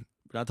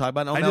We're not talking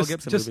about no Mel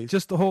Gibson movies.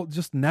 Just the whole,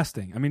 just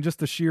nesting. I mean, just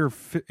the sheer,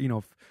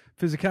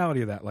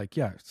 physicality of that. Like,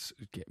 yeah,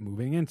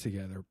 moving in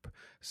together,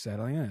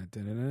 settling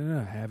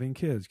in, having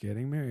kids,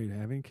 getting married,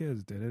 having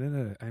kids.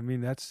 I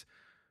mean,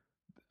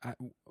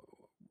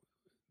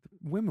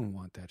 women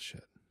want that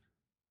shit.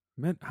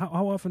 Men,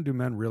 how often do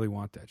men really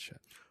want that shit?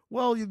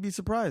 Well, you'd be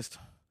surprised.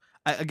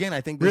 I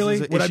think this Really?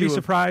 is an Would I be issue of-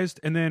 surprised?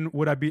 And then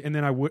would I be? And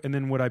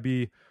then would I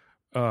be?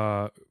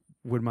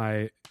 Would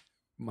my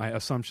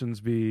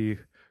assumptions be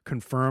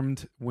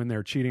confirmed when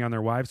they're cheating on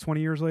their wives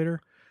 20 years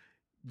later?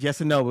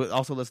 Yes and no, but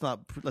also let's not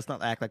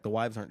act like the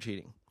wives aren't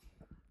cheating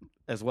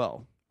as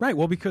well. Right.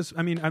 Well, because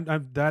I mean,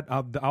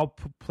 I'll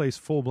place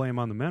full blame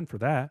on the men for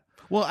that.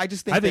 Well, I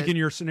just think I think that- in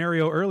your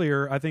scenario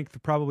earlier, I think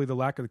probably the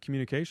lack of the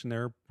communication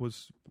there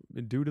was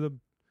due to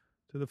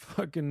the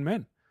fucking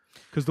men,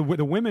 because the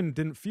women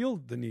didn't feel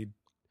the need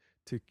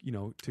to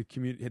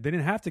communicate. They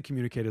didn't have to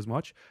communicate as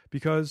much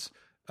because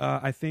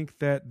I think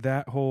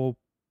that whole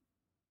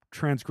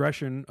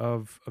transgression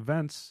of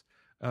events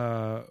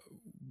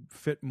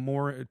fit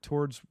more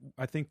towards,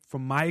 I think,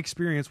 from my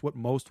experience, what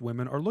most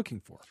women are looking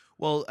for.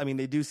 Well, I mean,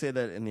 they do say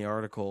that in the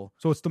article.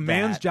 So it's the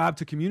man's that- job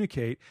to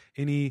communicate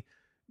any,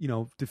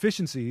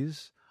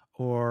 deficiencies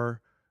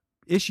or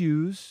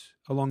issues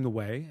along the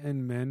way,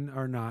 and men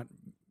are not,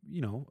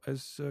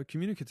 as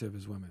communicative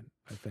as women,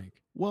 I think.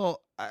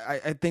 Well,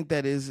 I think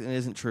that is and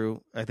isn't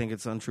true. I think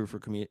it's untrue for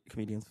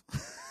comedians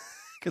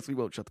because we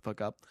won't shut the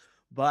fuck up.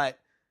 But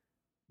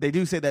they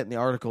do say that in the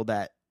article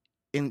that,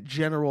 in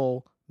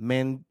general,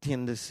 men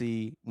tend to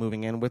see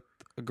moving in with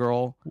a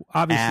girl.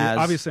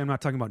 Obviously, I'm not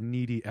talking about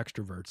needy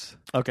extroverts.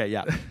 Okay,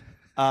 yeah.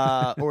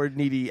 Or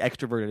needy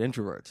extroverted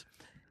introverts.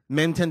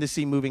 Men tend to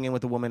see moving in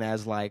with a woman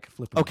as like,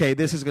 okay,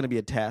 this is going to be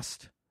a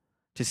test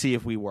to see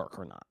if we work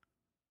or not,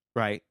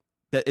 right?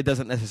 That it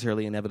doesn't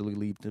necessarily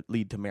inevitably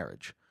lead to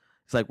marriage.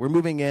 It's like, we're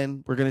moving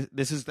in.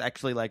 This is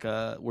actually like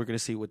we're gonna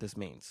see what this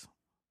means.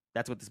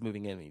 That's what this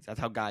moving in means. That's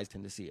how guys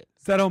tend to see it.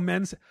 Is that how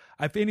men's?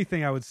 If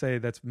anything, I would say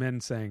that's men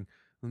saying,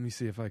 "Let me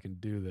see if I can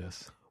do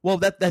this." Well,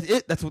 that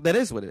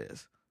is what it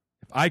is.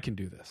 If I can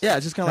do this, Yeah,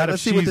 it's just kind of Not like, if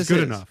let's see what she's this good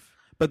is. enough.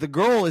 But the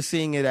girl is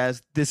seeing it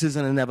as this is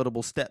an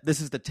inevitable step.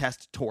 This is the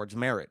test towards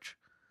marriage.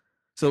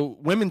 So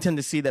women tend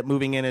to see that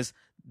moving in as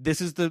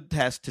this is the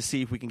test to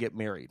see if we can get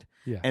married.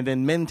 Yeah. And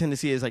then men tend to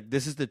see it as like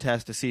this is the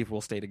test to see if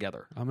we'll stay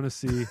together. I'm gonna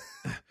see.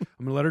 I'm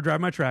gonna let her drive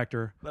my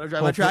tractor. Let her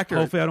drive my tractor.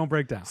 Hopefully, I don't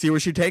break down. See where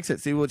she takes it.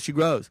 See what she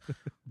grows.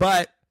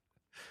 But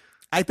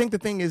I think the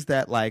thing is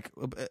that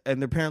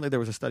and apparently there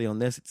was a study on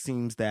this. It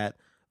seems that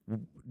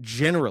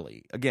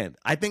generally, again,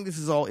 I think this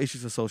is all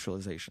issues of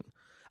socialization.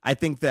 I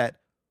think that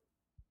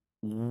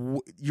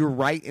you're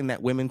right in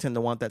that women tend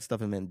to want that stuff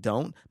and men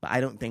don't. But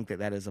I don't think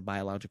that is a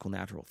biological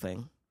natural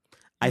thing.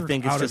 I You're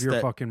think it's out just of your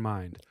that fucking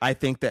mind. I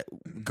think that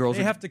girls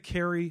They have to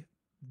carry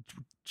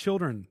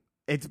children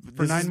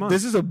for 9 months.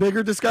 This is a bigger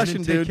and discussion,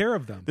 then take dude. care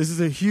of them. This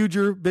is a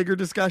huger, bigger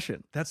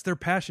discussion. That's their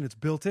passion. It's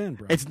built in,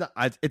 bro. It's not.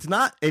 It's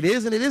not. It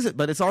is and it isn't.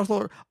 But it's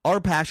also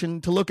our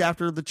passion to look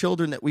after the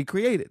children that we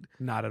created.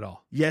 Not at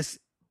all. Yes.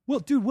 Well,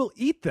 dude, we'll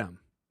eat them.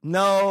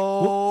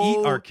 No.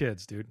 We'll eat our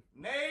kids, dude.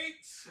 Nate.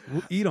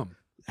 We'll eat them.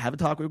 Have a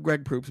talk with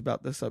Greg Proops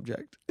about this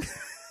subject.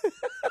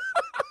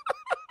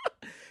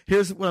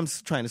 Here's what I'm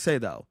trying to say,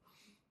 though.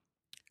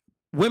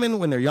 Women,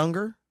 when they're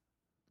younger,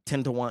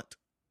 tend to want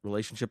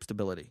relationship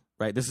stability,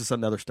 right? This is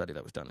another study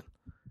that was done.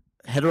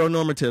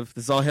 Heteronormative.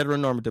 This is all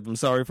heteronormative. I'm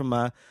sorry for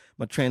my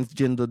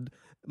transgendered,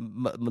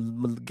 my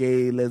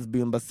gay,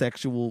 lesbian,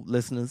 bisexual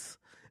listeners.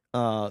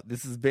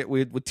 This is a bit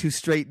weird with two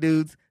straight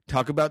dudes.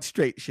 Talk about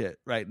straight shit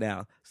right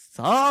now.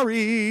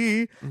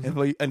 Sorry.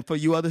 Mm-hmm. And for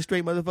you other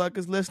straight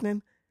motherfuckers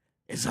listening,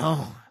 it's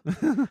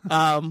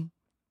on.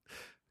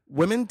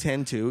 Women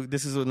tend to,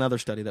 this is another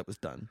study that was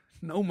done.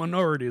 No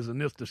minorities in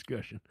this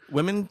discussion.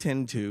 Women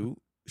tend to,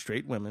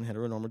 straight women,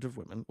 heteronormative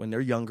women, when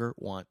they're younger,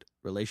 want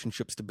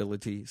relationship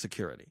stability,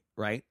 security,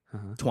 right?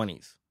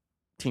 20s,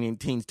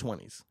 teens,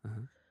 20s.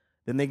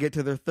 Then they get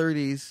to their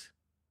 30s,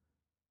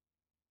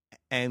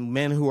 and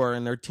men who are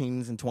in their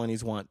teens and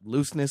 20s want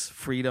looseness,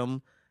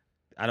 freedom.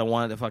 I don't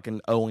want to fucking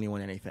owe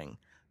anyone anything.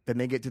 Then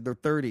they get to their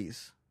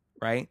 30s,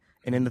 right?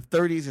 And in the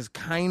 30s is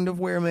kind of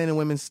where men and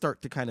women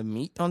start to kind of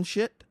meet on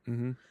shit.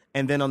 Mm-hmm.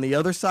 And then on the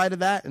other side of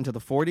that, into the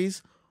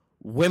 40s,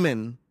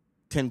 women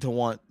tend to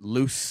want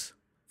loose,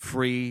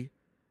 free,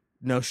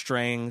 no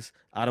strings.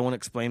 I don't want to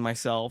explain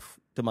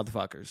myself to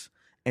motherfuckers.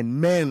 And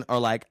men are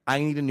like, I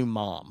need a new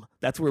mom.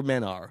 That's where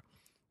men are.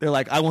 They're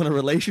like, I want a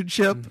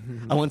relationship.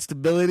 I want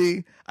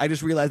stability. I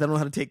just realized I don't know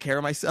how to take care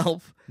of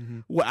myself.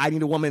 I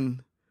need a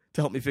woman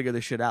to help me figure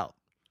this shit out.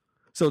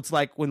 So it's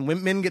like when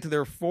men get to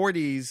their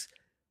 40s,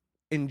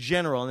 in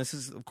general, and this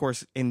is, of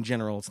course, in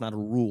general, it's not a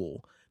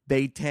rule,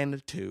 they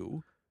tend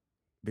to,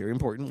 very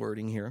important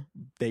wording here,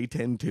 they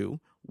tend to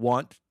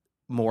want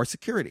more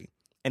security.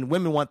 And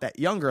women want that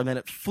younger, and then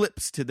it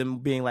flips to them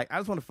being like, I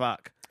just want to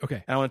fuck.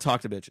 Okay. And I want to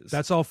talk to bitches.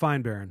 That's all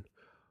fine, Baron.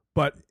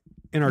 But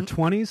in our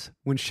 20s,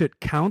 when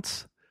shit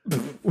counts,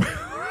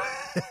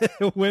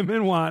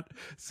 women want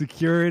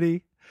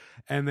security,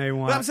 and they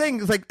want... But I'm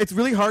saying, it's like, it's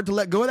really hard to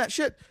let go of that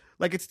shit.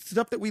 Like, it's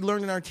stuff that we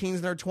learned in our teens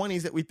and our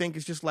 20s that we think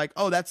is just like,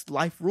 oh, that's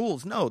life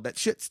rules. No, that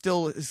shit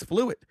still is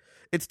fluid.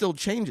 It still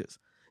changes.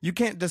 You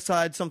can't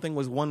decide something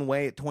was one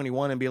way at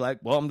 21 and be like,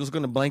 well, I'm just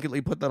going to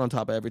blanketly put that on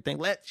top of everything.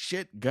 Let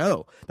shit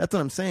go. That's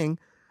what I'm saying.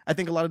 I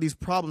think a lot of these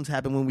problems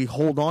happen when we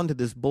hold on to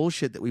this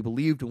bullshit that we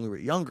believed when we were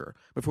younger,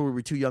 before we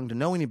were too young to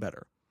know any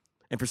better.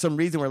 And for some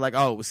reason, we're like,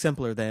 oh, it was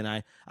simpler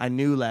then. I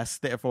knew less,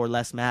 therefore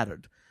less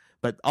mattered.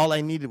 But all I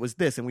needed was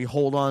this, and we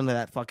hold on to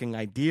that fucking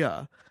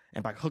idea.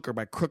 And by hook or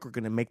by crook, we're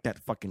going to make that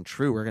fucking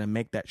true. We're going to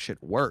make that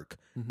shit work.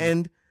 Mm-hmm.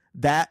 And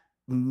that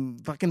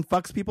fucking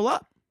fucks people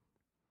up.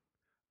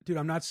 Dude,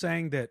 I'm not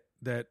saying that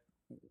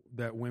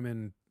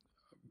women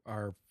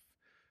are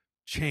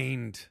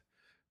chained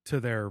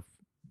to their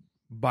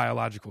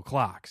biological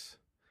clocks.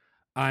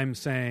 I'm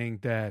saying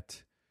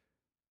that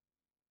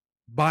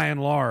by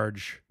and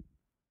large,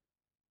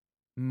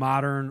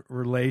 modern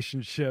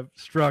relationship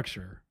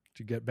structure,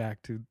 to get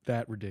back to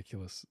that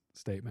ridiculous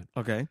statement,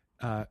 Okay.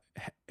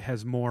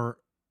 is more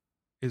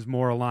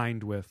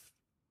aligned with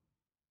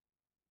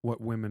what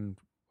women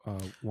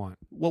want.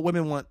 What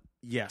women want,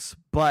 yes.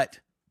 But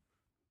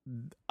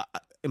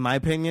in my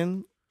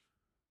opinion,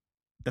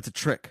 that's a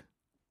trick.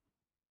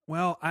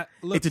 Well,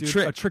 It's a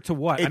trick. A trick to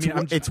what?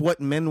 It's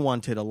what men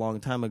wanted a long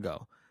time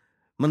ago.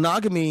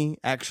 Monogamy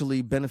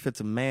actually benefits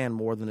a man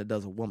more than it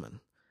does a woman.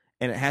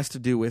 And it has to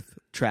do with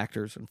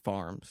tractors and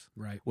farms.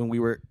 Right. When we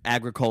were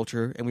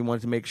agriculture and we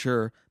wanted to make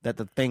sure that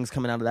the things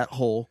coming out of that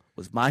hole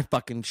was my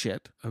fucking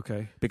shit.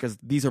 Okay. Because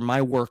these are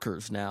my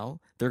workers now.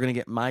 They're going to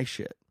get my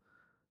shit.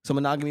 So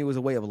monogamy was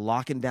a way of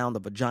locking down the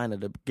vagina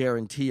to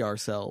guarantee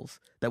ourselves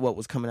that what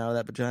was coming out of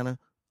that vagina,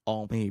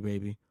 all me,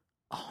 baby.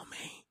 All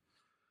me.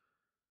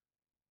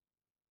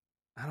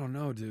 I don't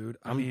know, dude.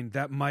 I mean,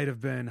 that might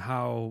have been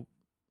how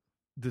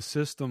the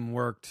system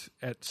worked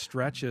at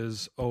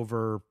stretches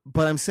over.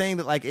 But I'm saying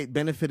that like it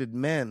benefited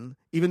men,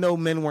 even though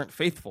men weren't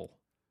faithful.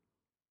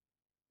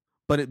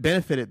 But it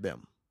benefited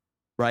them,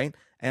 right?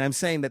 And I'm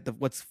saying that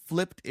what's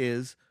flipped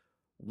is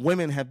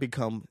women have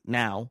become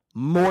now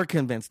more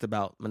convinced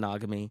about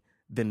monogamy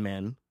than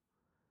men.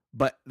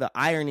 But the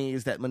irony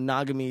is that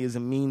monogamy is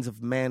a means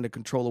of man to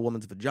control a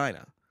woman's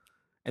vagina.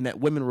 And that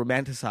women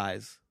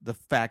romanticize the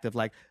fact of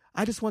like,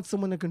 I just want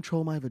someone to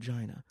control my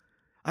vagina.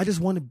 I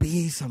just want to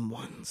be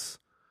someone's.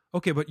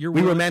 Okay, but we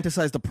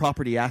romanticize the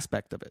property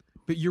aspect of it.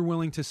 But you're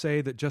willing to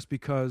say that just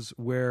because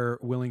we're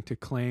willing to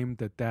claim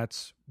that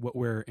that's what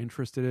we're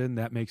interested in,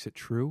 that makes it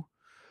true?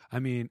 I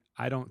mean,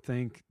 I don't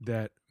think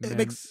that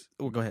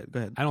go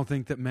ahead. I don't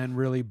think that men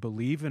really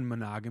believe in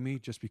monogamy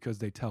just because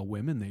they tell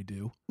women they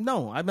do.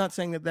 No, I'm not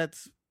saying that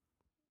that's...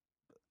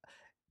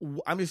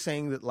 I'm just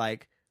saying that,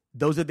 like,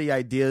 those are the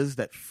ideas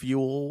that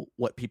fuel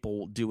what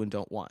people do and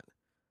don't want.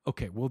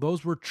 Okay, well,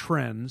 those were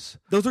trends.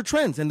 Those are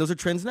trends, and those are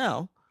trends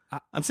now.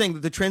 I'm saying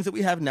that the trends that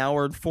we have now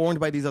are informed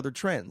by these other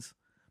trends.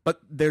 But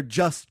they're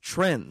just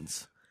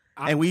trends.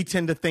 And we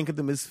tend to think of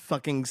them as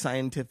fucking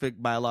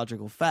scientific,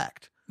 biological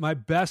fact. My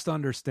best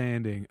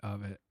understanding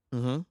of it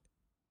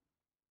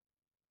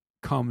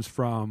comes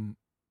from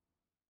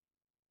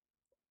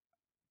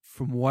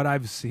what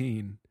I've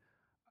seen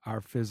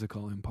are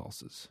physical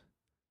impulses.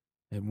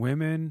 And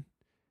women,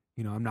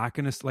 you know, I'm not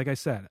going to, like I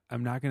said,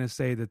 I'm not going to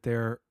say that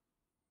they're,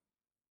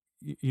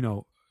 you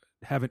know,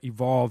 haven't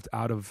evolved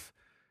out of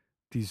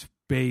these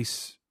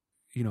base,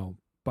 you know,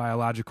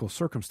 biological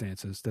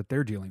circumstances that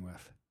they're dealing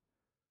with.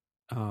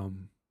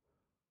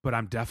 But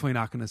I'm definitely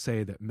not going to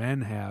say that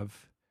men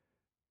have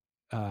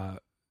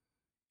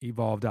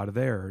evolved out of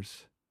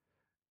theirs.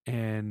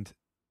 And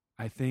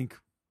I think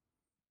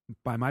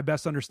by my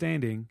best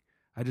understanding,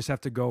 I just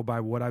have to go by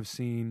what I've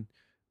seen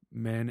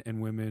men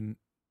and women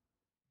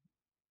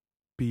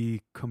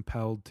be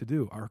compelled to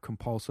do, are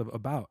compulsive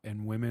about.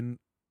 And women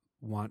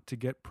want to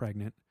get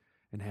pregnant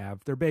and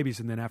have their babies.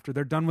 And then after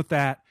they're done with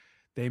that,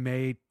 they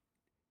may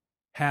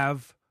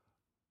have,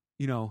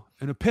 you know,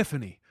 an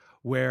epiphany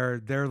where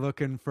they're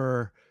looking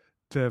for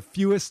the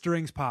fewest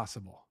strings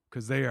possible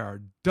because they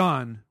are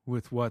done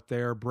with what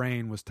their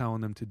brain was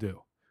telling them to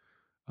do.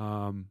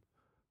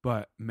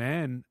 But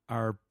men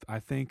are, I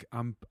think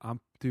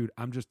dude,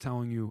 I'm just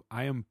telling you,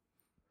 I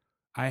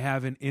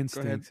have an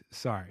instinct.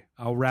 Sorry,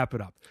 I'll wrap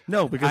it up.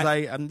 No, because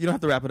you don't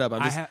have to wrap it up.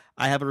 I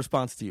have a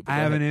response to you. I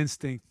have an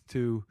instinct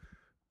to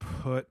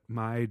put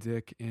my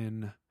dick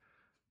in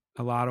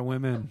a lot of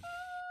women.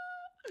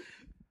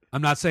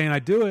 I'm not saying I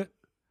do it,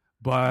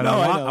 but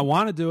I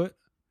want to do it.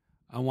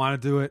 I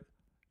want to do it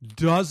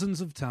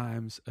dozens of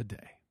times a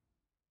day.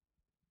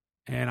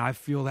 And I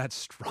feel that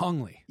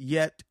strongly.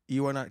 Yet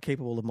you are not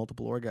capable of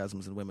multiple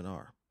orgasms and women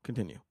are.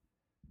 Continue.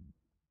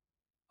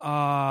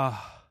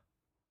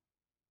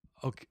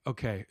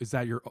 Okay. Is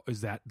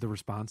that the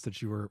response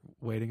that you were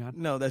waiting on?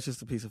 No, that's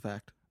just a piece of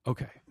fact.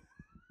 Okay.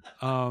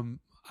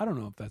 I don't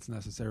know if that's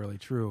necessarily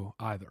true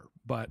either,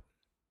 but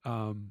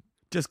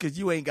just because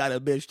you ain't got a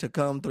bitch to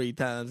come 3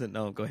 times and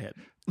no, go ahead.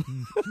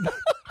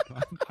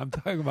 I'm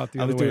talking about the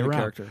other way around.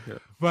 Character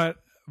here. But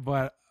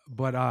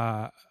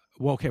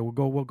well, okay,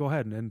 we'll go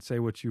ahead and say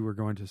what you were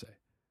going to say.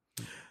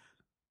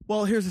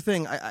 Well, here's the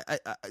thing. I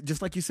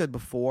just like you said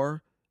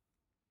before,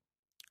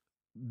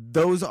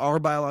 those are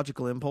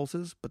biological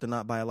impulses, but they're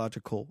not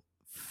biological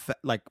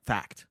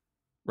fact,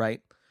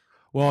 right?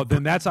 Well,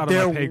 then that's out of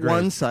my pay grade. They're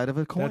one side of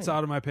a coin. That's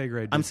out of my pay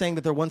grade. Dude. I'm saying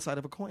that they're one side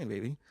of a coin,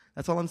 baby.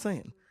 That's all I'm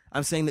saying.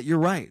 I'm saying that you're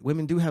right.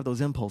 Women do have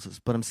those impulses,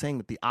 but I'm saying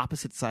that the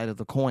opposite side of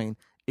the coin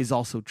is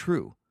also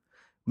true.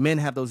 Men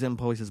have those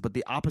impulses, but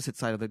the opposite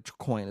side of the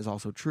coin is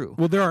also true.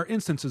 Well, there are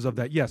instances of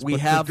that, yes. We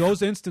but have-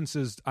 those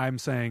instances, I'm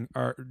saying,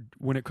 are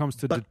when it comes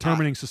to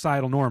determining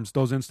societal norms.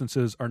 Those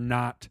instances are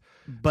not.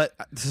 But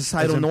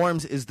societal As in-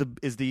 norms is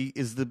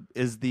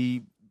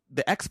the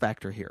X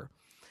factor here,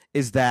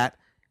 is that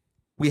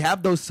we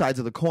have those sides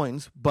of the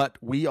coins, but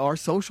we are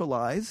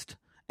socialized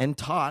and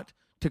taught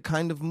to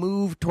kind of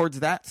move towards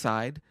that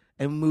side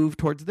and move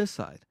towards this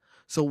side.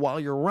 So while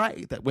you're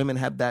right that women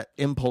have that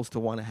impulse to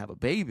want to have a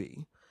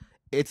baby,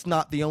 it's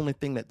not the only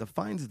thing that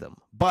defines them.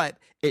 But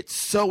it's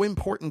so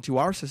important to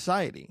our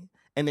society,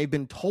 and they've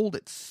been told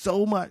it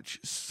so much,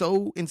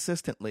 so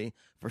insistently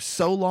for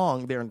so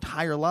long, their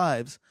entire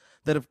lives,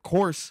 that of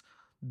course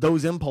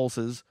those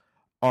impulses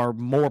are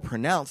more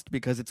pronounced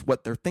because it's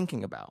what they're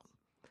thinking about.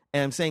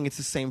 And I'm saying it's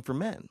the same for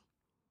men.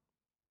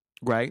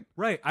 Right?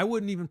 Right. I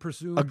wouldn't even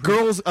pursue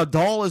A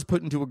doll is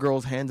put into a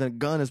girl's hands and a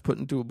gun is put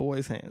into a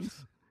boy's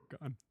hands.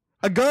 gun.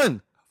 A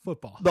gun.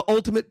 Football. The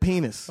ultimate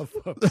penis.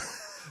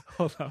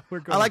 Hold on. We're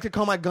going. I like to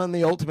call my gun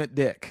the ultimate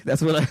dick.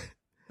 That's what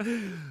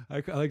I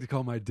like to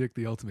call my dick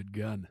the ultimate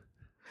gun.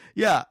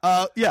 Yeah.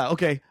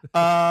 Okay.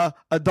 A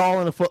doll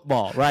and a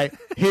football, right?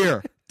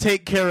 Here,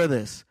 take care of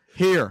this.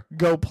 Here,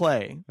 go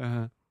play.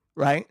 Uh-huh.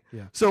 Right?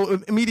 Yeah.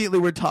 So immediately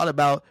we're taught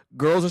about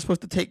girls are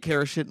supposed to take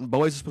care of shit and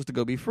boys are supposed to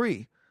go be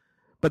free.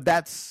 But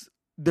that's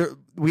there.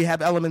 We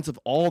have elements of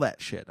all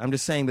that shit. I'm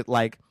just saying that,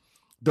 like,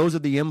 those are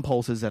the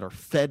impulses that are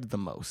fed the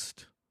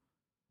most.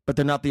 But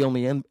they're not the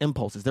only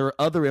impulses. There are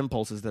other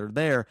impulses that are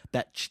there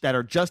that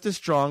are just as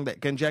strong,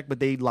 that can inject, but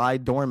they lie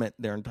dormant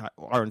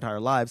our entire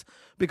lives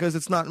because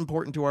it's not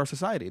important to our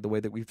society, the way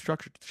that we've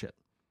structured shit.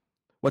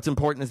 What's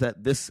important is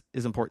that this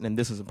is important and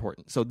this is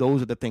important. So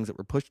those are the things that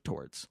we're pushed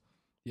towards.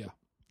 Yeah.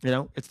 You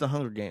know, it's the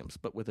Hunger Games,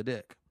 but with a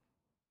dick.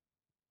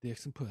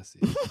 Dicks and pussy.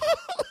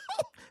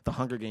 The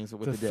Hunger Games, but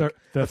with a dick.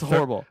 The That's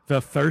horrible.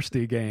 The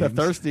thirsty games. The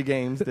thirsty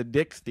games, the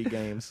dicksty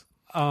games.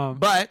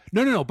 But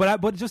no.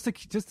 But just to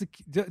keep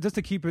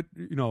it,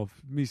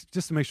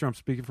 just to make sure I'm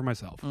speaking for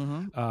myself.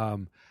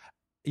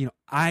 Mm-hmm.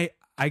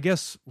 I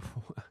guess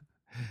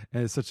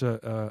and it's such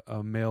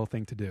a male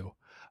thing to do.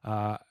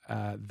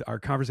 Our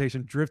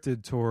conversation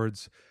drifted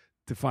towards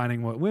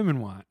defining what women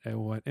want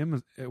and what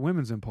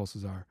women's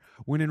impulses are.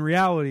 When in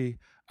reality,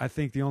 I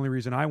think the only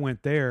reason I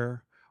went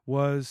there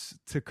was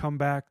to come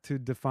back to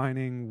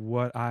defining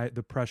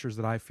the pressures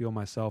that I feel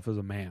myself as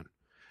a man,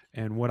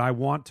 and what I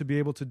want to be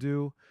able to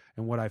do,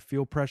 and what I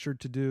feel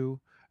pressured to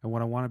do, and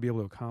what I want to be able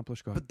to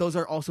accomplish. But those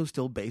are also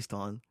still based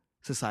on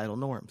societal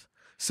norms.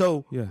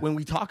 So when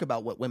we talk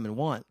about what women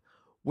want,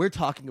 we're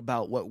talking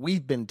about what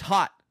we've been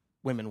taught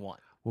women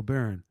want. Well,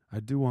 Baron, I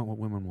do want what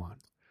women want.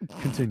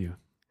 Continue.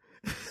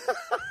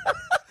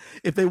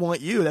 If they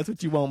want you, that's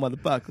what you want,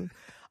 motherfucker.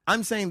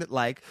 I'm saying that,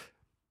 like,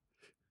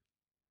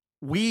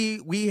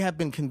 we have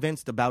been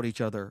convinced about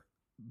each other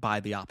by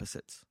the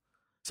opposites.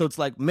 So it's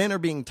like men are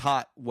being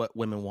taught what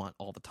women want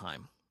all the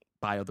time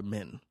by other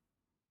men,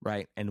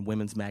 right? And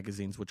women's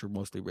magazines, which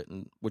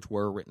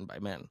were written by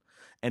men.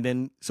 And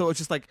then, so it's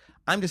just like,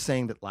 I'm just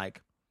saying that,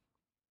 like,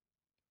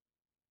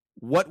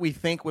 what we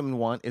think women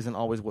want isn't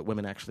always what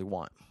women actually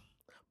want.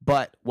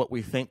 But what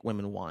we think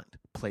women want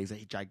plays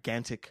a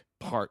gigantic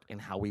part in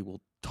how we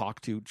will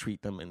talk to,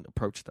 treat them, and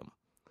approach them.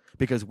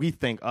 Because we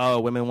think, oh,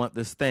 women want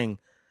this thing.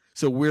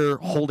 So we're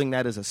holding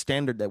that as a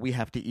standard that we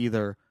have to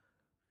either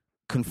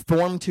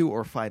conform to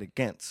or fight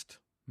against,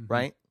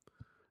 right?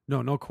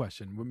 No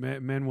question.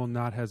 Men will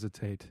not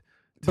hesitate.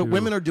 But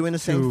women are doing the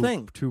same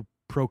thing. To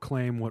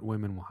proclaim what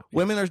women want.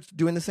 Women are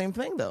doing the same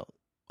thing, though.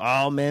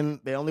 Oh,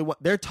 men,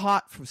 they're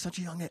taught from such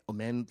a young age. Oh,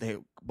 men,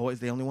 boys,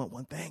 they only want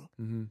one thing.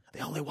 Mm-hmm. They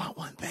only want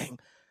one thing.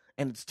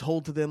 And it's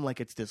told to them like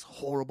it's this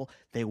horrible,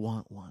 they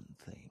want one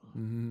thing.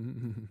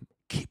 Mm-hmm.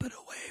 Keep it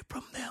away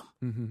from them.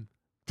 Mm-hmm.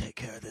 Take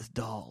care of this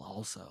doll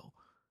also.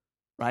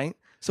 Right?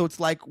 So it's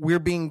like we're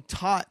being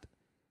taught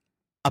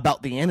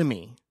about the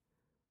enemy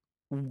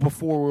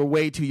before we're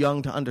way too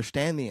young to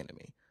understand the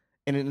enemy.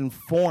 And it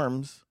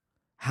informs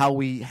how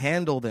we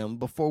handle them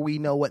before we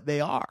know what they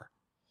are.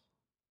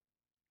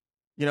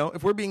 You know,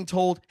 if we're being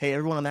told, hey,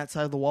 everyone on that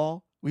side of the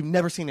wall, we've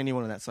never seen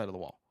anyone on that side of the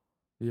wall.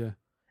 Yeah.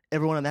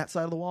 Everyone on that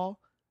side of the wall,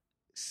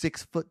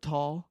 6 foot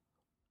tall,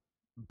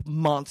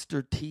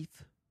 monster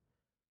teeth,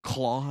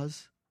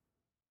 claws.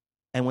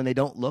 And when they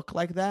don't look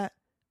like that,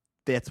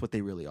 that's what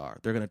they really are.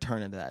 They're going to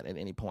turn into that at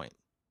any point,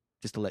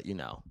 just to let you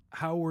know.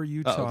 How were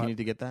you taught? Do you need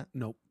to get that?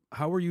 Nope.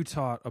 How were you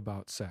taught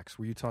about sex?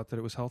 Were you taught that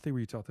it was healthy? Were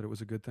you taught that it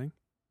was a good thing?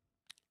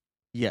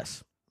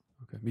 Yes.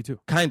 Okay, me too.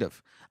 Kind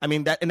of. I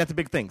mean, that's a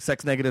big thing.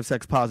 Sex negative,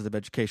 sex positive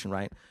education,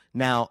 right?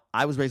 Now,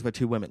 I was raised by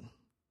 2 women.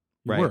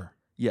 You right? were?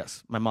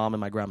 Yes, my mom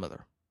and my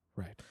grandmother.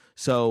 Right.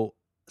 So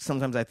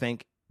sometimes I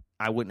think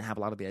I wouldn't have a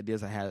lot of the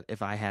ideas I had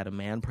if I had a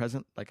man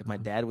present, like if my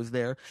dad was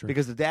there. Sure.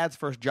 Because the dad's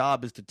first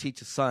job is to teach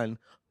his son,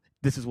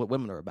 this is what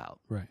women are about.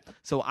 Right.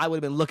 So I would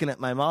have been looking at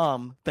my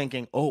mom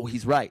thinking, oh,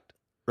 he's right?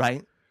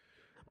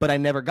 But I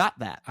never got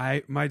that.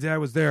 My dad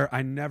was there.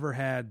 I never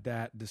had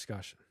that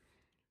discussion.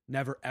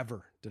 Never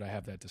ever did I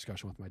have that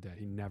discussion with my dad.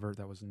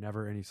 That was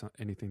never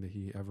anything that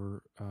he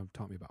ever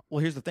taught me about. Well,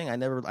 here's the thing. I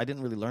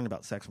didn't really learn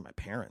about sex from my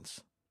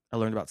parents. I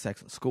learned about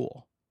sex in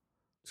school.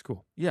 It's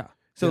cool. Yeah.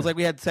 So it's like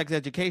we had sex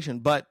education,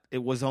 but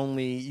it was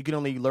you can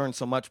only learn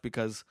so much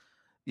because,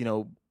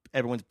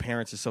 everyone's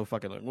parents is so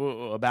fucking like,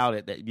 whoa, about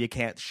it that you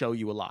can't show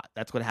you a lot.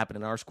 That's what happened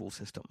in our school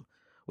system,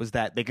 was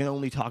that they can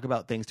only talk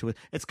about things to it.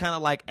 It's kind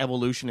of like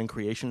evolution and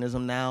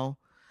creationism now,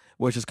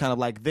 which is kind of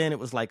like, then it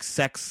was like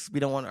sex. We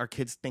don't want our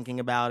kids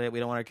thinking about it. We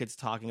don't want our kids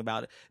talking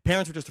about it.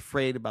 Parents were just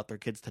afraid about their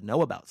kids to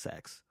know about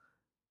sex.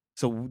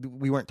 So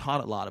we weren't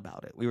taught a lot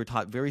about it. We were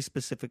taught very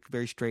specific,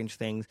 very strange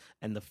things,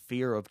 and the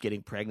fear of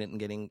getting pregnant and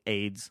getting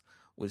AIDS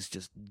was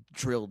just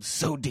drilled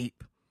so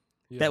deep.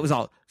 Yeah. That was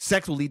all.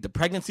 Sex will lead to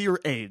pregnancy or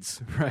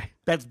AIDS. Right.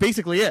 That's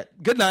basically it.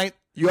 Good night.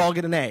 You all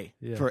get an A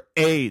for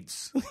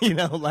AIDS.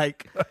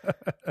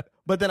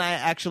 But then I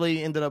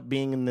actually ended up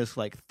being in this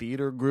like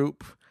theater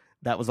group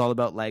that was all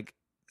about like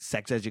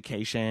sex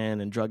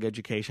education and drug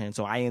education.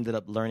 So I ended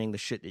up learning the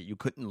shit that you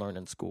couldn't learn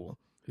in school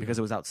because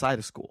it was outside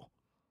of school.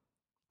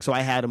 So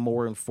I had a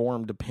more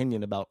informed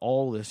opinion about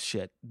all this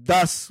shit,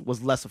 thus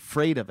was less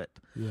afraid of it,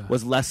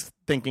 was less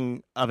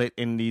thinking of it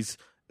in these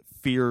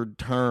feared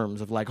terms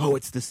of like, oh,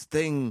 it's this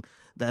thing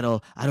that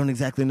I don't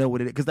exactly know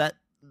what it is. Because that,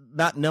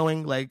 not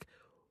knowing, like,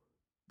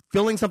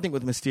 filling something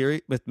with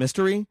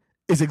mystery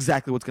is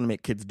exactly what's going to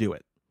make kids do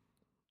it.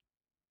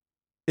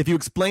 If you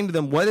explain to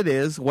them what it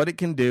is, what it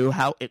can do,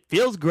 how it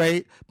feels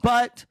great,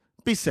 but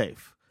be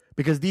safe.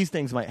 Because these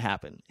things might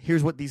happen.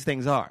 Here's what these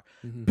things are.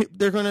 Mm-hmm.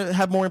 They're going to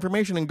have more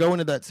information and go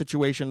into that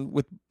situation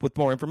with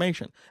more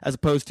information, as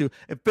opposed to,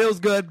 it feels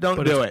good, don't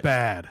do it. But it's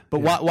bad. But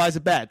why is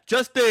it bad?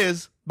 Just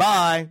is.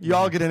 Bye. You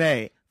all get an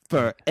A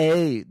for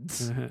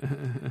AIDS.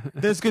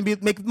 This is going to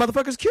make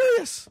motherfuckers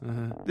curious.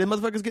 The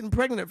motherfuckers getting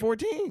pregnant at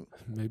 14.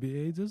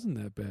 Maybe AIDS isn't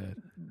that bad.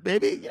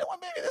 Maybe, you know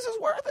what, maybe this is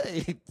worth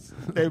AIDS.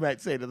 They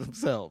might say to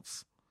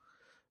themselves.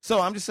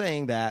 So I'm just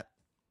saying that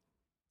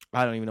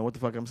I don't even know what the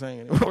fuck I'm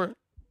saying anymore.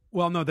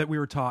 Well, no, that we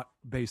were taught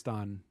based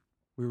on.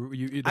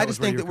 I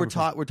just think that we're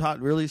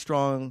taught really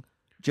strong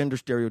gender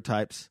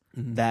stereotypes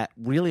that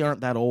really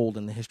aren't that old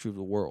in the history of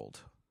the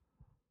world,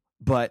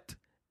 but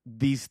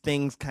these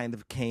things kind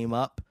of came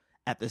up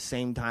at the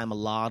same time. A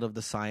lot of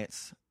the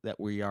science that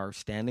we are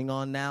standing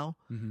on now,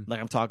 like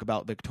I'm talking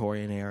about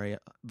Victorian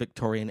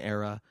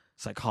era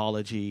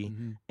psychology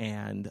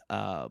and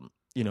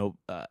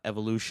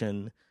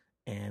evolution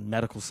and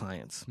medical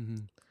science.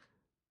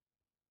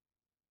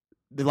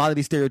 A lot of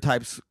these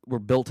stereotypes were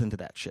built into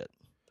that shit,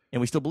 and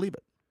we still believe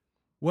it.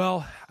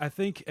 Well, I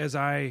think as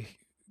I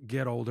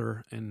get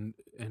older and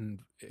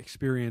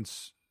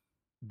experience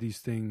these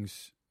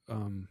things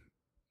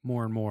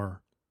more and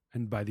more,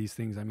 and by these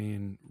things I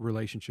mean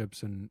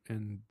relationships and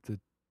the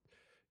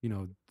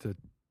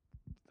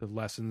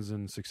lessons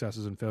and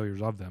successes and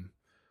failures of them,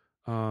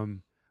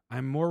 I'm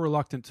more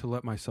reluctant to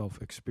let myself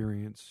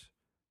experience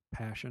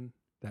passion,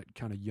 that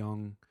kind of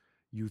young,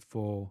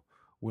 youthful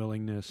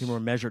willingness. You're more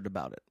measured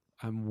about it.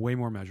 I'm way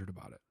more measured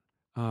about it.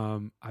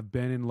 I've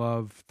been in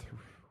love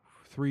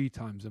 3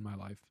 times in my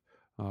life.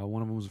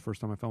 One of them was the first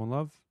time I fell in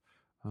love.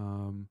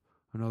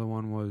 Another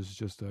one was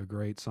just a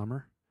great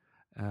summer.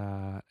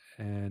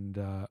 And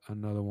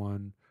another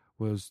one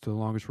was the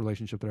longest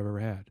relationship that I've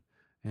ever had.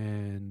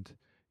 And,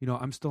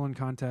 I'm still in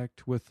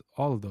contact with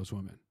all of those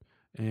women.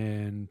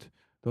 And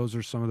those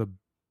are some of the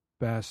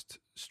best,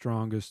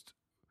 strongest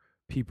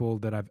people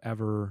that I've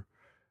ever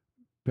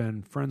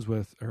been friends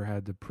with or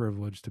had the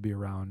privilege to be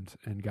around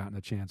and gotten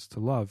a chance to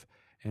love.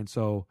 And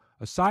so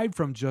aside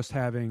from just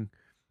having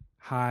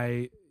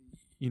high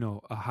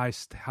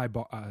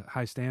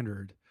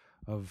standard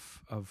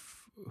of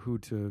who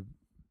to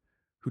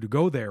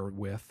go there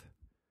with,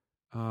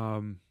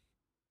 I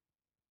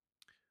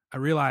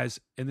realize,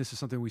 and this is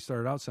something we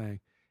started out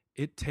saying,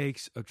 it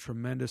takes a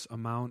tremendous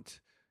amount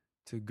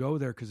to go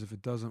there, because if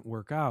it doesn't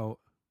work out,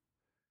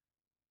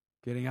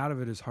 getting out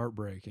of it is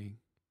heartbreaking.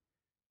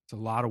 It's a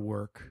lot of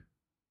work,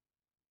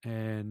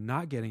 and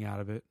not getting out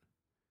of it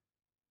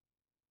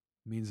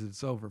means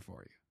it's over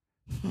for you.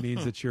 It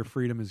means that your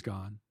freedom is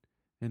gone,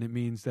 and it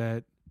means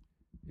that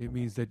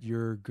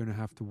you're going to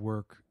have to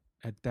work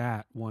at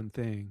that one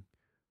thing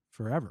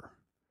forever.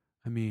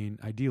 I mean,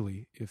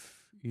 ideally,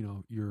 if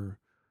you're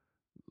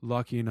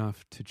lucky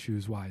enough to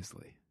choose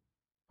wisely.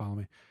 Follow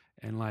me?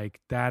 And like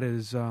that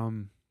is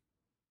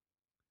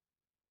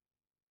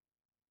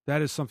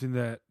something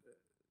that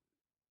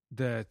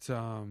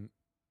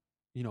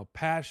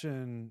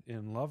passion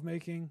in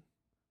lovemaking,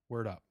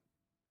 word up.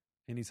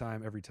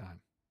 Anytime, every time.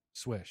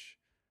 Swish.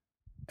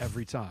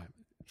 Every time.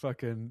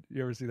 Fucking,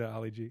 you ever see that,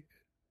 Ali G?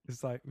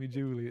 It's like, me,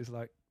 Julie, it's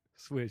like,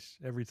 swish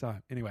every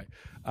time. Anyway,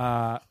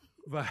 but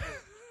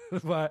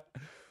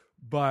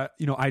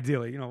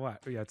ideally,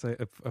 what? Yeah,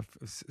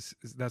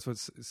 that's what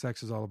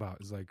sex is all about.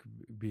 Is like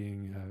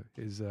being,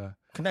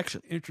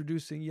 connection.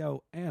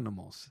 Introducing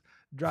animals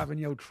driving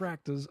your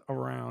tractors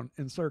around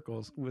in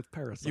circles with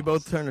parasols. You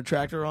both turn the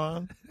tractor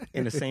on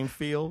in the same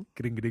field,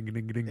 and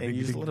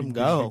you just let them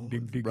go,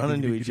 run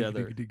into each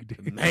other.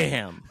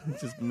 Mayhem.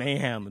 Just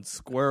mayhem and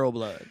squirrel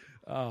blood.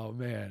 Oh,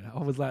 man.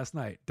 How was last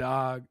night?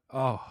 Dog.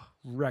 Oh,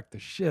 wrecked the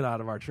shit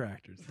out of our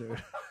tractors,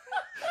 dude.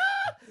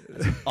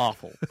 It's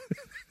awful.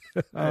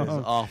 That is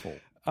awful.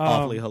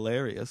 Awfully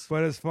hilarious.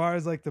 But as far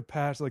as like the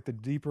passion, like the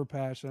deeper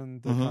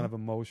passion, the kind of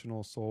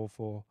emotional,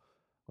 soulful,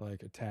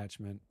 like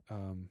attachment,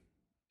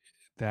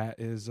 that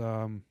is,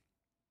 I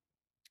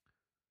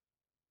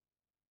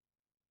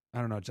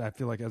don't know. I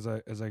feel like as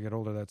I get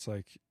older, that's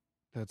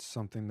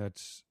something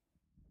that's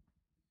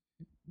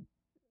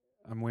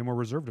I'm way more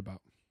reserved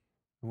about.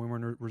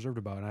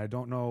 And I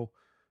don't know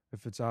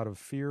if it's out of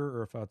fear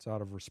or if it's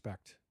out of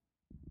respect.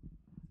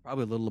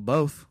 Probably a little of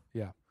both.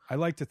 Yeah, I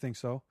like to think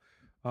so.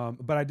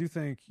 But I do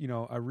think,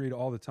 I read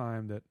all the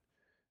time that,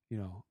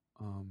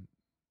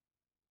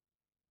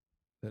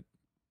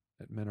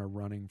 that men are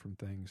running from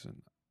things,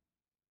 and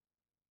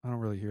I don't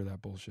really hear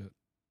that bullshit.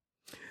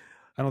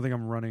 I don't think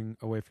I'm running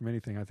away from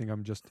anything. I think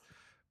I'm just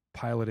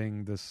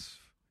piloting this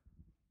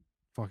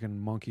fucking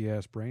monkey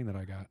ass brain that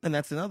I got. And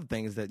that's another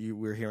thing is that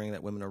we're hearing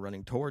that women are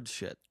running towards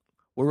shit.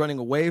 We're running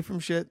away from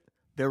shit.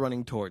 They're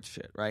running towards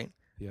shit, right?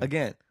 Yeah.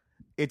 Again,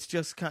 it's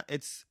just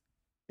it's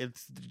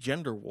the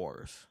gender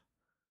wars.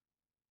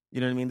 You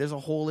know what I mean? There's a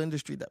whole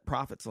industry that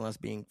profits on us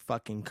being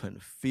fucking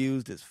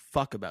confused as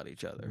fuck about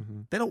each other.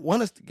 Mm-hmm. They don't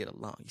want us to get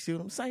along. You see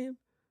what I'm saying?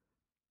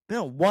 They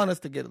don't want us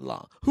to get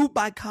along. Who would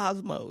buy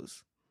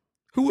Cosmos?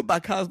 Who would buy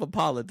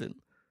Cosmopolitan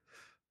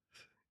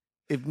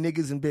if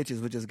niggas and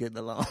bitches were just getting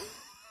along?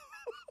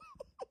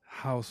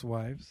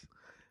 Housewives.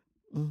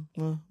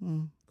 But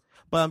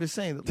I'm just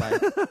saying that,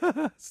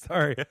 like,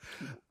 sorry,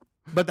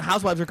 but the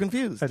housewives are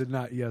confused. I did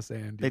not. Yes,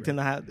 and They tend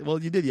to have. Well,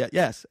 you did.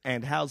 Yes,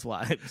 and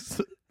housewives.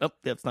 Oh,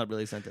 that's not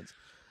really a sentence.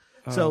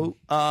 So,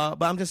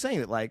 but I'm just saying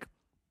that, like,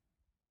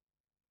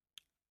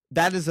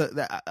 that is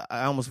I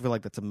almost feel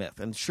like that's a myth.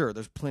 And sure,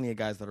 there's plenty of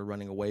guys that are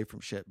running away from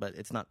shit, but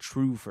it's not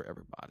true for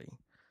everybody.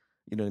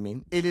 You know what I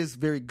mean? It is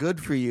very good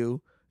for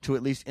you to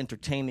at least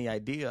entertain the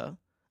idea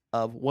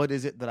of what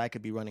is it that I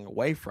could be running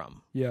away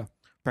from. Yeah.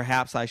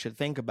 Perhaps I should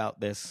think about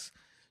this.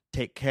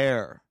 Take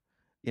care.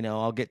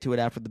 I'll get to it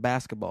after the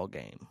basketball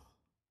game.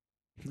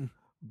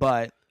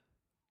 But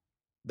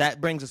that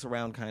brings us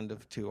around kind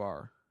of to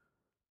our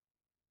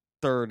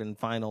third and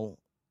final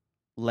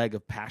leg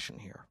of passion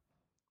here,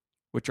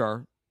 which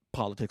are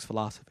politics,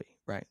 philosophy,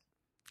 right?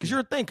 Because you're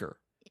a thinker.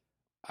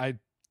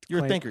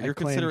 You're a thinker. You're a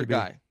considerate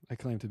guy. I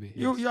claim to be.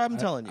 Yes. I'm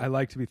telling you. I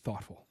like to be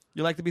thoughtful.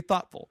 You like to be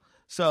thoughtful.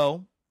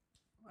 So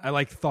I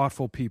like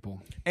thoughtful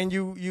people. And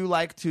you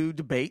like to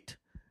debate,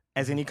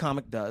 as any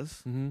comic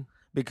does,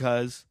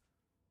 because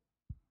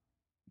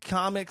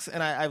comics,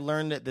 and I've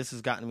learned that this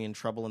has gotten me in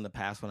trouble in the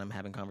past when I'm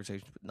having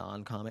conversations with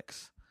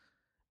non-comics,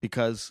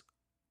 because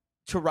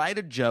to write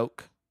a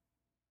joke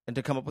and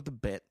to come up with a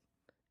bit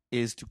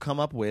is to come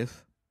up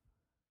with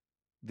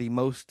the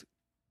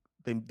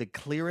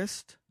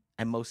clearest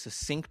and most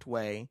succinct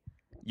way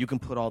you can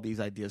put all these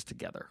ideas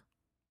together,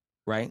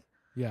 right?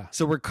 Yeah.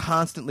 So we're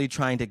constantly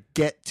trying to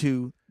get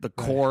to the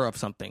core of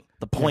something,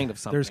 the point of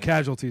something. There's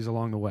casualties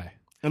along the way.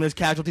 And there's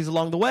casualties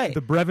along the way.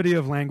 The brevity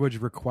of language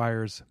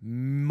requires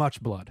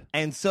much blood.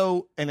 And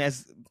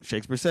as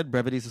Shakespeare said,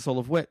 brevity is the soul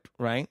of wit,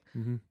 right?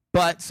 Mm-hmm.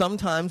 But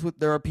sometimes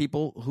there are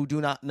people who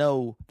do not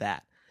know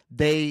that.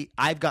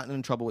 I've gotten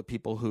in trouble with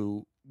people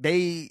who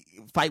they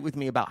fight with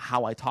me about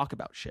how I talk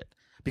about shit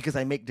because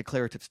I make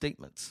declarative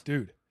statements.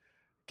 Dude,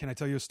 can I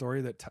tell you a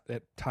story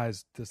that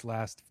ties this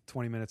last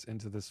 20 minutes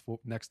into this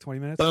next 20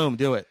 minutes? Boom,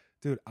 do it.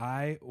 Dude,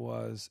 I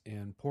was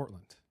in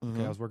Portland.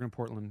 Okay, I was working in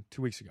Portland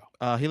 2 weeks ago.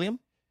 Helium?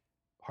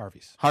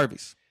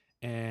 Harvey's.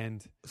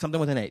 And something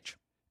with an H.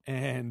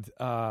 And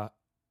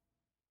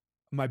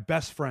my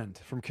best friend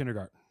from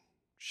kindergarten,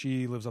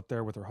 she lives up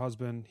there with her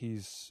husband.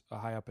 He's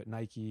high up at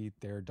Nike.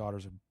 Their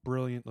daughters are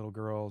brilliant little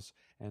girls,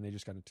 and they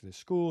just got into this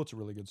school. It's a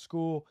really good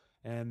school.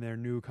 And their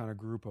new kind of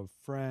group of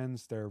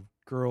friends, their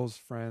girls'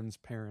 friends,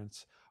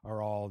 parents,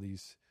 are all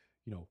these,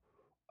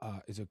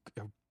 is a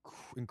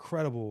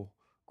incredible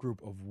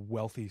group of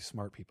wealthy,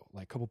 smart people.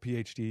 Like a couple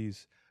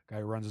PhDs, guy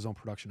who runs his own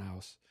production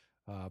house.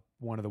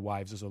 One of the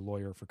wives is a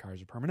lawyer for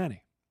Kaiser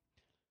Permanente.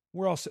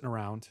 We're all sitting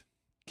around.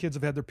 Kids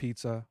have had their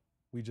pizza.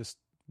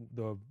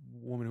 The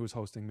woman who was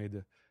hosting made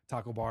the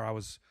taco bar. I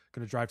was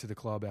going to drive to the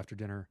club after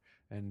dinner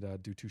and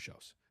do 2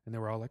 shows. And they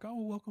were all like,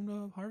 "Oh, welcome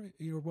to Harvey.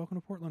 You're welcome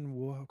to Portland.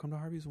 We'll come to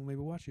Harvey's. We'll maybe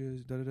watch you."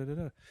 Da da da da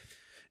da.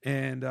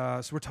 And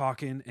so we're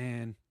talking,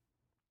 and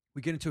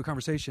we get into a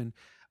conversation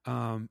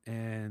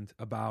and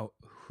about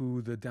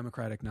who the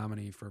Democratic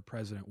nominee for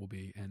president will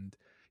be, and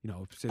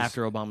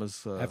after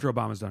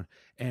Obama's done,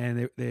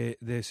 and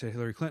they say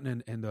Hillary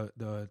Clinton, and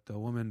the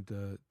woman,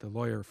 the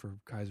lawyer for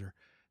Kaiser,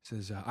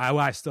 says,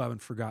 I still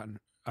haven't forgotten.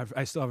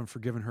 I still haven't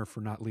forgiven her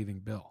for not leaving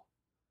Bill.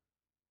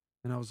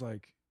 And I was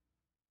like,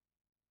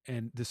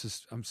 and this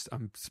is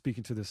I'm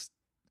speaking to this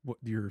what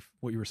you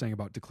were saying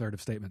about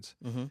declarative statements,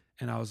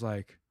 and I was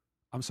like,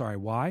 I'm sorry,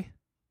 why?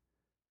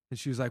 And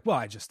she was like, well,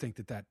 I just think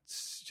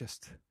that's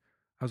just,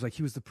 I was like,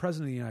 he was the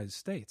president of the United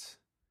States.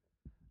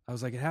 I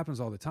was like, it happens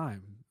all the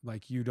time.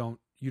 Like you don't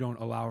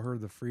allow her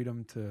the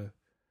freedom to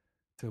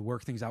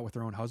work things out with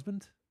her own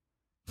husband.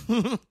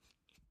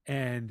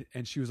 and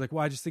she was like,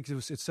 well, I just think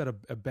it set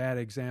a bad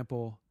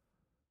example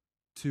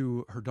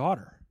to her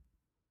daughter.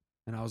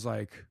 And I was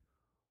like,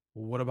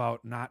 well, what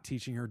about not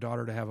teaching her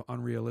daughter to have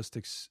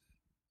unrealistic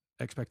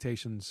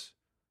expectations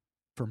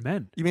for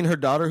men? You mean her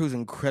daughter, who's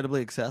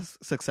incredibly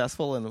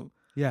successful and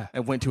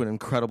went to an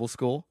incredible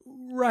school?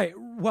 Right.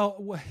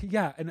 Well,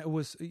 yeah, and it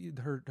was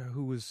her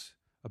who was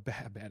a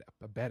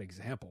bad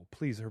example.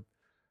 Please, her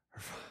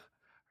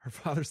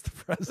father's the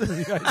president of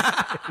the United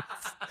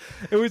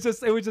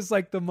States. It was just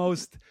like the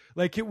most,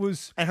 like it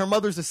was, and her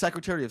mother's the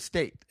Secretary of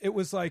State. It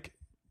was like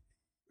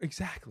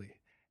exactly.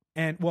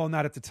 And well,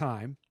 not at the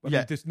time.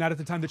 Not at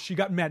the time that she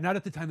got mad. Not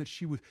at the time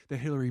that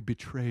Hillary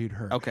betrayed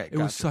her. Okay, it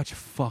was such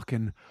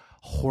fucking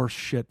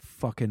horseshit,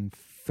 fucking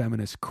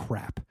feminist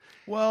crap.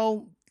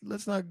 Well,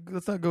 let's not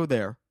go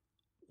there.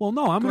 Well,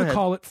 no, I'm going to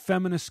call it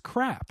feminist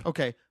crap.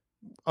 Okay,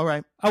 all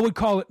right. I would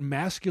call it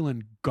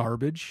masculine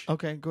garbage.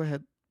 Okay, go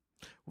ahead.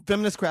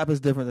 Feminist crap is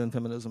different than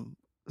feminism,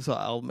 so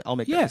I'll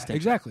make that distinction.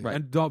 Exactly. Right.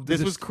 And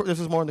this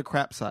was more on the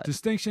crap side.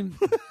 Distinction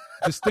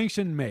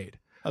made.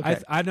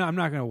 Okay. I'm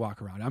not going to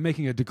walk around. I'm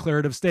making a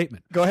declarative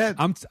statement. Go ahead.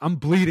 I'm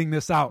bleeding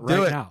this out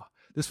right now.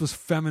 This was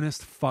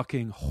feminist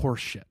fucking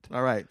horseshit.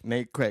 All right,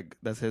 Nate Craig.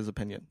 That's his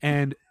opinion.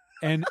 And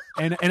I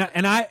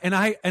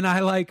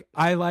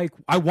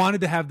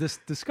wanted to have this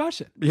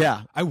discussion.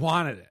 Yeah, I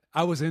wanted it.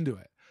 I was into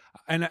it,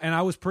 and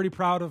I was pretty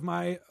proud of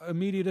my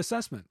immediate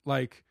assessment.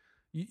 Like,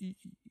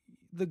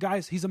 the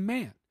guy's, he's a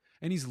man,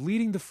 and he's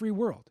leading the free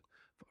world.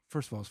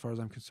 First of all, as far as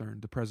I'm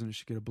concerned, the president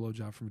should get a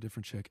blowjob from a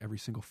different chick every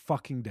single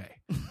fucking day.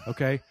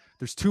 Okay?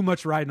 There's too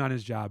much riding on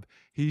his job.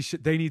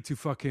 They need to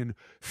fucking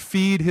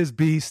feed his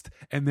beast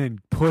and then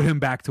put him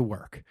back to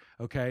work.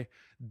 Okay?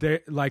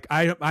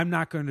 I'm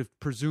not going to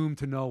presume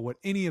to know what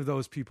any of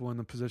those people in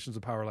the positions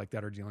of power like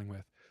that are dealing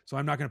with. So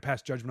I'm not going to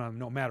pass judgment on them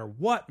no matter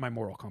what my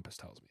moral compass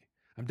tells me.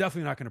 I'm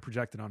definitely not going to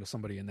project it onto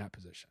somebody in that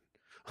position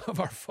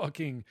of our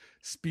fucking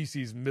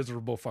species'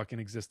 miserable fucking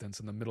existence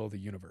in the middle of the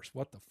universe.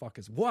 What the fuck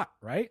is what,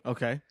 right?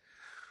 Okay.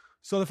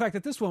 So the fact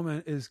that this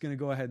woman is going to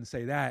go ahead and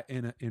say that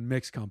in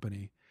mixed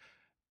company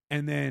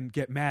and then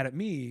get mad at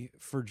me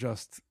for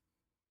just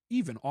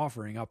even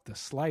offering up the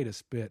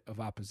slightest bit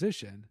of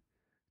opposition,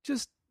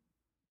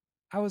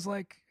 I was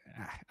like,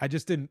 I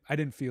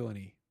didn't feel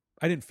any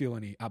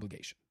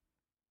obligation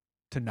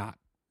to not,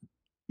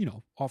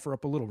 offer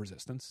up a little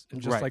resistance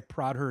and just like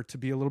prod her to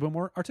be a little bit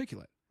more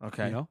articulate.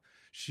 Okay.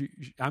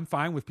 I'm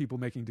fine with people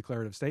making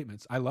declarative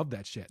statements. I love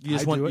that shit. You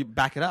just want to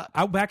back it up.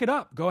 I'll back it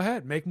up. Go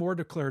ahead. Make more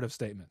declarative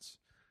statements.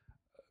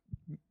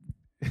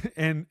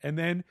 And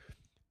then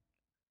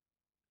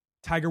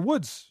Tiger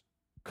Woods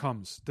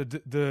comes.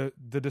 The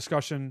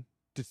discussion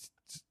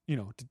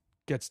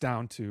gets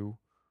down to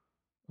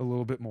a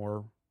little bit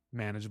more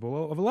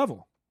manageable of a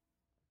level.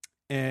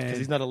 And because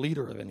he's not a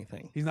leader of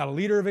anything. He's not a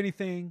leader of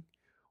anything.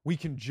 We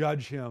can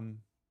judge him,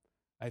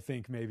 I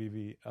think, maybe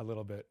be a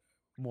little bit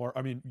more.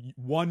 I mean,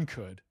 one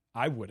could.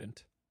 I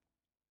wouldn't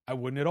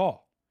at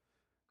all.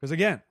 Because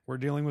again, we're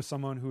dealing with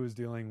someone who is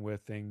dealing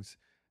with things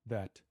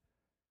that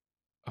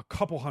a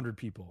couple hundred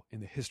people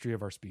in the history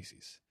of our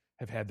species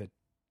have had the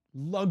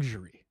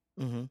luxury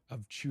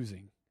of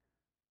choosing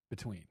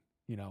between,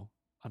 on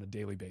a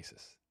daily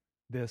basis.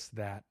 This,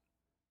 that,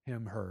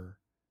 him, her,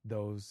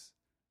 those,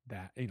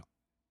 that,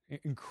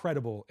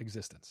 incredible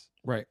existence.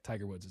 Right.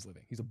 Tiger Woods is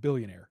living. He's a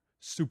billionaire,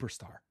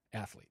 superstar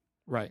athlete.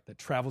 Right. That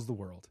travels the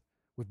world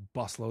with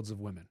busloads of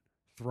women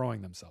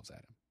throwing themselves at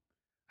him.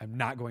 I'm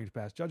not going to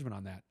pass judgment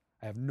on that.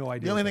 I have no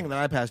idea. The only thing that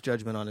I pass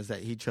judgment on is that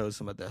he chose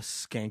some of the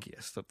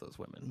skankiest of those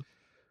women.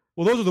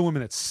 Well, those are the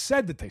women that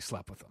said that they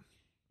slept with him.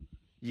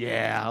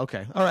 Yeah.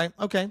 Okay. All right.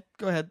 Okay.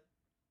 Go ahead.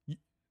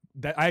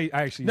 That I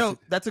actually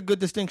that's a good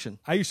distinction.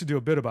 I used to do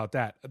a bit about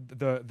that.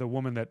 The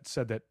woman that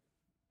said that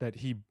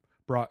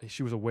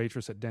she was a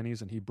waitress at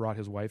Denny's and he brought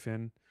his wife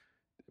in,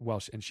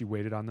 and she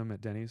waited on them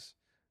at Denny's.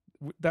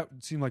 That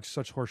seemed like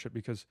such horseshit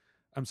because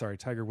I'm sorry,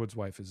 Tiger Woods'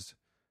 wife is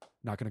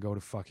not going to go to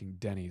fucking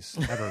Denny's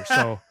ever.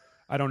 So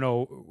I don't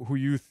know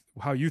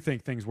how you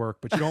think things work,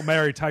 but you don't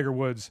marry Tiger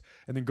Woods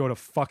and then go to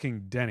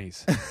fucking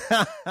Denny's.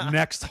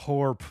 Next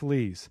whore,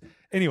 please.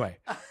 Anyway,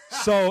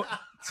 so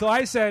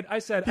I said,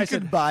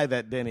 could buy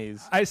that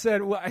Denny's. I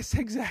said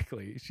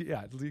exactly.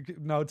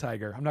 No,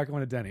 Tiger, I'm not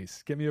going to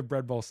Denny's. Get me a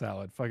bread bowl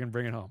salad. Fucking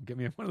bring it home. Get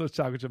me one of those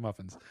chocolate chip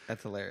muffins.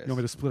 That's hilarious. You want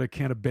me to split a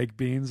can of baked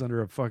beans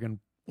under a fucking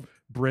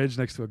bridge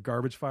next to a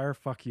garbage fire?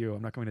 Fuck you.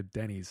 I'm not going to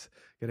Denny's.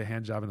 Get a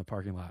hand job in the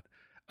parking lot.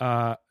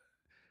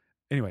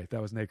 Anyway,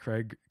 that was Nate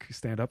Craig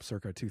stand up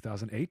circa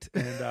 2008.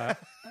 And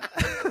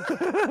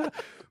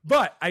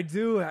but I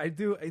do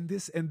and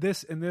this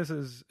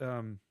is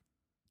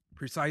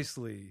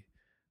precisely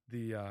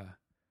the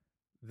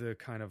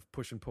kind of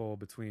push and pull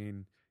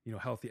between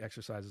healthy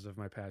exercises of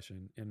my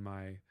passion and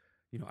my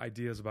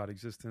ideas about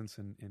existence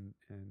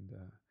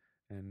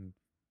and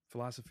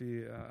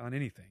philosophy on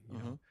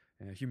anything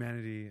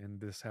humanity, and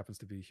this happens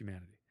to be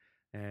humanity.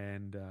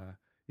 And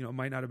it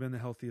might not have been the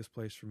healthiest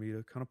place for me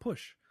to kind of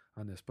push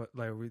on this, but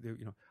like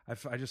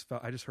I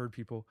just heard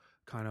people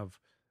kind of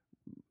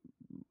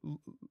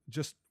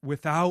just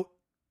without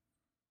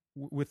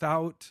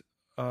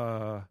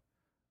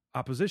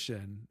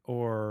opposition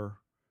or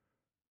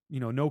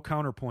no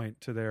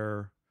counterpoint to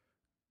their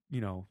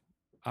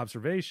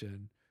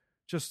observation,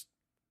 just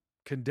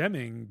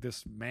condemning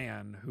this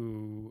man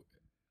who,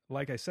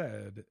 like I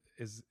said,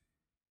 is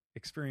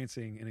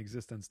experiencing an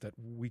existence that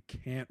we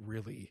can't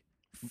really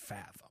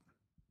fathom.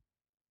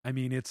 I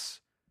mean,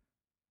 it's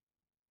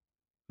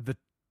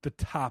the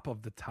top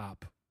of the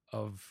top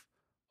of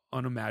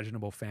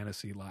unimaginable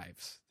fantasy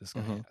lives this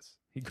guy has.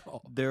 He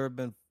called. There have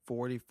been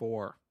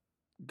 44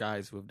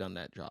 guys who have done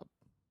that job.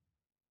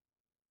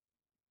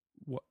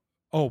 What?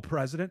 Oh,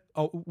 president?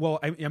 Oh, well,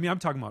 I mean, I'm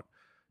talking about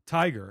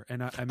Tiger,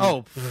 and I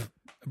mean,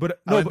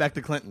 but no, back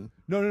to Clinton.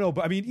 No.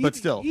 But I mean, but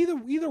still,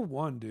 either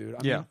one, dude.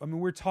 I mean,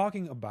 we're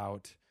talking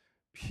about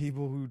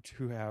people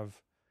who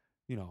have,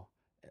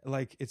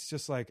 like, it's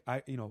just like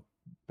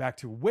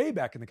way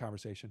back in the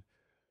conversation,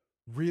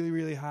 really,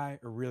 really high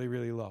or really,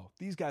 really low.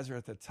 These guys are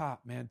at the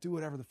top, man. Do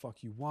whatever the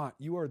fuck you want.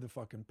 You are the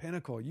fucking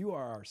pinnacle. You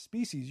are our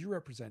species. You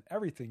represent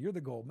everything. You're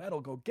the gold medal.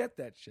 Go get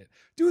that shit.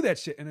 Do that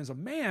shit. And as a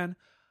man,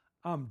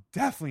 I'm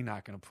definitely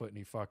not going to put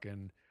any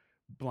fucking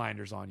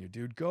blinders on you,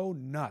 dude. Go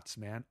nuts,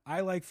 man. I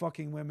like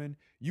fucking women.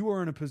 You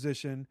are in a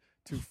position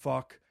to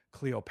fuck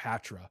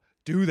Cleopatra.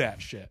 Do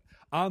that shit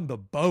on the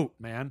boat,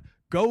 man.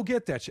 Go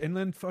get that shit. And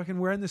then fucking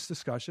we're in this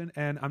discussion,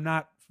 and I'm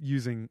not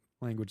using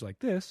language like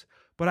this,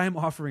 but I am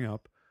offering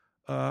up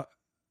a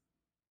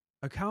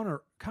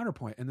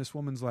counterpoint. And this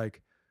woman's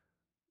like,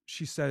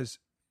 she's like,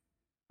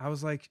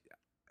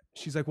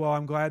 well,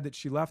 I'm glad that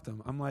she left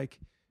him. I'm like,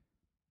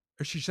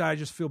 or she said, I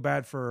just feel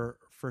bad for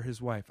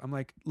his wife. I'm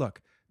like,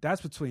 look,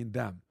 that's between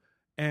them.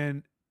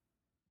 And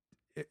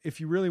if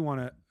you really want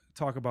to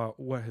talk about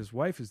what his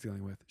wife is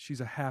dealing with,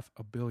 she's a $500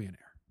 million.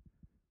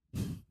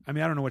 I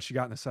mean, I don't know what she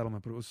got in the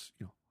settlement, but it was,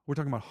 we're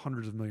talking about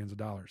hundreds of millions of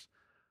dollars.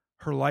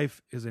 Her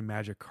life is a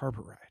magic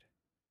carpet ride.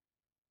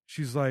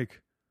 She's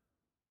like,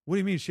 what do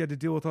you mean she had to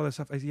deal with all this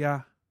stuff? I said,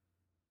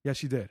 yeah,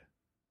 she did.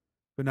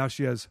 But now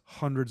she has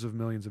hundreds of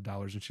millions of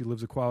dollars, and she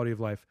lives a quality of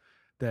life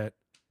that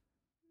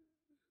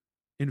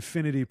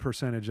infinity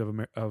percentage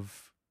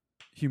of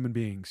human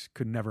beings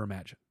could never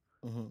imagine.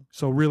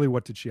 So really,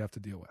 what did she have to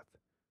deal with?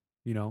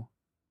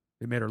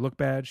 They made her look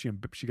bad. She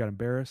got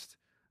embarrassed.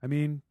 I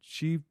mean,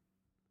 she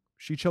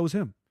chose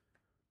him.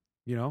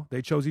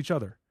 They chose each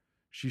other.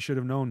 She should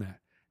have known that.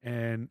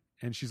 And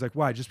she's like,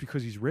 why? Just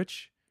because he's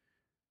rich?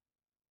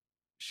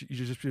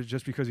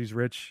 Just because he's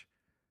rich,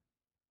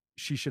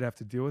 she should have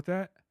to deal with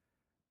that?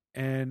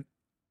 And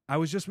I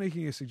was just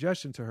making a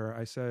suggestion to her.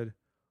 I said,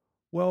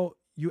 well,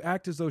 you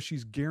act as though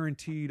she's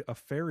guaranteed a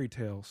fairy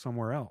tale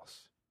somewhere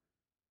else.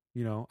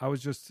 I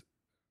was just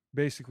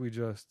basically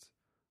just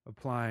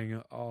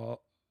applying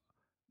all,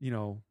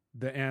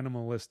 the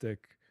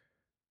animalistic,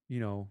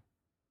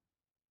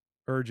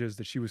 urges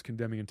that she was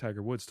condemning in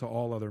Tiger Woods to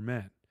all other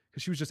men.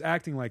 Because she was just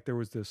acting like there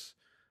was this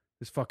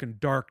fucking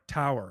dark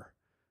tower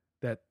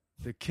that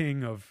the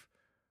king of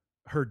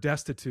her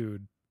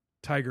destitute,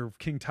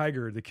 King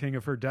Tiger, the king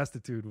of her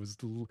destitute, was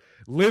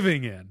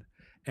living in.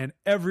 And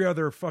every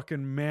other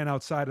fucking man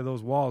outside of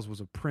those walls was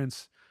a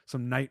prince,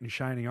 some knight in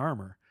shining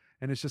armor.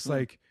 And it's just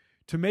like,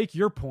 to make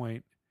your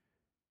point,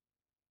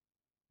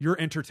 you're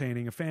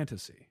entertaining a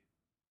fantasy.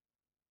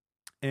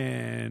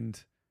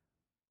 And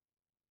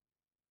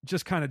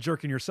just kind of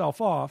jerking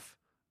yourself off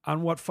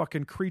on what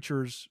fucking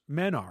creatures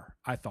men are,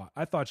 I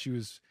thought she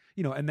was,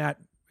 and that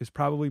is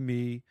probably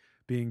me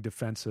being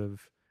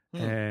defensive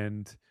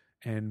and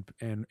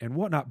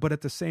whatnot. But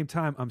at the same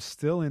time, I'm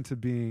still into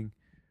being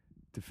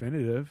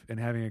definitive and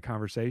having a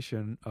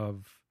conversation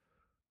of,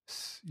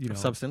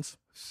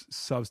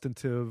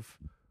 substantive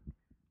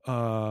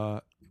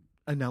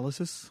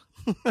analysis,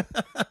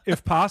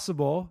 if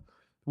possible,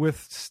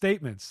 with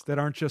statements that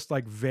aren't just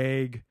like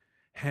vague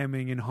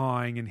hemming and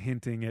hawing and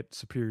hinting at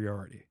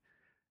superiority.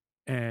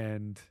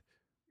 And,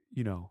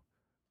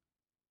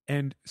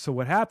 and so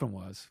what happened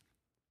was,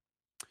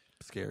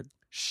 scared,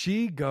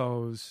 she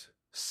goes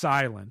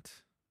silent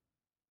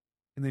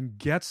and then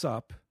gets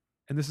up.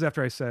 And this is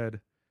after I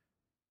said,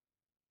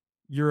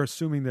 you're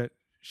assuming that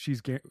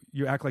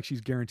you act like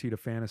she's guaranteed a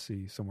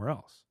fantasy somewhere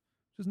else.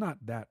 Which is not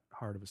that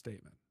hard of a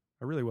statement.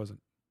 I really wasn't.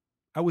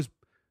 I was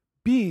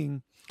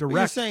being direct. But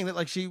you're saying that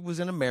like she was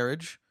in a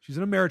marriage. She's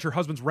in a marriage. Her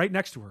husband's right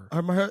next to her.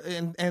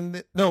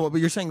 No,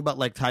 but you're saying about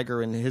like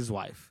Tiger and his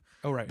wife.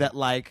 Oh, right. That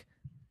like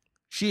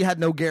she had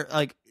no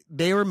like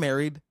they were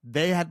married.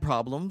 They had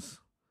problems,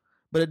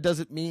 but it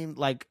doesn't mean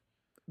like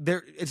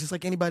it's just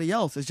like anybody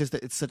else. It's just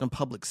that it's such a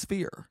public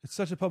sphere. It's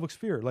such a public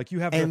sphere. Like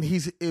you have, and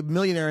he's a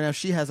millionaire now.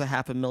 She has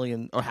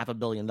 $500,000 or $500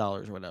 million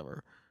or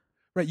whatever.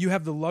 Right. You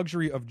have the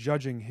luxury of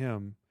judging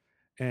him,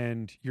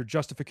 and your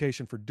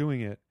justification for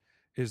doing it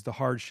is the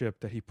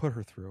hardship that he put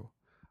her through.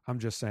 I'm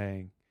just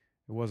saying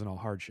it wasn't all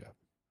hardship.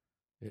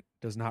 It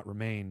does not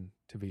remain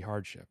to be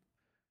hardship.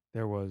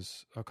 There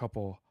was a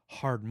couple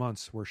hard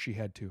months where she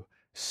had to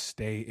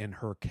stay in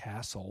her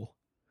castle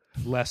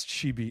lest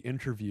she be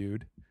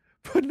interviewed.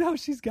 But now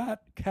she's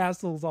got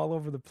castles all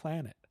over the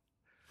planet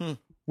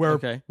where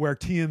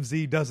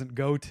TMZ doesn't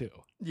go to.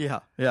 Yeah.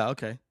 Yeah.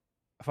 Okay.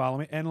 Follow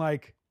me? And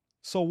like,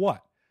 so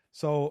what?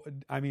 So,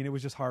 I mean, it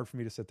was just hard for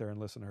me to sit there and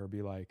listen to her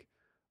be like,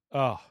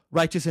 oh,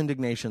 righteous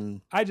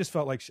indignation. I just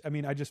felt like,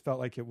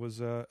 it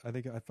was,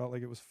 I felt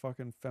like it was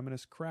fucking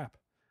feminist crap.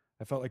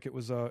 I felt like it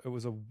was a,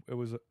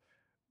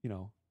 you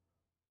know,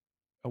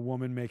 a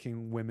woman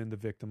making women the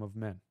victim of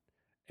men.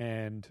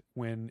 And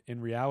when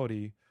in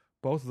reality,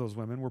 both of those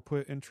women were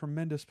put in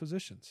tremendous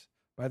positions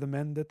by the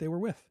men that they were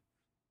with.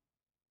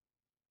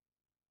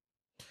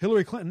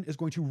 Hillary Clinton is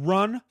going to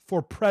run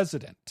for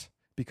president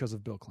because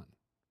of Bill Clinton.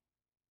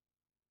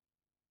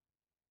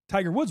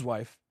 Tiger Woods'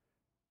 wife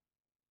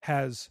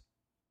has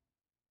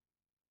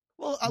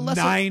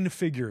nine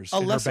figures. A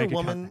in her lesser bank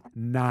woman, account.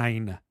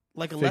 Nine,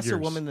 like a figures. lesser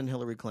woman than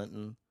Hillary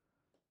Clinton.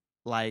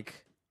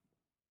 Like,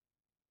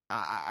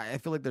 I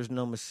feel like there's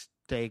no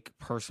mistake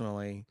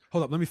personally.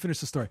 Hold up, let me finish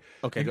the story.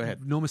 Okay, go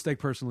ahead. No mistake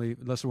personally,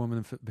 lesser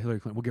woman than Hillary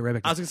Clinton. We'll get right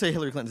back. I was going to say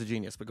Hillary Clinton's a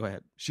genius, but go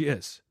ahead. She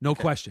is, no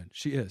question.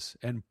 She is,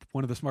 and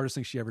one of the smartest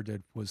things she ever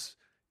did was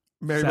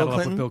marry saddle Bill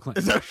up Clinton. with Bill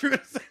Clinton. Is that true?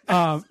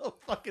 That's so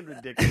fucking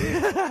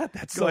ridiculous.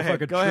 That's Go so ahead,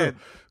 fucking go true. ahead.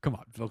 Come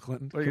on, Bill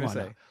Clinton. What are you Come gonna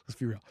on say? now. Let's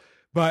be real.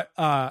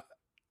 But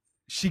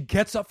she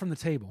gets up from the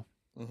table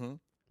Mm-hmm.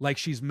 like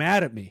she's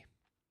mad at me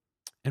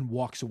and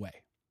walks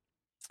away.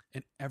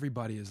 And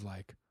everybody is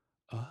like,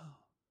 oh.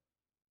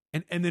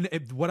 And then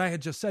what I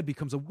had just said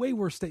becomes a way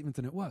worse statement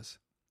than it was.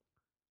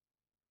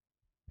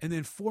 And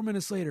then 4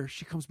 minutes later,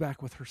 she comes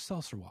back with her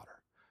seltzer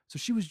water. So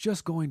she was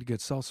just going to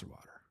get seltzer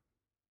water.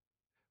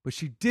 But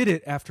she did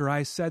it after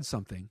I said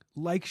something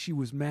like she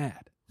was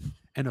mad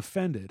and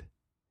offended,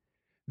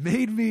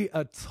 made me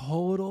a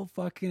total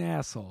fucking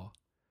asshole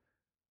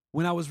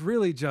when I was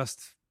really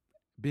just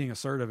being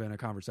assertive in a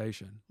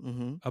conversation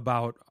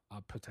about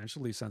a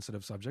potentially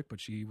sensitive subject, but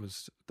she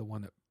was the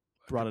one that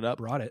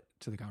brought it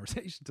to the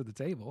conversation, to the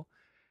table.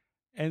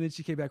 And then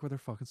she came back with her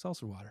fucking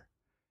seltzer water.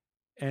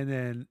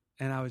 And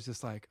I was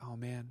just like, oh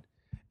man.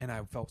 And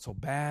I felt so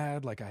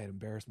bad. Like I had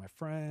embarrassed my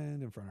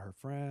friend in front of her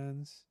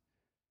friends,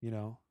 you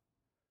know?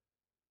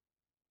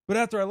 But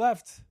after I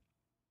left,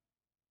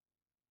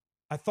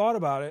 I thought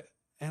about it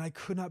and I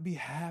could not be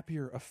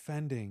happier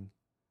offending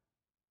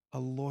a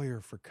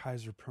lawyer for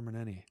Kaiser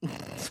Permanente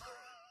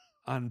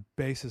on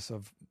basis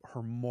of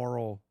her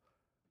moral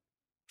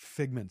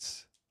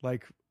figments.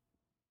 Like,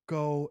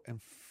 go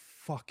and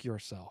fuck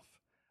yourself.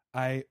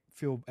 I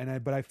felt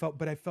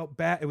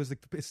bad. It was like,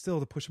 it's still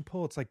the push and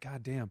pull. It's like,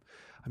 God damn.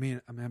 I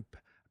mean, I'm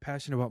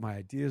passionate about my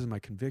ideas and my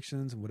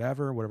convictions and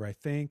whatever I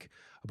think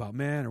about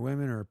men or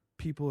women or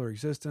people or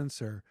existence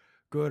or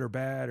good or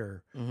bad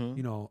or,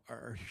 you know,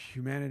 our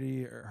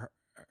humanity or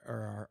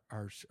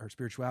our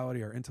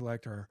spirituality, our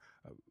intellect, our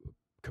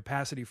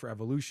capacity for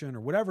evolution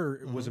or whatever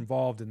was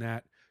involved in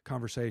that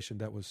conversation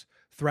that was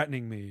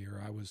threatening me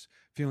or I was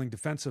feeling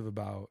defensive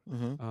about.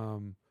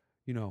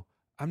 You know,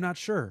 I'm not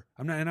sure.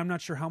 I'm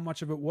not sure how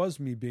much of it was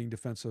me being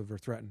defensive or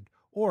threatened,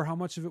 or how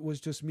much of it was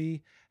just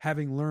me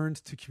having learned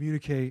to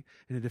communicate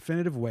in a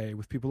definitive way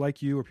with people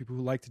like you or people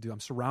who like to do.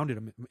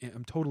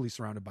 I'm totally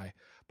surrounded by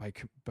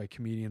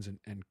comedians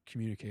and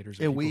communicators.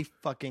 And we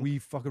fucking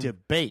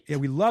debate. Yeah,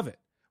 we love it.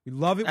 We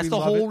love it. That's the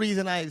whole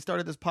reason I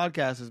started this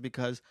podcast, is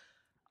because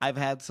I've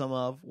had some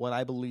of what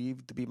I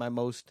believe to be my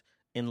most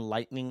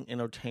enlightening,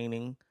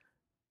 entertaining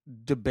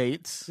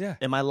debates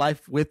in my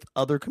life with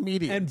other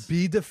comedians. And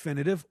be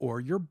definitive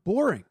or you're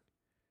boring.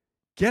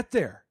 Get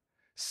there.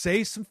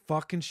 Say some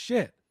fucking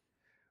shit.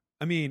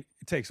 I mean,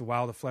 it takes a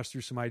while to flesh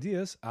through some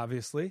ideas,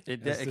 obviously.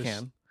 It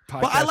can.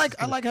 But I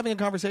like having a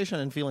conversation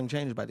and feeling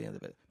changed by the end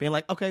of it. Being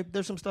like, okay,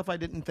 there's some stuff I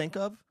didn't think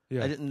of.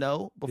 I didn't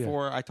know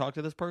before I talked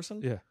to this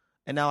person. Yeah.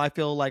 And now I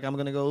feel like I'm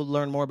going to go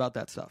learn more about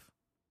that stuff.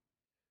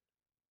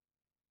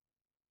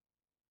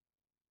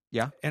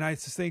 Yeah. And I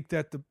just think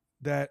that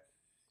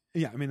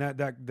I mean,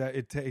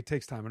 it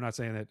takes time. I'm not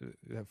saying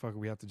that fucking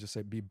we have to just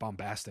say be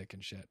bombastic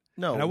and shit.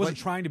 No. And I wasn't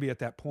trying to be at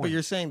that point. But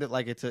you're saying that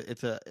like it's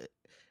a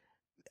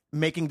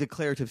making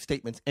declarative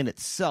statements in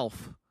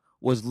itself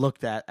was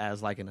looked at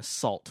as like an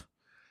assault.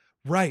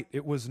 Right.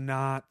 It was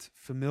not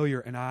familiar,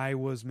 and I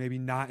was maybe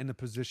not in the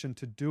position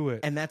to do it.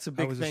 And that's a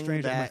big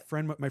thing. That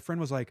my friend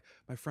was like,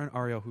 my friend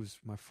Ariel, who's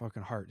my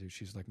fucking heart, dude.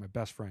 She's like my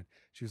best friend.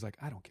 She was like,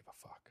 I don't give a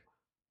fuck.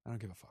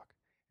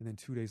 And then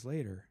 2 days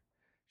later,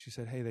 she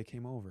said, hey, they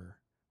came over.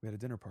 We had a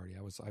dinner party.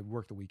 I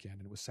worked the weekend,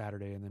 and it was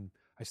Saturday, and then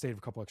I stayed a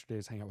couple extra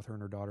days, hang out with her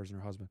and her daughters and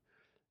her husband.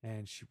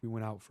 And we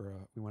went out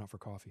for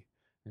coffee.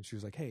 And she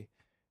was like, hey,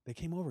 they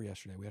came over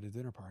yesterday. We had a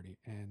dinner party,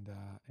 and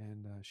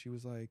she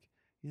was like,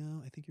 you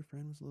know, I think your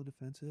friend was a little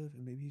defensive,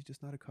 and maybe he's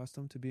just not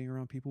accustomed to being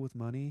around people with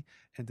money,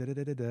 and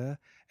da-da-da-da-da.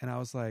 And I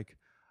was like,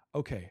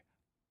 okay,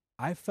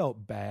 I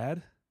felt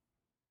bad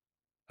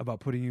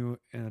about putting you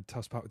in a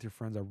tough spot with your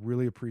friends. I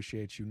really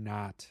appreciate you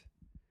not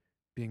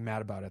being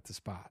mad about it at the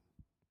spot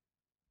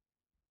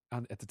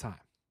at the time.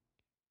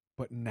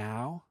 But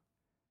now,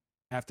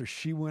 after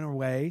she went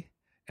away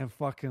and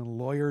fucking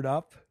lawyered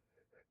up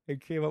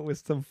and came up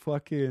with some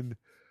fucking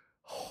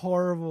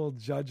horrible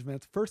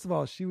judgments. First of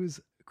all, she was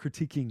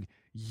critiquing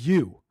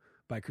you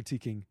by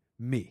critiquing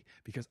me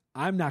because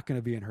I'm not going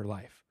to be in her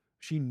life.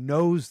 She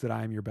knows that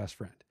I'm your best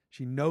friend.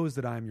 She knows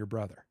that I'm your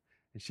brother.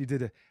 And she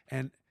did it.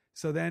 And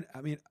so then,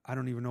 I mean, I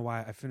don't even know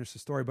why I finished the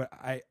story, but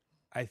I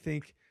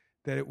think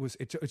that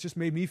it just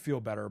made me feel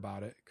better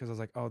about it because I was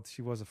like, oh,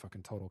 she was a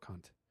fucking total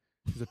cunt.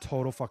 She's a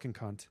total fucking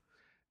cunt.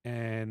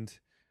 And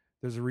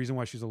there's a reason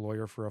why she's a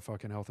lawyer for a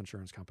fucking health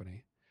insurance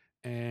company.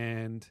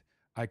 And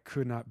I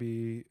could not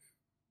be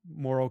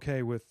more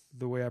okay with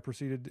the way I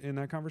proceeded in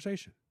that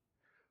conversation.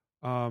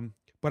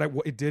 But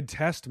it did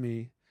test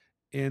me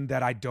in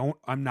that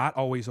I'm not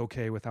always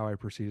okay with how I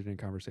proceeded in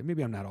conversation.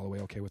 Maybe I'm not all the way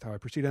okay with how I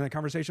proceeded in that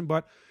conversation,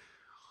 but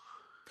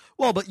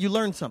you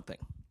learned something.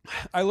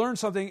 I learned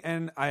something,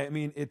 and I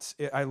mean,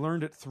 I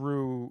learned it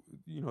through,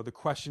 the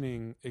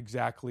questioning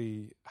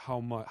exactly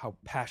how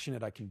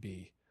passionate I can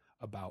be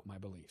about my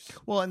beliefs.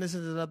 Well, and this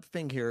is another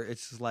thing here.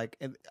 It's just like,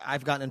 and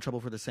I've gotten in trouble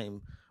for the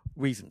same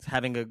reasons,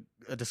 having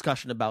a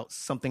discussion about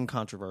something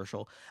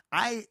controversial.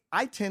 I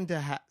tend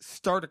to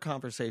start a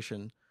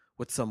conversation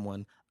with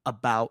someone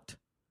about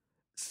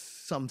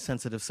some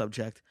sensitive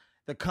subject.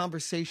 The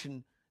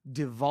conversation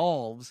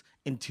devolves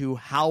into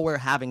how we're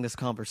having this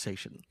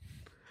conversation.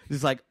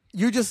 It's like,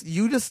 you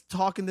just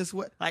talking this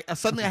way. Like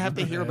suddenly I have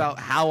to hear about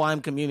how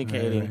I'm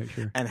communicating right,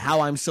 sure. and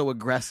how I'm so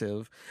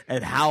aggressive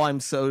and how I'm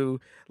so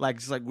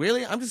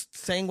really, I'm just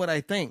saying what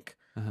I think.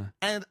 Uh-huh.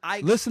 And I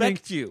listening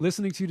expect you.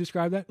 to you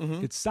describe that,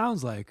 Mhm. it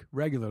sounds like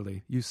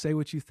regularly you say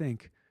what you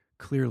think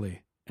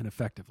clearly and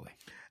effectively.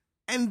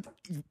 And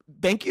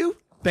thank you.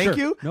 Sure.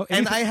 You. No,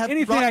 and I have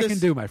anything brought I this can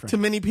do, my friend. to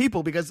many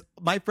people because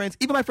my friends,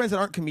 even my friends that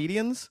aren't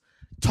comedians,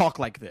 talk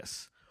like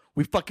this.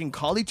 We fucking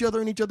call each other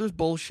and each other's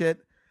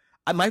bullshit.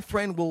 My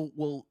friend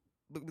will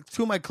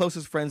two of my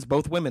closest friends,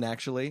 both women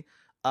actually,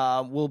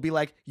 will be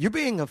like, "You're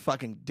being a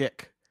fucking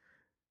dick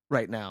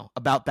right now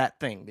about that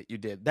thing that you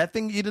did. That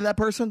thing you did to that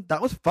person,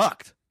 that was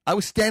fucked. I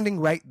was standing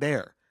right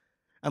there."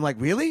 I'm like,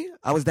 "Really?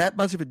 I was that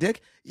much of a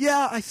dick?"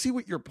 Yeah, I see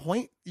what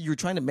you're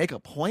trying to make a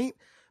point,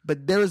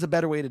 but there is a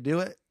better way to do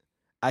it.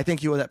 I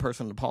think you owe that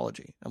person an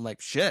apology. I'm like,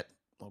 shit,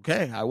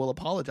 okay, I will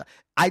apologize.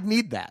 I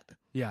need that.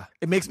 Yeah.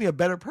 It makes me a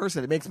better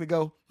person. It makes me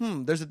go,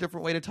 there's a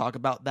different way to talk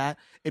about that.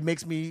 It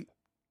makes me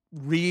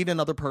read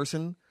another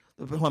person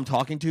who I'm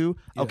talking to.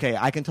 Yeah. Okay,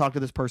 I can talk to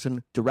this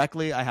person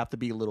directly. I have to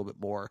be a little bit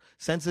more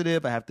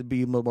sensitive. I have to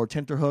be a little more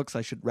tenterhooks.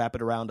 I should wrap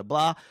it around a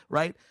blah,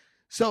 right?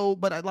 So,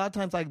 but a lot of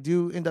times I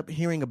do end up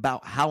hearing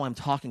about how I'm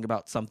talking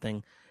about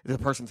something. The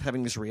person's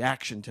having this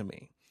reaction to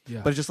me.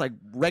 Yeah. But it's just like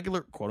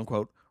regular, quote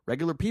unquote,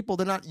 regular people.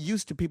 They're not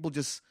used to people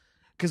just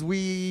because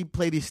we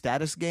play these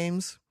status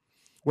games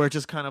where it's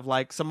just kind of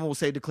like someone will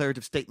say a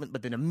declarative statement,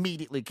 but then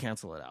immediately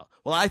cancel it out.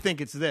 Well, I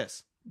think it's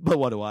this, but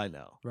what do I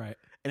know? Right.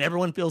 And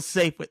everyone feels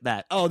safe with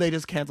that. Oh, they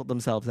just canceled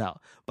themselves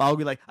out. But I'll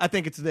be like, I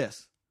think it's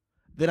this.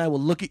 Then I will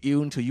look at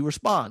you until you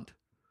respond.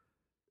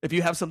 If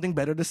you have something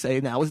better to say,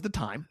 now is the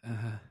time.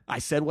 Uh-huh. I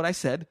said what I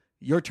said.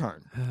 Your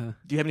turn. Uh-huh.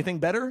 Do you have anything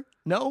better?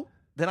 No?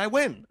 Then I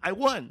win. I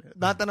won.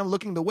 Not that I'm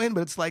looking to win,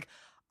 but it's like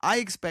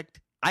I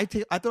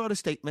throw out a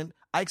statement.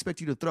 I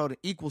expect you to throw out an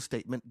equal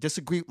statement,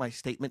 disagree with my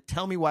statement,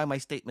 tell me why my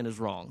statement is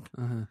wrong.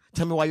 Uh-huh.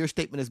 Tell me why your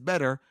statement is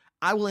better.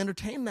 I will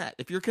entertain that.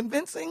 If you're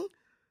convincing,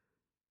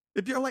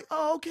 if you're like,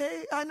 oh,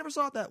 okay, I never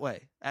saw it that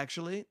way,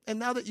 actually. And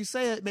now that you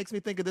say it, it makes me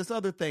think of this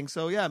other thing.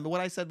 So yeah,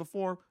 what I said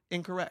before,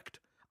 incorrect.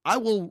 I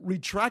will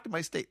retract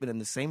my statement in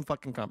the same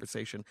fucking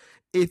conversation.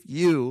 If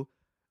you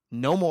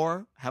know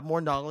more, have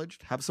more knowledge,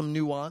 have some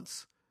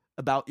nuance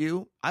about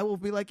you, I will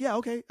be like, yeah,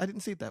 okay, I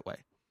didn't see it that way.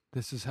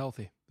 This is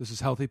healthy. This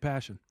is healthy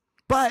passion.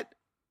 But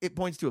it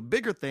points to a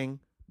bigger thing.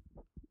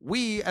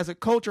 We, as a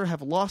culture,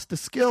 have lost the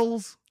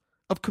skills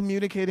of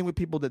communicating with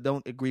people that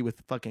don't agree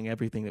with fucking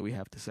everything that we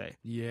have to say.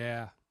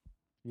 Yeah.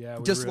 Yeah.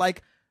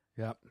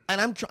 Yep.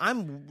 And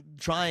I'm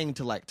trying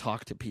to like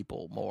talk to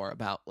people more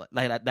about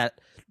like that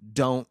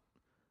don't.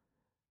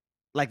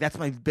 Like, that's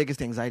my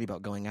biggest anxiety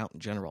about going out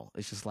in general.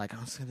 It's just like,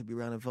 I'm just going to be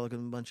around a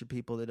fucking bunch of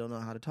people that don't know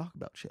how to talk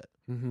about shit.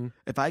 Mm-hmm.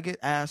 If I get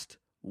asked,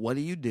 what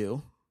do you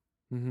do?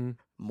 Mm-hmm.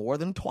 More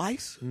than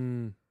twice,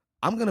 Mm.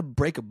 I'm going to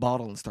break a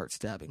bottle and start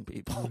stabbing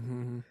people.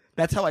 Mm-hmm.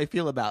 That's how I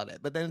feel about it.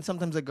 But then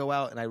sometimes I go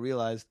out and I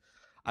realized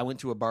I went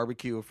to a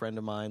barbecue, a friend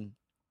of mine,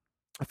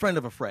 a friend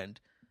of a friend,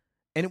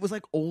 and it was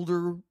like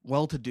older,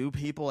 well-to-do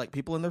people, like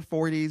people in their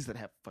 40s that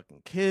have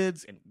fucking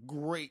kids and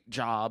great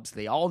jobs.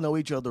 They all know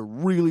each other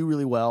really,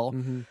 really well.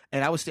 Mm-hmm.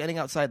 And I was standing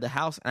outside the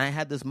house, and I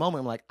had this moment.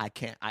 I'm like, I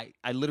can't.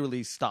 I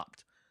literally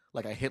stopped.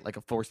 Like I hit like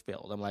a force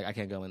field. I'm like, I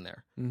can't go in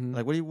there. Mm-hmm.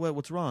 Like,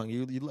 what's wrong?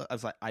 I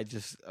was like, I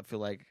feel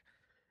like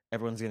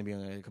everyone's gonna be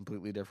on a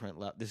completely different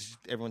level.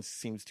 Everyone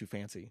seems too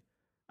fancy.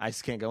 I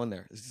just can't go in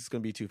there. It's just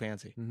gonna be too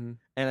fancy. Mm-hmm.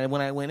 And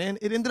when I went in,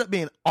 it ended up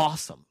being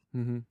awesome.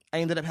 Mm-hmm. I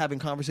ended up having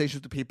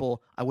conversations with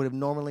people I would have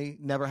normally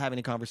never have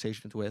any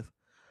conversations with.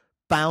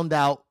 Found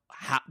out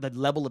the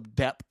level of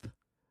depth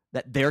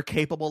that they're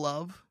capable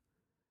of.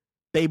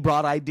 They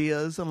brought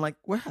ideas. I'm like,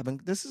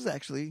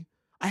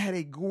 I had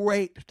a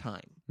great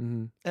time.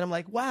 Mm-hmm. And I'm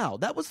like, wow,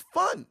 that was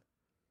fun.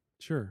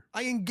 Sure.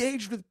 I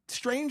engaged with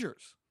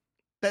strangers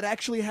that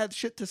actually had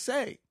shit to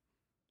say.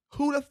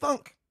 Who'da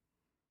thunk?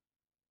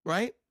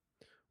 Right?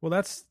 Well,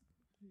 it's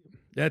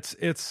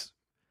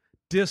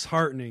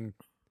disheartening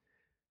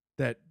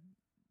that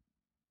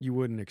you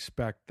wouldn't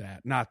expect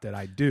that. Not that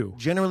I do.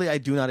 Generally, I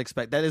do not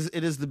expect that.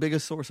 It is the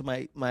biggest source of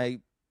my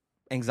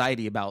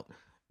anxiety about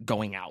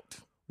going out.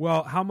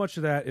 Well, how much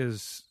of that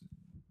is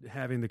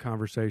having the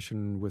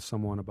conversation with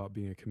someone about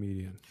being a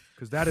comedian?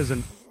 Because that is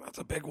that's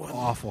a big one.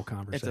 Awful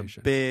conversation. It's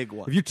a big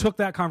one. If you took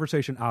that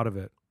conversation out of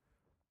it,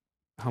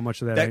 how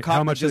much of that? That cop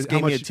how much just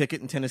gave how me a much,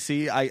 ticket in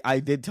Tennessee. I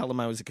did tell him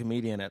I was a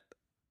comedian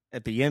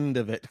at the end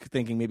of it,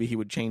 thinking maybe he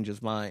would change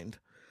his mind.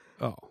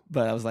 Oh,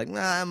 But I was like,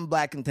 nah, I'm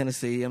black in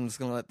Tennessee. I'm just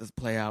going to let this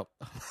play out.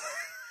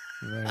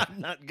 right. I'm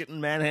not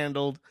getting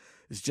manhandled.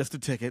 It's just a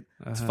ticket.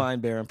 It's Uh-huh. fine,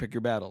 Baron. Pick your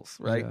battles,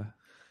 right? Yeah.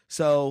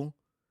 So,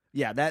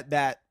 yeah,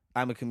 that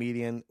I'm a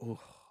comedian. Ooh.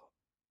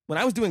 When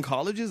I was doing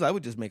colleges, I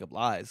would just make up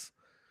lies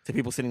to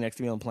people sitting next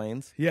to me on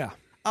planes. Yeah.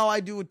 Oh, I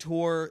do a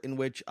tour in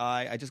which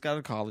I just got out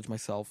of college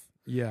myself.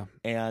 Yeah.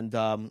 And,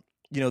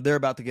 they're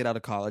about to get out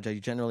of college. I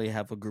generally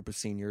have a group of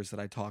seniors that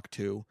I talk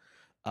to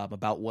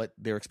about what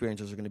their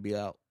experiences are going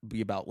to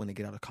be about when they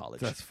get out of college.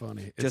 That's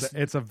funny. Just-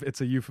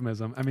 It's a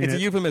euphemism. I mean, It's a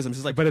euphemism. It's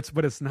just like, but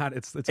it's not.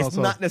 It's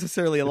also not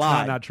necessarily a it's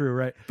lie, not true,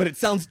 right? but it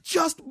sounds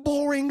just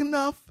boring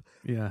enough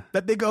Yeah.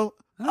 that they go,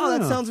 oh,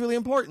 that Oh. sounds really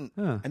important.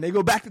 Huh. And they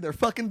go back to their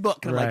fucking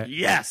book and I'm Right. like,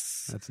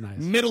 yes, That's nice.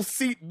 middle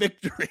seat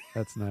victory.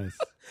 That's nice.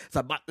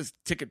 So I bought this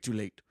ticket too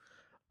late.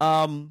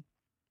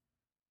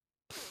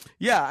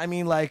 Yeah, I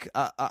mean, like,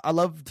 I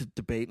love to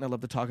debate and I love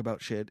to talk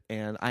about shit.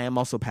 And I am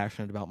also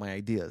passionate about my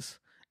ideas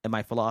and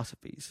my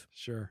philosophies.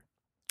 Sure.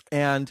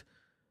 And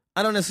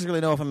I don't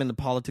necessarily know if I'm into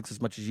politics as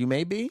much as you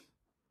may be.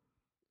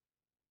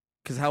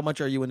 Because how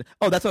much are you in?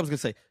 Oh, that's what I was going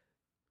to say.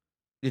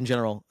 In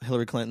general,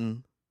 Hillary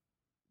Clinton,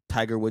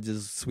 Tiger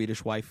Woods'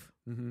 Swedish wife.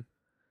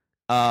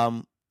 Mm-hmm.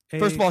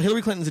 First of all,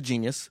 Hillary Clinton's a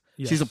genius.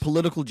 Yes. She's a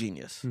political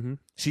genius. Mm-hmm.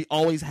 She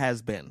always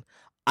has been.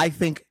 I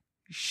think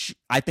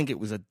it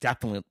was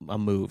definitely a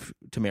move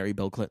to marry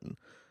Bill Clinton.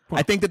 Well,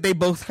 I think that they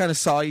both kind of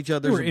saw each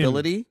other's were in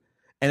ability,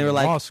 and they were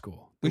law like,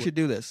 school. "We should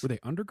do this." Were they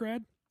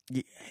undergrad?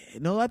 Yeah,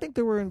 no, I think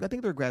they were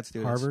grad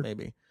students, Harvard?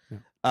 maybe.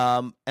 Yeah.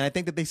 And I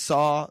think that they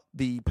saw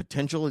the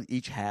potential that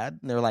each had,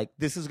 and they're like,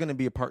 "This is going to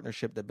be a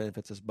partnership that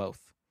benefits us both."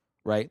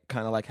 Right?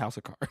 Kind of like House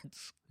of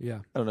Cards. Yeah.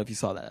 I don't know if you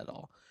saw that at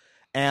all.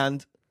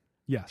 And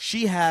Yes.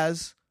 she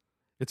has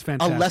It's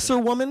fantastic. a lesser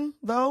woman,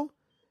 though,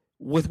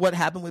 with what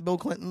happened with Bill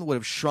Clinton, would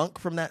have shrunk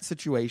from that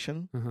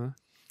situation. Uh-huh.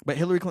 But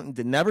Hillary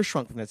Clinton never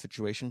shrunk from that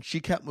situation. She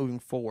kept moving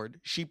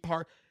forward. She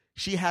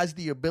has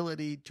the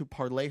ability to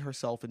parlay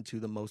herself into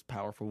the most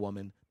powerful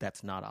woman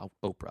that's not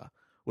Oprah,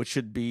 which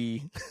should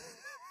be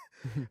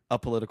a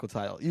political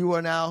title.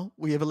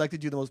 We have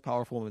elected you the most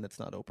powerful woman that's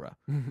not Oprah.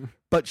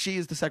 But she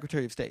is the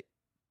Secretary of State,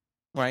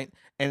 right?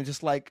 And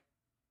just like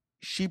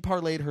she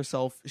parlayed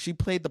herself, she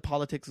played the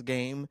politics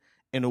game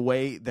in a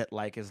way that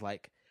like is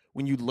like,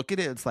 when you look at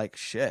it, it's like,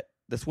 shit,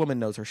 this woman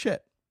knows her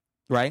shit,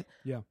 right?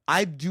 Yeah.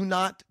 I do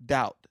not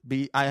doubt,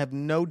 I have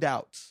no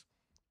doubts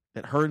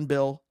that her and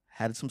Bill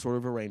had some sort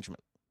of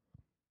arrangement.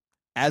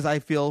 As I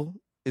feel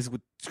is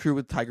true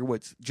with Tiger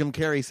Woods. Jim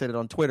Carrey said it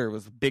on Twitter. It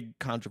was a big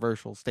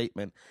controversial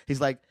statement.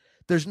 He's like,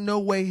 there's no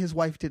way his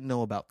wife didn't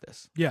know about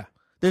this. Yeah.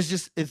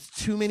 It's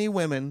too many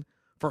women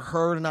for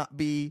her to not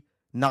be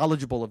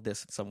knowledgeable of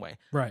this in some way.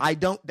 Right. I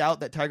don't doubt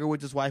that Tiger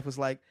Woods' wife was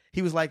like,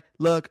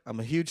 look, I'm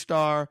a huge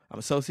star. I'm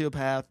a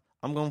sociopath.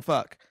 I'm going to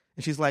fuck.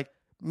 And she's like,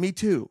 me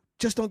too.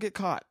 Just don't get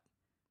caught.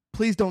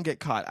 Please don't get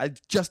caught. I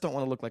just don't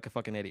want to look like a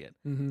fucking idiot.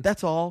 Mm-hmm.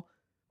 That's all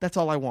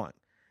I want.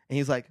 And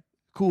he's like,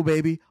 cool,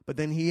 baby. But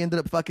then he ended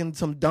up fucking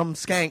some dumb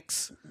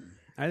skanks.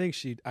 I think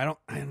I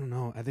don't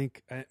know. I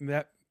think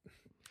that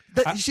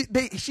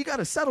She got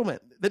a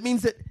settlement. That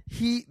means that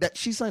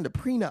she signed a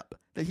prenup,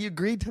 that he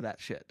agreed to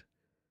that shit.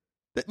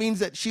 That means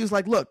that she was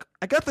like, look,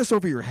 I got this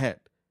over your head.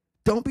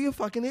 Don't be a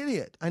fucking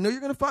idiot. I know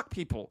you're going to fuck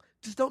people.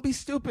 Just don't be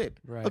stupid.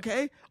 Right.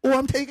 Okay? Or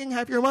I'm taking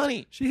half your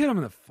money. she hit him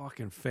in the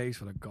fucking face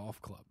with a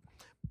golf club.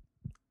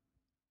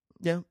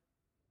 Yeah.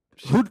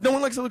 No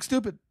one likes to look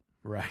stupid.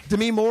 Right.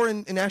 Demi Moore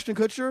and Ashton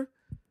Kutcher,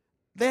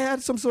 they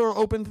had some sort of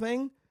open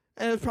thing.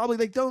 And it's probably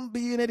like, don't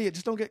be an idiot.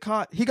 Just don't get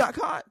caught. He got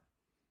caught.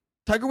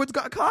 Tiger Woods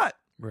got caught.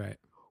 Right.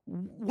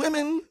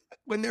 Women,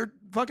 when they're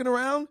fucking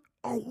around,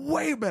 are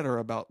way better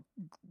about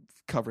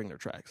covering their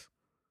tracks.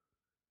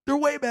 They're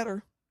way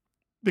better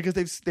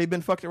because they've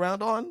been fucked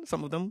around on,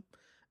 some of them,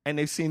 and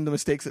they've seen the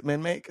mistakes that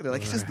men make. They're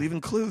like, he's just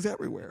leaving clues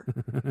everywhere.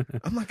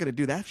 I'm not going to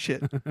do that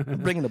shit.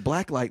 I'm bringing the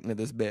black light into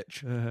this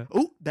bitch.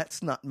 Oh,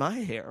 that's not my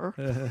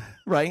hair.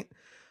 Right?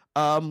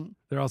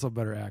 They're also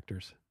better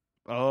actors.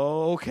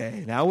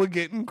 Okay, now we're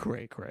getting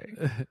cray-cray.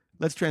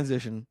 Let's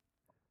transition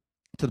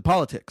to the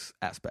politics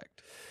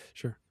aspect.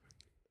 Sure.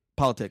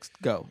 Politics,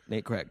 go.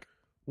 Nate Craig.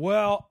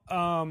 Well,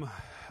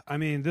 I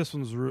mean, this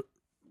one's...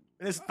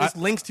 This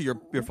links to your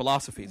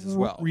philosophies as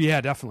well. Yeah,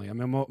 definitely. I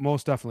mean,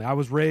 most definitely. I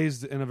was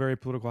raised in a very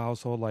political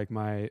household. Like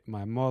my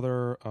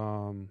mother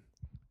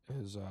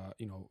is,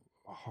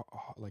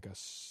 like a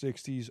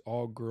 60s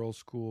all girls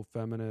school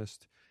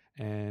feminist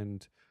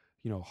and,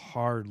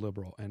 hard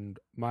liberal. And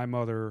my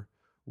mother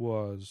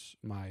was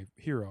my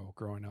hero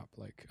growing up.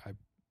 Like I,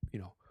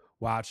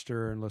 watched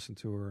her and listened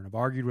to her, and I've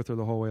argued with her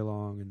the whole way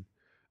along.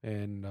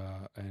 And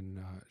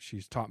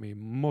she's taught me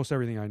most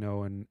everything I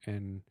know.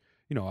 And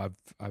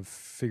I've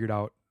figured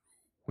out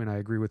when I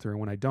agree with her and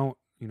when I don't,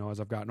 as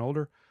I've gotten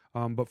older.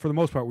 But for the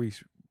most part, we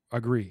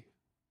agree,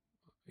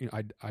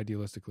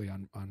 idealistically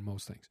on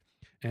most things.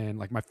 And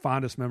like my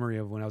fondest memory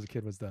of when I was a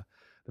kid was the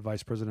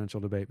vice presidential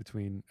debate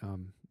between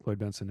Lloyd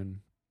Bentsen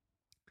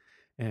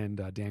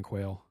and Dan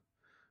Quayle,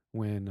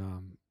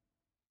 when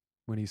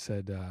he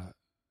said,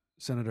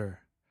 "Senator,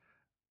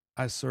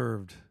 I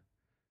served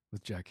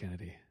with Jack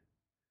Kennedy.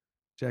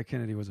 Jack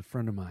Kennedy was a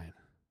friend of mine.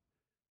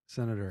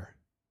 Senator,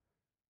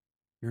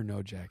 you're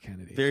no Jack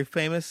Kennedy." Very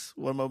famous,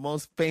 one of my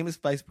most famous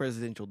vice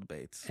presidential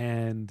debates.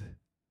 And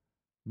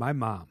my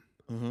mom,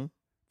 Mm-hmm.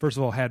 first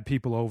of all, had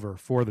people over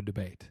for the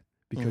debate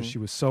because she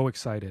was so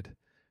excited.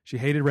 She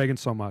hated Reagan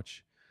so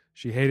much.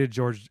 She hated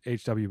George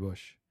H.W.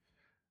 Bush.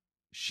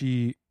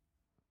 She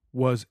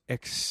was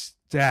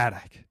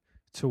ecstatic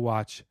to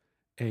watch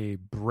a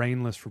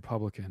brainless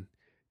Republican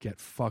get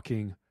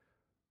fucking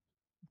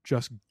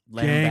just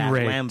gang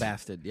raped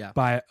Lambasted, yeah.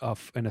 by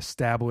an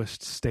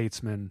established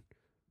statesman,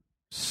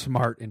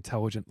 smart,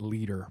 intelligent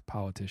leader,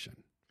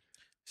 politician.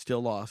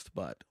 Still lost,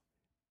 but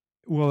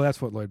Well,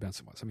 that's what Lloyd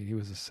Bentsen was. I mean, he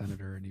was a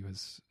senator and he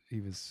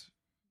was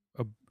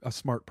a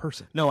smart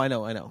person. no, I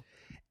know.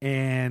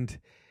 And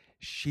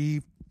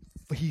he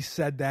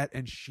said that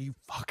and she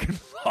fucking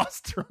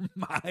lost her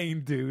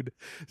mind, dude.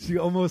 She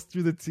almost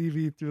threw the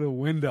TV through the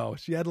window.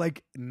 She had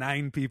like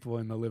 9 people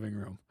in the living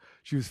room.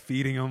 She was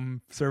feeding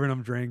them, serving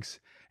them drinks,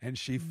 and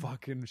she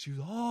was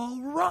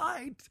all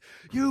right,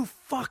 you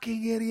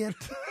fucking idiot.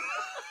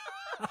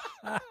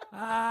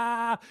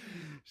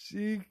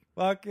 She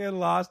fucking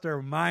lost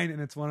her mind,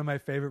 and it's one of my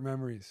favorite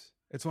memories.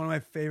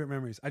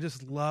 I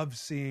just love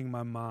seeing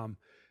my mom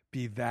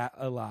be that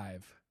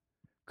alive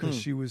because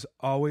she was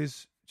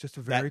always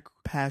just That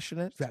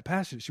passionate. that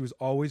passionate. She was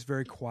always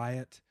very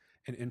quiet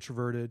and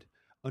introverted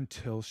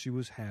until she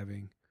was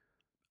having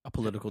A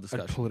political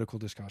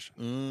discussion.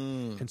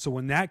 And so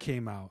when that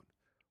came out,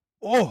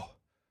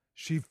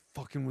 she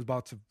fucking was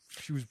about to.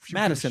 She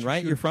Madison,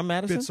 right? You're from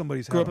Madison? Bit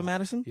somebody's Grew head up in off.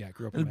 Madison? Yeah,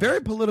 grew up In in a very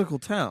Madison. political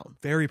town.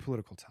 Very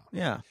political town.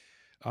 Yeah.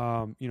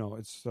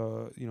 It's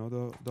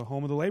the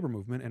home of the labor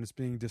movement, and it's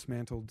being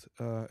dismantled.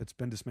 It's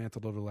been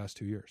dismantled over the last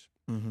 2 years,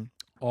 Mm-hmm.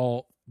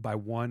 all by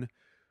one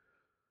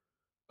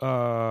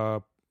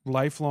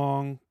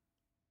lifelong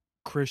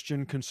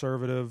Christian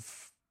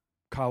conservative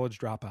college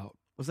dropout,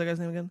 What's that guy's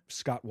name again?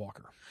 Scott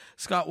Walker,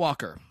 Scott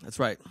Walker. That's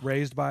right.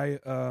 raised by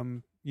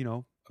Not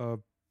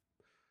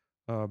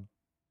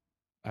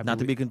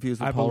to be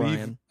confused with Paul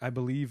Ryan. I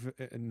believe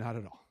not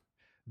at all.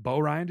 Bo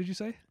Ryan, did you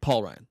say?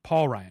 Paul Ryan.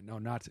 Paul Ryan. No,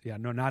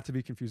 not to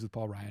be confused with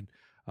Paul Ryan.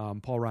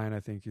 Paul Ryan,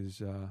 I think, is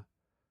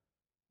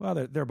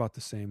they're about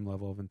the same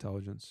level of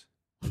intelligence,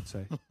 I'd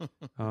say,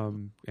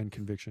 and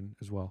conviction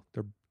as well.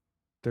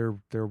 They're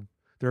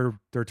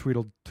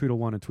Tweedle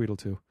 1 and Tweedle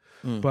 2.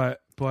 Mm.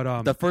 But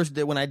The first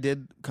day when I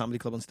did Comedy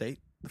Club on State,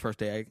 the first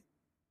day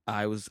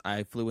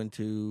I flew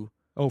into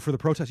for the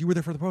protest, you were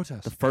there for the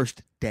protest. the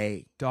first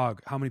day.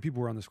 Dog, how many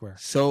people were on the square?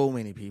 So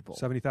many people.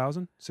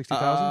 70,000,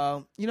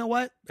 60,000. You know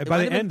what? And by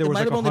the end, there was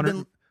like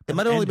 100. It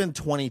might have only been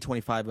 20,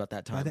 25 about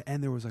that By time. the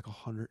end, there was like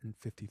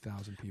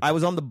 150,000 people. I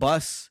was on the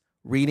bus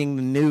reading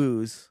the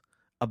news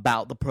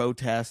about the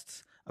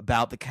protests,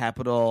 about the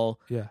Capitol,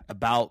 Yeah.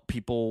 about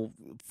people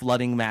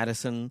flooding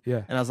Madison.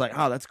 Yeah. And I was like,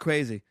 oh, that's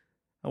crazy.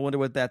 I wonder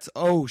what that's.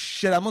 Oh,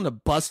 shit, I'm on the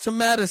bus to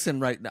Madison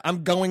right now.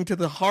 I'm going to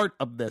the heart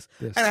of this.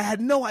 Yes. And I had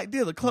no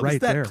idea the club was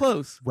Right that there.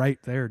 close.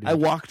 Right there, dude. I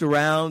walked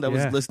around. I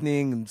was Yeah.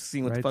 listening and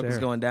seeing what Right the fuck was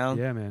there. going down.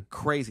 Yeah, man.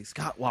 Crazy.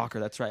 Scott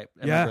Walker, that's right.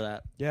 I Yeah. remember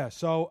that. Yeah.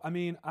 So, I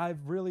mean,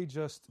 I've really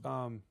just,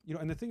 and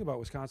the thing about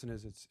Wisconsin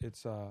is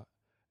it's an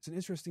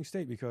interesting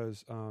state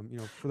because, for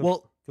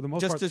the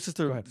most part, just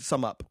go to ahead.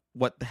 sum up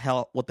what the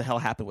hell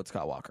happened with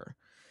Scott Walker.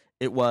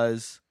 It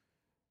was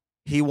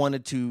he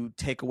wanted to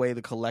take away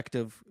the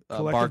collective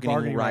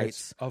bargaining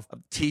rights of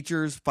of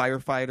teachers,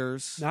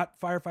 firefighters. not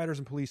firefighters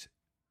and police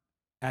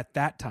at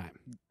that time.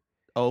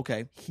 Oh,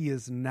 okay. He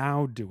is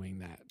now doing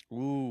that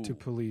Ooh. to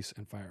police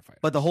and firefighters.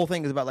 But the whole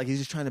thing is about he's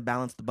just trying to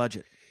balance the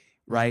budget,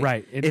 right?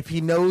 Right. If he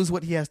knows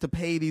what he has to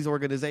pay these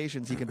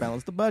organizations, he can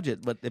balance the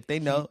budget. But if they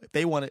know, if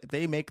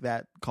they make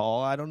that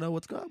call, I don't know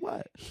what's going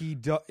what. He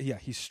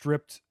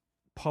stripped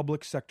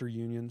public sector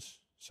unions.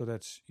 So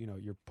that's,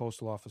 your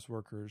postal office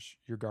workers,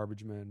 your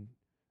garbage men,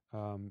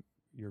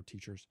 your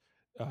teachers.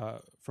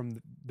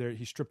 From there,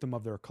 he stripped them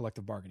of their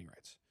collective bargaining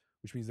rights,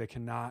 which means they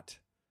cannot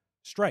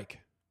strike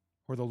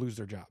or they'll lose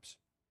their jobs.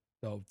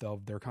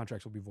 Their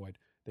contracts will be void.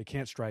 They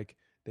can't strike.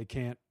 They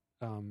can't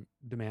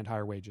demand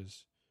higher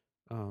wages.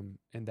 And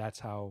that's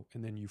how,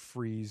 and then you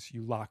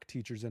lock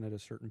teachers in at a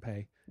certain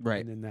pay. Right.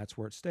 And then that's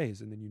where it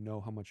stays. And then you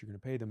know how much you're going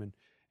to pay them.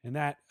 And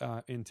that,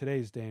 in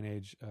today's day and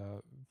age,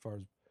 as far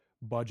as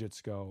budgets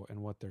go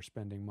and what they're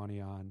spending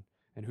money on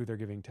and who they're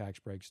giving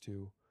tax breaks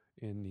to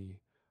in the,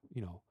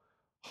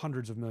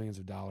 hundreds of millions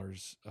of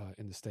dollars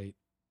in the state,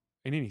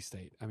 in any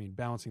state. I mean,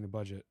 balancing the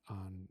budget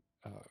on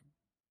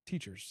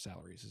teachers'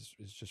 salaries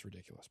is just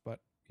ridiculous. But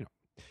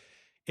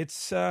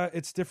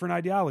it's different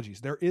ideologies.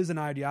 There is an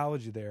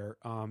ideology there.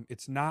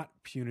 It's not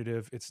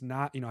punitive. It's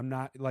not, I'm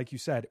not, like you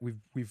said,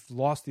 we've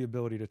lost the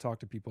ability to talk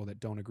to people that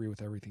don't agree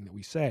with everything that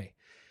we say.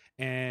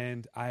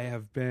 And I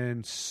have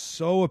been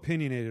so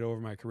opinionated over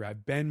my career.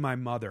 I've been my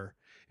mother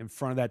in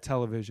front of that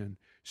television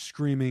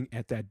screaming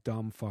at that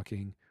dumb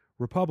fucking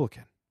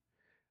Republican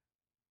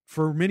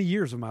for many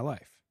years of my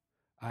life.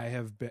 I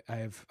have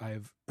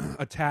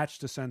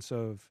attached a sense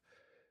of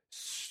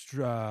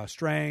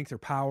strength or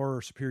power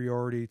or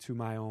superiority to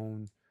my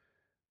own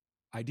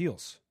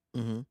ideals.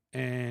 Mm-hmm.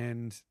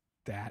 And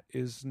that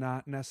is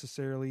not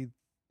necessarily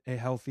a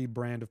healthy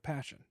brand of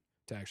passion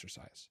to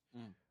exercise.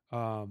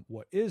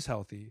 What is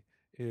healthy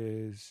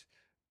is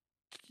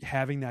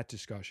having that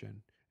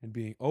discussion and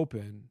being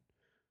open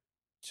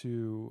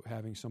to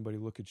having somebody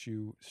look at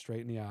you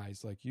straight in the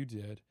eyes like you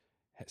did,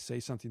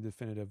 say something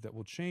definitive that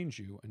will change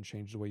you and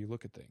change the way you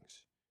look at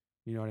things.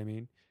 You know what I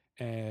mean?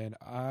 And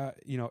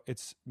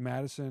it's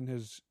Madison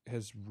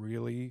has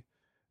really,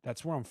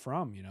 that's where I'm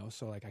from,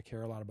 so like I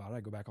care a lot about it. I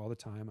go back all the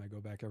time. I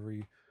go back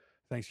every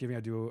Thanksgiving.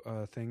 I do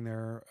a thing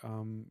there.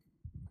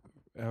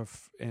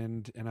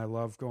 And I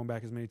love going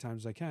back as many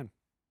times as I can.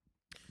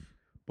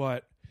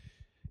 But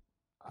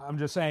I'm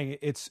just saying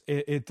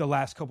the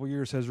last couple of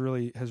years has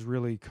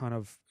really kind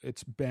of,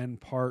 it's been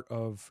part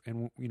of,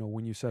 and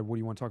when you said, what do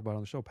you want to talk about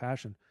on the show?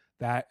 Passion.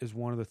 That is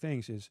one of the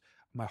things. Is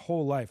my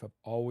whole life I've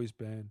always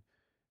been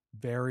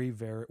very,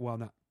 very well,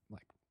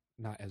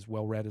 not as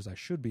well read as I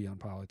should be on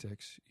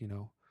politics.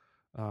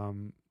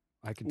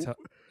 I can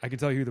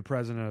tell you who the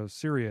president of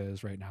Syria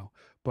is right now,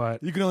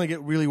 but you can only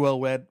get really well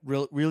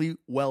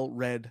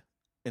read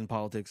in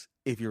politics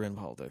if you're in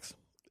politics,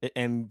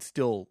 and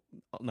still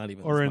not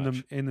even or as in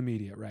much. the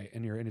media, right?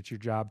 And it's your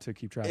job to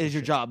keep track. It's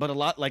your job, but a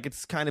lot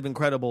it's kind of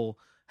incredible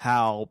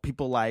how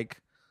people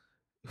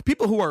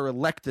who are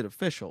elected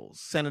officials,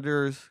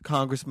 senators,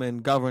 congressmen,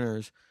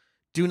 governors,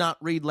 do not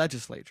read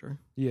legislature.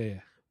 Yeah.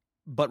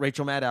 But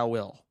Rachel Maddow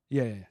will.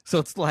 Yeah. So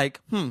it's like,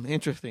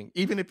 interesting.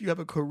 Even if you have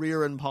a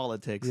career in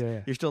politics,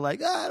 you're still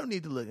like, I don't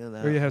need to look at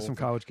that. Or you have some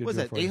college kids. What's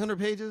that, 800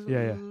 pages?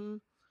 Yeah.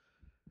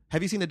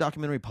 Have you seen the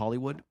documentary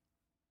Pollywood?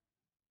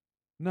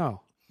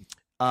 No.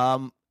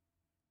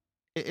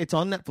 It's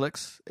on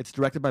Netflix. It's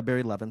directed by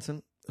Barry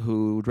Levinson,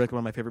 who directed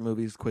one of my favorite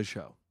movies, Quiz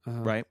Show.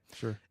 Right?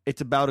 Sure.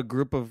 It's about a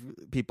group of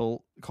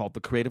people called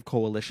the Creative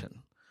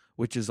Coalition,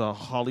 which is a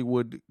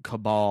Hollywood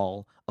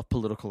cabal of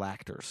political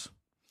actors.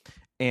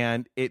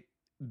 And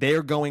they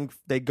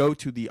go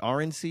to the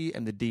RNC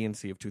and the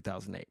DNC of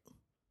 2008,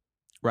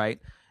 right?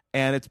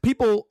 And it's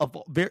people of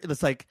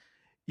it's like,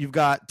 you've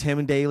got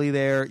Tim Daly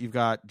there, you've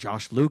got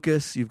Josh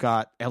Lucas, you've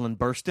got Ellen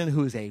Burstyn,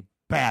 who is a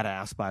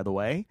badass, by the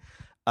way.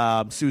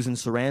 Susan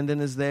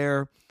Sarandon is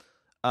there.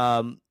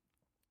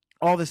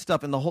 All this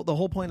stuff, and the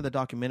whole point of the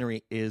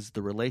documentary is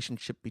the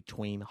relationship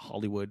between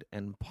Hollywood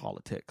and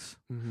politics,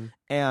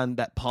 and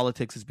that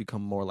politics has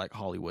become more like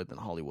Hollywood than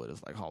Hollywood is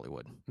like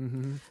Hollywood.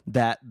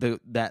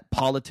 That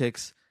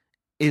politics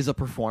is a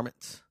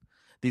performance.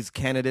 These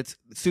candidates,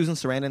 Susan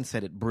Sarandon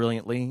said it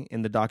brilliantly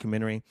in the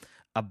documentary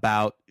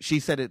she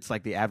said it's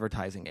like the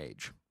advertising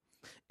age,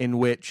 in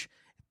which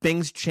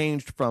things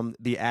changed from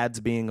the ads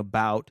being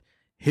about,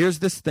 here's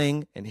this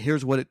thing and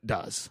here's what it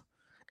does,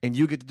 and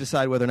you get to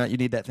decide whether or not you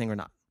need that thing or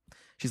not.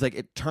 She's like,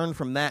 it turned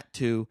from that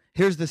to,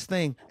 here's this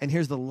thing, and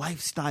here's the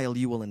lifestyle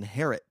you will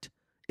inherit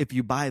if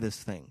you buy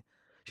this thing.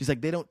 She's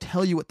like, they don't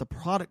tell you what the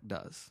product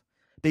does.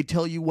 They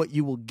tell you what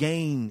you will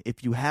gain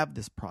if you have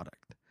this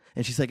product.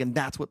 And she's like, and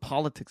that's what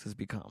politics has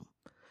become.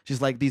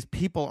 She's like, these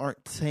people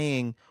aren't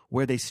saying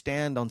where they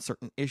stand on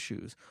certain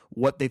issues,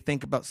 what they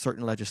think about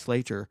certain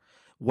legislature.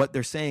 What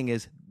they're saying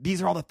is,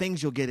 these are all the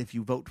things you'll get if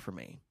you vote for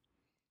me.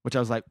 Which I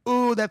was like,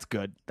 ooh, that's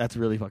good. That's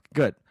really fucking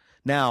good.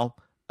 Now,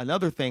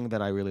 another thing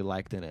that I really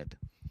liked in it,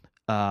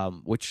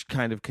 which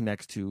kind of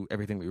connects to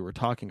everything we were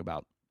talking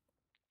about,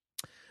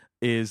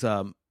 is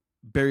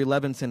Barry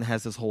Levinson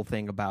has this whole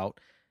thing about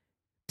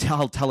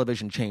how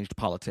television changed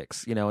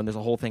politics, and there's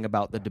a whole thing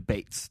about the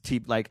debates,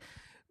 like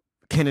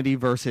Kennedy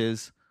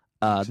versus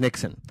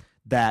Nixon,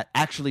 that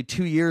actually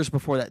 2 years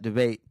before that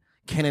debate,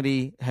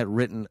 Kennedy had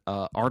written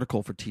an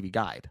article for TV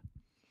Guide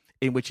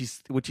in which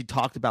he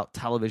talked about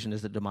television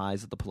as the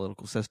demise of the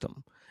political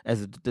system,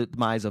 as the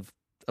demise of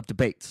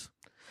debates,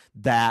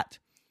 that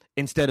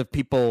instead of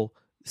people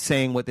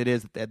saying what it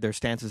is that their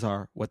stances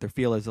are, what their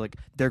feel is, like,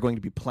 they're going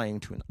to be playing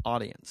to an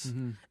audience,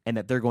 and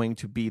that they're going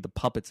to be the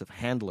puppets of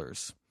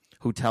handlers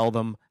who tell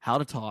them how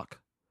to talk,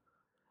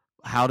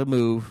 how to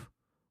move,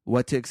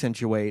 what to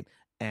accentuate,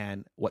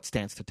 and what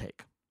stance to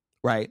take,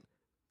 right?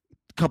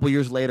 A couple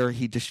years later,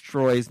 he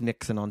destroys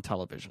Nixon on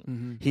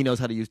television. He knows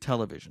how to use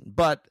television.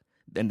 But,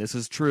 and this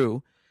is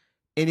true,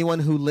 anyone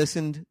who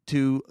listened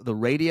to the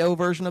radio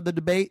version of the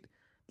debate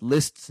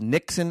lists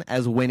Nixon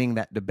as winning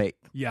that debate.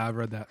 Yeah, I've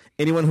read that.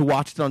 Anyone who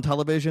watched it on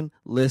television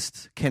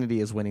lists Kennedy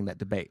as winning that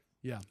debate.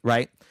 Yeah.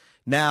 Right?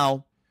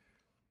 Now,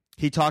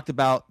 he talked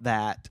about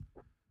that.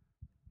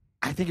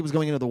 I think it was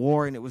going into the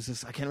war, and it was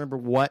this. I can't remember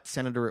what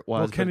senator it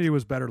was. Well, Kennedy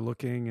was better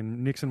looking,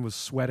 and Nixon was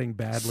sweating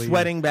badly.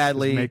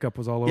 His makeup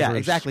was all over. Yeah, his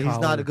exactly. He's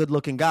collar. not a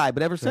good-looking guy.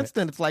 But ever since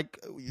then, it's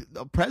like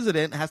a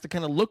president has to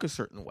kind of look a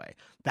certain way.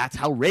 That's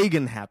how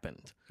Reagan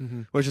happened,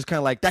 where it's just kind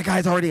of like that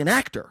guy's already an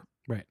actor,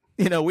 right?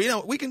 We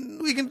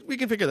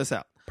can figure this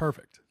out.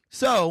 Perfect.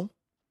 So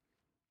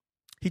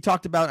he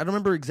talked about. I don't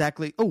remember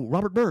exactly. Oh,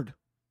 Robert Byrd,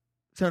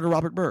 Senator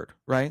Robert Byrd,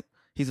 right?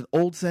 He's an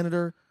old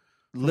senator,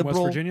 From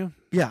liberal, West Virginia.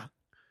 Yeah.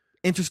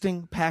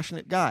 Interesting,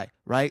 passionate guy,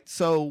 right?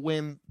 So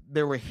when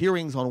there were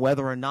hearings on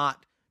whether or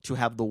not to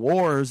have the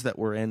wars that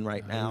we're in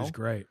right now, It was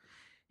great.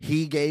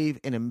 he gave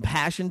an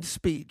impassioned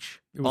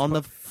speech on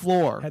the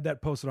floor. Had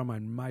that posted on my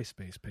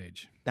MySpace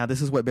page. Now,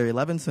 this is what Barry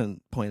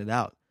Levinson pointed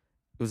out.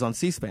 It was on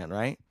C-SPAN,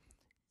 right?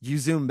 You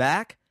zoom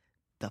back,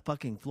 the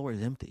fucking floor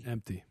is empty.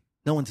 Empty.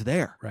 No one's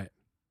there. Right.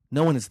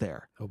 No one is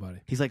there. Nobody.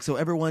 He's like, so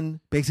everyone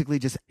basically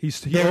just,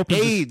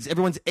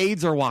 everyone's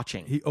aides are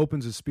watching. He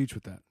opens his speech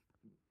with that.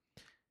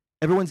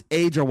 Everyone's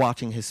aides are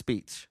watching his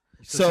speech.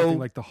 So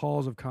like the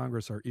halls of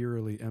Congress are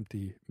eerily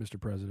empty, Mr.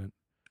 President.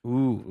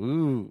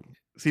 Ooh.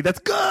 See, that's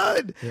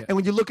good. Yeah. And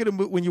when you look at him,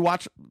 when you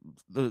watch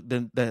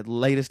the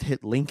latest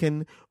hit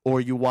Lincoln, or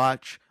you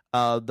watch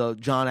the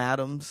John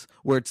Adams,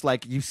 where it's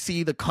like you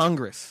see the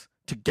Congress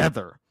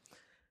together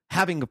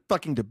having a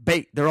fucking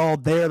debate. They're all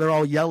there. They're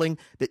all yelling.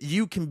 That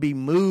you can be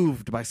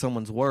moved by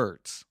someone's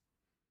words.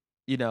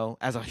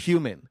 As a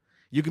human,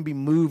 you can be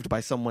moved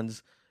by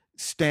someone's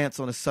stance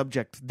on a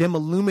subject, them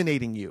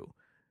illuminating you,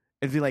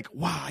 and be like,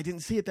 wow, I didn't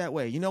see it that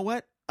way. You know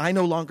what? I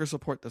no longer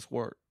support this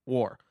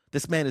war.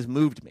 This man has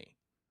moved me,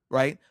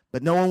 right?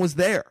 But no one was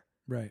there.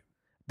 Right.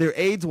 Their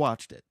aides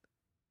watched it,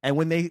 and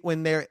when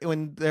they're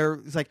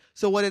it's like,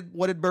 so what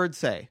did Byrd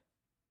say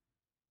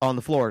on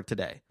the floor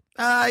today?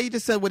 He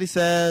just said what he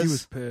says. He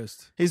was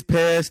pissed. He's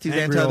pissed. He's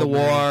Angry anti the old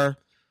man. war.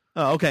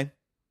 Oh, okay.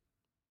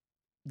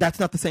 That's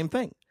not the same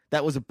thing.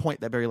 That was a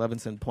point that Barry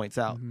Levinson points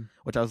out,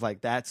 which I was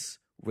like, that's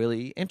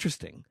really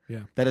interesting.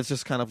 Yeah. That it's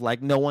just kind of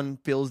like no one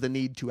feels the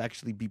need to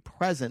actually be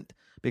present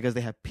because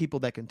they have people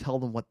that can tell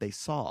them what they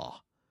saw,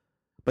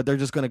 but they're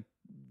just going to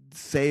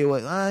say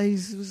what he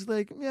was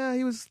like. Yeah,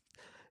 he was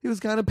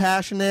kind of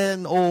passionate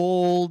and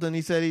old, and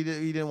he said he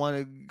didn't want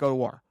to go to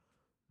war.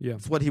 Yeah,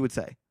 that's what he would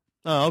say.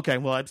 Oh, okay.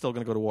 Well, I'm still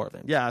going to go to war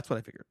then. Yeah, that's what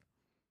I figured.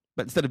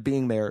 But instead of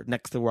being there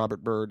next to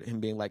Robert Byrd, him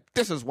being like,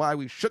 "This is why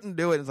we shouldn't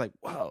do it," it's like,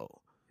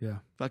 whoa. Yeah.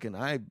 Fucking,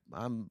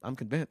 I'm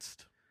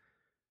convinced.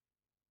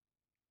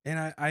 And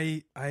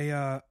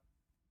I've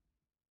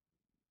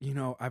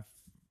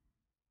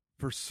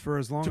for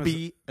as long to as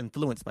be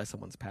influenced by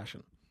someone's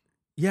passion.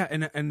 Yeah,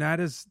 and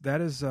that is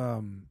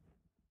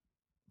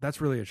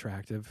that's really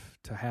attractive,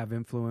 to have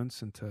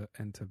influence and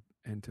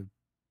to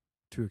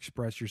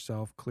express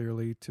yourself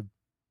clearly, to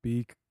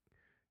be,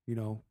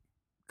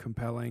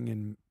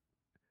 compelling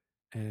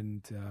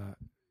and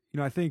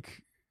I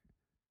think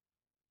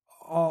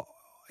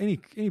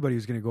anybody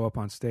who's going to go up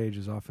on stage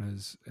as often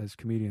as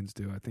comedians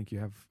do, I think you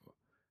have,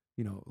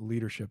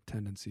 leadership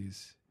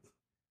tendencies.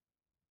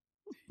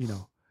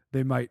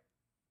 They might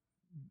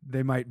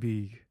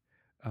be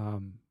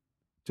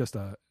just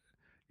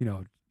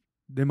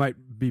they might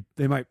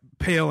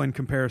pale in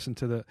comparison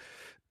to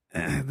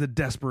the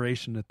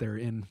desperation that they're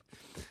in,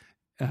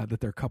 that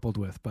they're coupled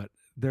with, but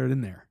they're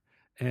in there.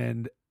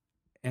 And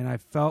I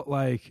felt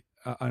like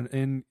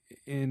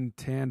in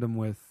tandem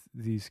with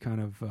these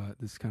kind of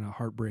this kind of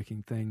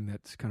heartbreaking thing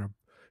that's kind of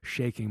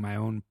shaking my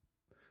own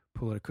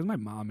political, because my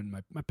mom and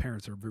my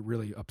parents are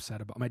really upset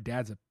about. My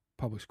dad's a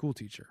public school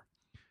teacher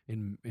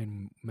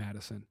in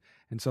Madison,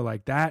 and so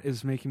like that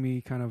is making me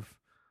kind of,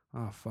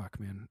 oh fuck,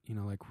 man,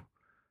 like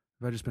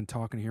if I've just been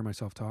talking to hear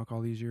myself talk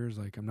all these years,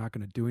 like I'm not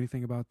going to do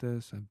anything about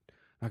this. I'm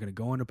not going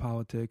to go into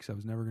politics. I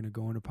was never going to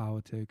go into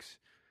politics.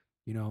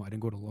 I didn't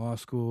go to law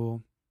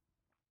school.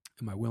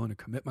 Am I willing to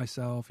commit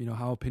myself?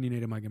 How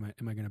opinionated am I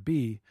going to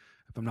be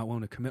if I'm not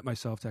willing to commit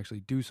myself to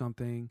actually do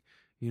something?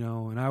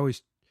 And I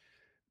always,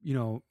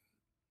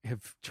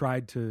 have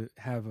tried to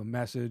have a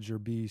message or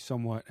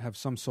have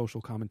some social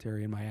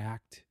commentary in my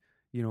act,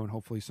 and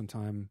hopefully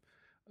sometime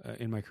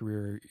in my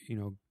career,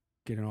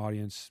 get an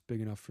audience big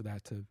enough for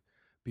that to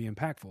be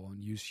impactful,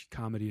 and use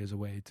comedy as a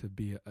way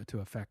to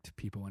affect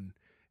people and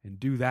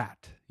do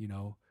that,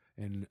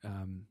 and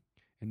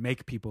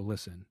make people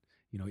listen,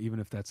 even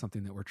if that's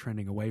something that we're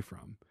trending away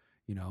from.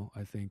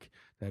 I think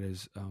that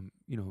is,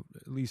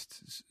 at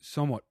least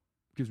somewhat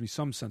gives me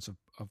some sense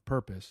of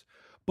purpose,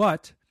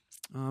 but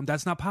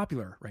that's not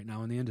popular right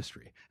now in the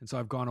industry. And so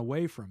I've gone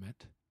away from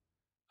it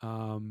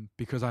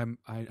because I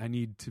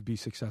need to be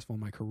successful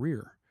in my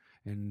career.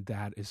 And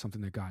that is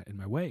something that got in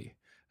my way.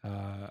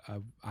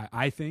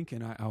 I think,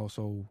 and I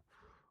also,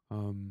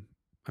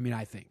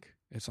 I think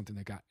it's something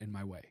that got in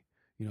my way.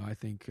 I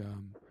think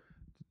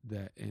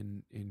that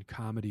in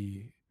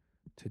comedy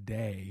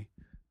today,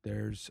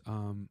 there's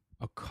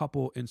a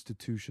couple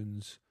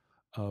institutions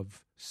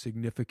of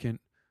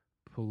significant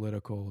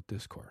political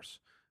discourse.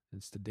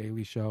 It's The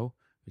Daily Show.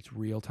 It's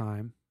real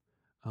time.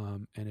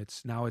 and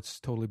it's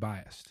totally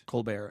biased.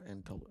 Colbert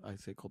and I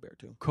say Colbert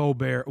too.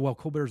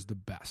 Colbert's the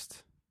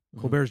best.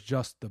 Mhm. Colbert's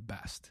just the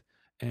best,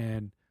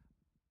 and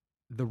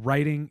the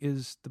writing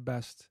is the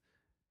best,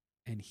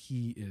 and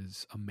he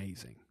is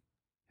amazing.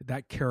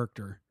 That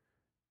character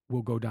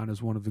will go down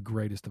as one of the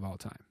greatest of all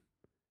time,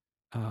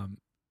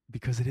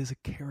 because it is a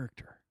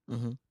character.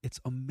 Mm-hmm.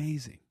 It's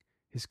amazing,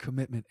 his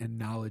commitment and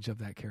knowledge of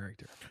that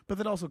character. But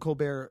then also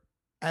Colbert,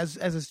 as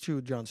is true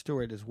with Jon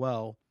Stewart as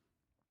well,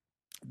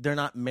 they're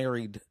not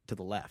married to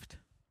the left.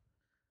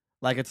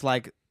 Like, it's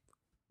like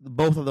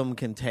both of them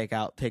can take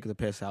the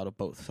piss out of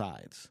both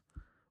sides.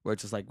 Where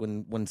it's just like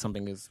when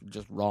something is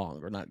just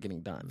wrong or not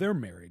getting done. They're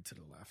married to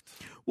the left.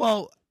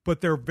 Well,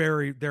 But they're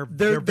very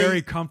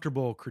very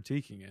comfortable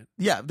critiquing it.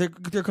 yeah, they're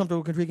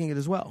comfortable critiquing it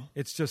as well.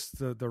 It's just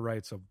the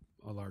rights of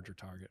a larger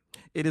target.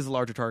 It is a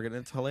larger target,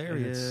 and it's And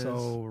hilarious. it's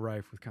so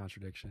rife with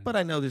contradiction. But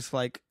I know this,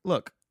 like,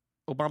 look,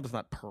 Obama's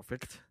not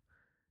perfect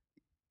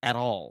at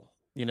all.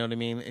 You know what I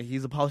mean?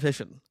 He's a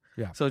politician.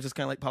 Yeah. So it's just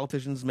kind of like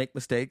politicians make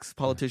mistakes.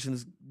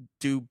 Politicians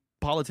do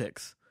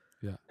politics.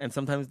 Yeah. And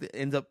sometimes they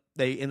end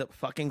up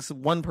fucking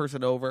one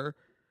person over,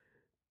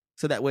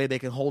 so that way they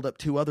can hold up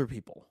two other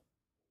people.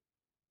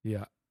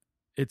 yeah,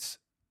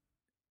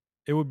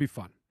 it would be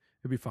fun.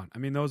 It'd be fun. I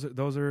mean, those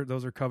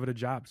are coveted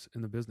jobs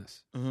in the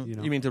business. Mm-hmm. You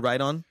know? You mean to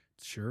write on?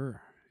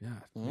 Sure. Yeah.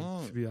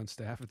 To be on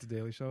staff at the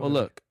Daily Show. Well,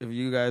 look, if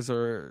you guys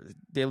are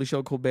Daily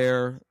Show,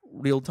 Colbert,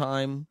 real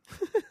time,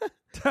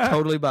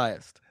 totally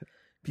biased.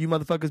 If you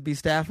motherfuckers be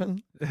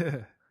staffing,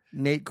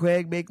 Nate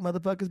Craig make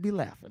motherfuckers be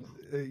laughing.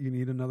 You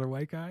need another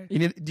white guy?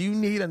 Do you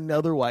need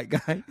another white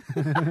guy?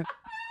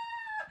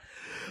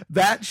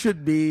 That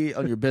should be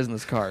on your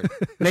business card.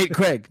 Nate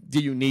Craig, do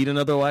you need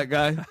another white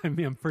guy? I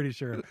mean, I'm pretty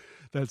sure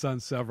that's on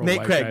several Nate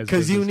white Craig, guys'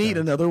 because you business need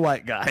cards. another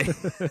white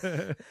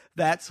guy.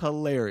 That's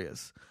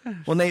hilarious.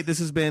 Well, Nate, this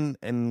has been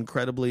an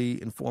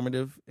incredibly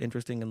informative,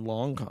 interesting, and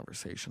long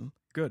conversation,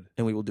 Good.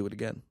 and we will do it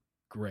again.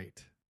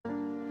 Great.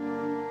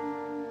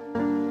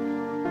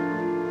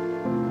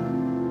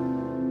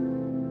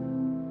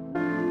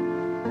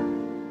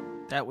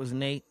 That was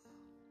Nate.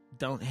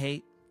 Don't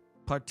hate,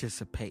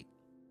 participate.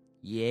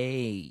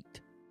 Yay.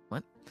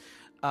 What?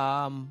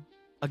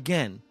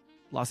 Again,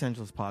 Los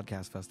Angeles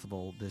Podcast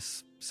Festival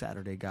this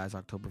Saturday, guys,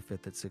 October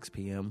 5th at 6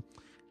 p.m.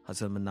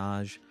 Hasan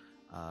Minhaj,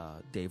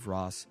 Dave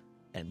Ross,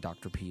 and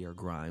Dr. Pierre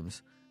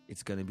Grimes.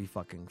 It's going to be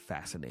fucking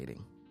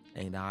fascinating.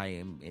 And I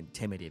am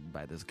intimidated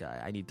by this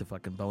guy. I need to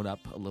fucking bone up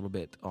a little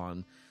bit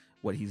on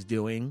what he's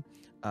doing.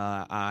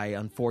 I,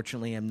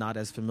 unfortunately, am not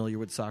as familiar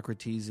with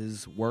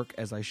Socrates' work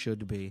as I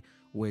should be,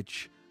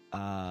 which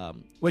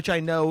I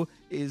know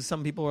is,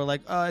 some people are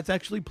like, it's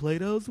actually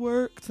Plato's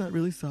work. It's not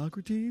really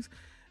Socrates.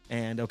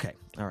 And okay,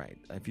 all right.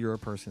 If you're a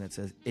person that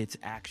says it's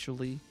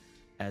actually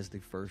as the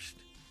first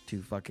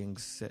two fucking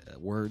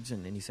words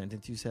in any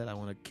sentence you said, I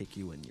want to kick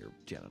you in your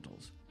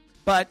genitals.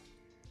 But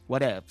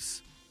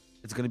whatevs.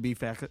 It's going to be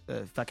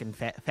fucking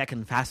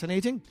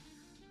fascinating.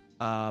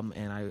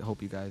 And I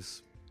hope you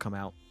guys come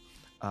out.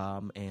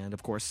 And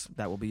of course,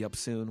 that will be up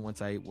soon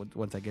once I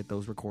get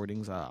those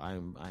recordings. I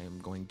am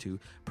going to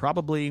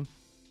probably,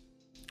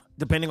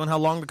 depending on how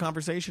long the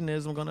conversation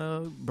is, I'm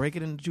gonna break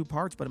it into two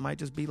parts. But it might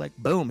just be like,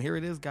 boom, here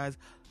it is, guys.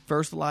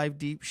 First live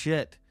deep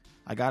shit.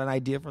 I got an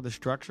idea for the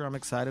structure I'm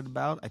excited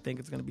about. I think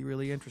it's gonna be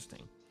really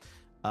interesting.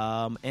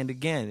 And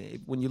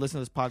again, when you listen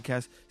to this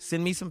podcast,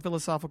 send me some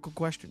philosophical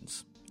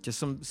questions. Just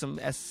some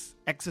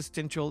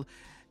existential,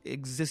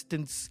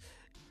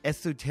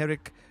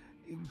 esoteric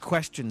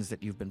questions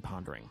that you've been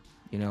pondering.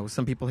 You know,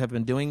 some people have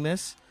been doing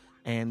this,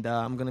 and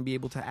I'm going to be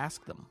able to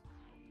ask them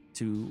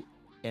to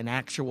an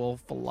actual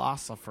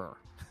philosopher.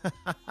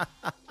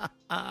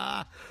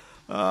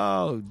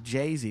 Oh,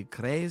 Jay-Z,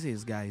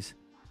 crazies, guys.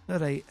 All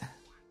right,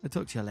 I'll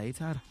talk to you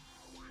later.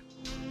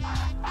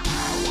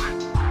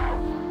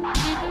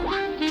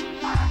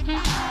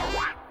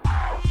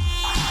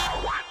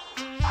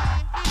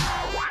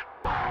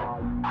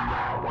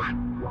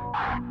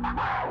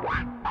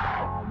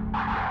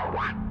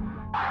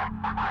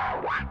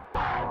 What?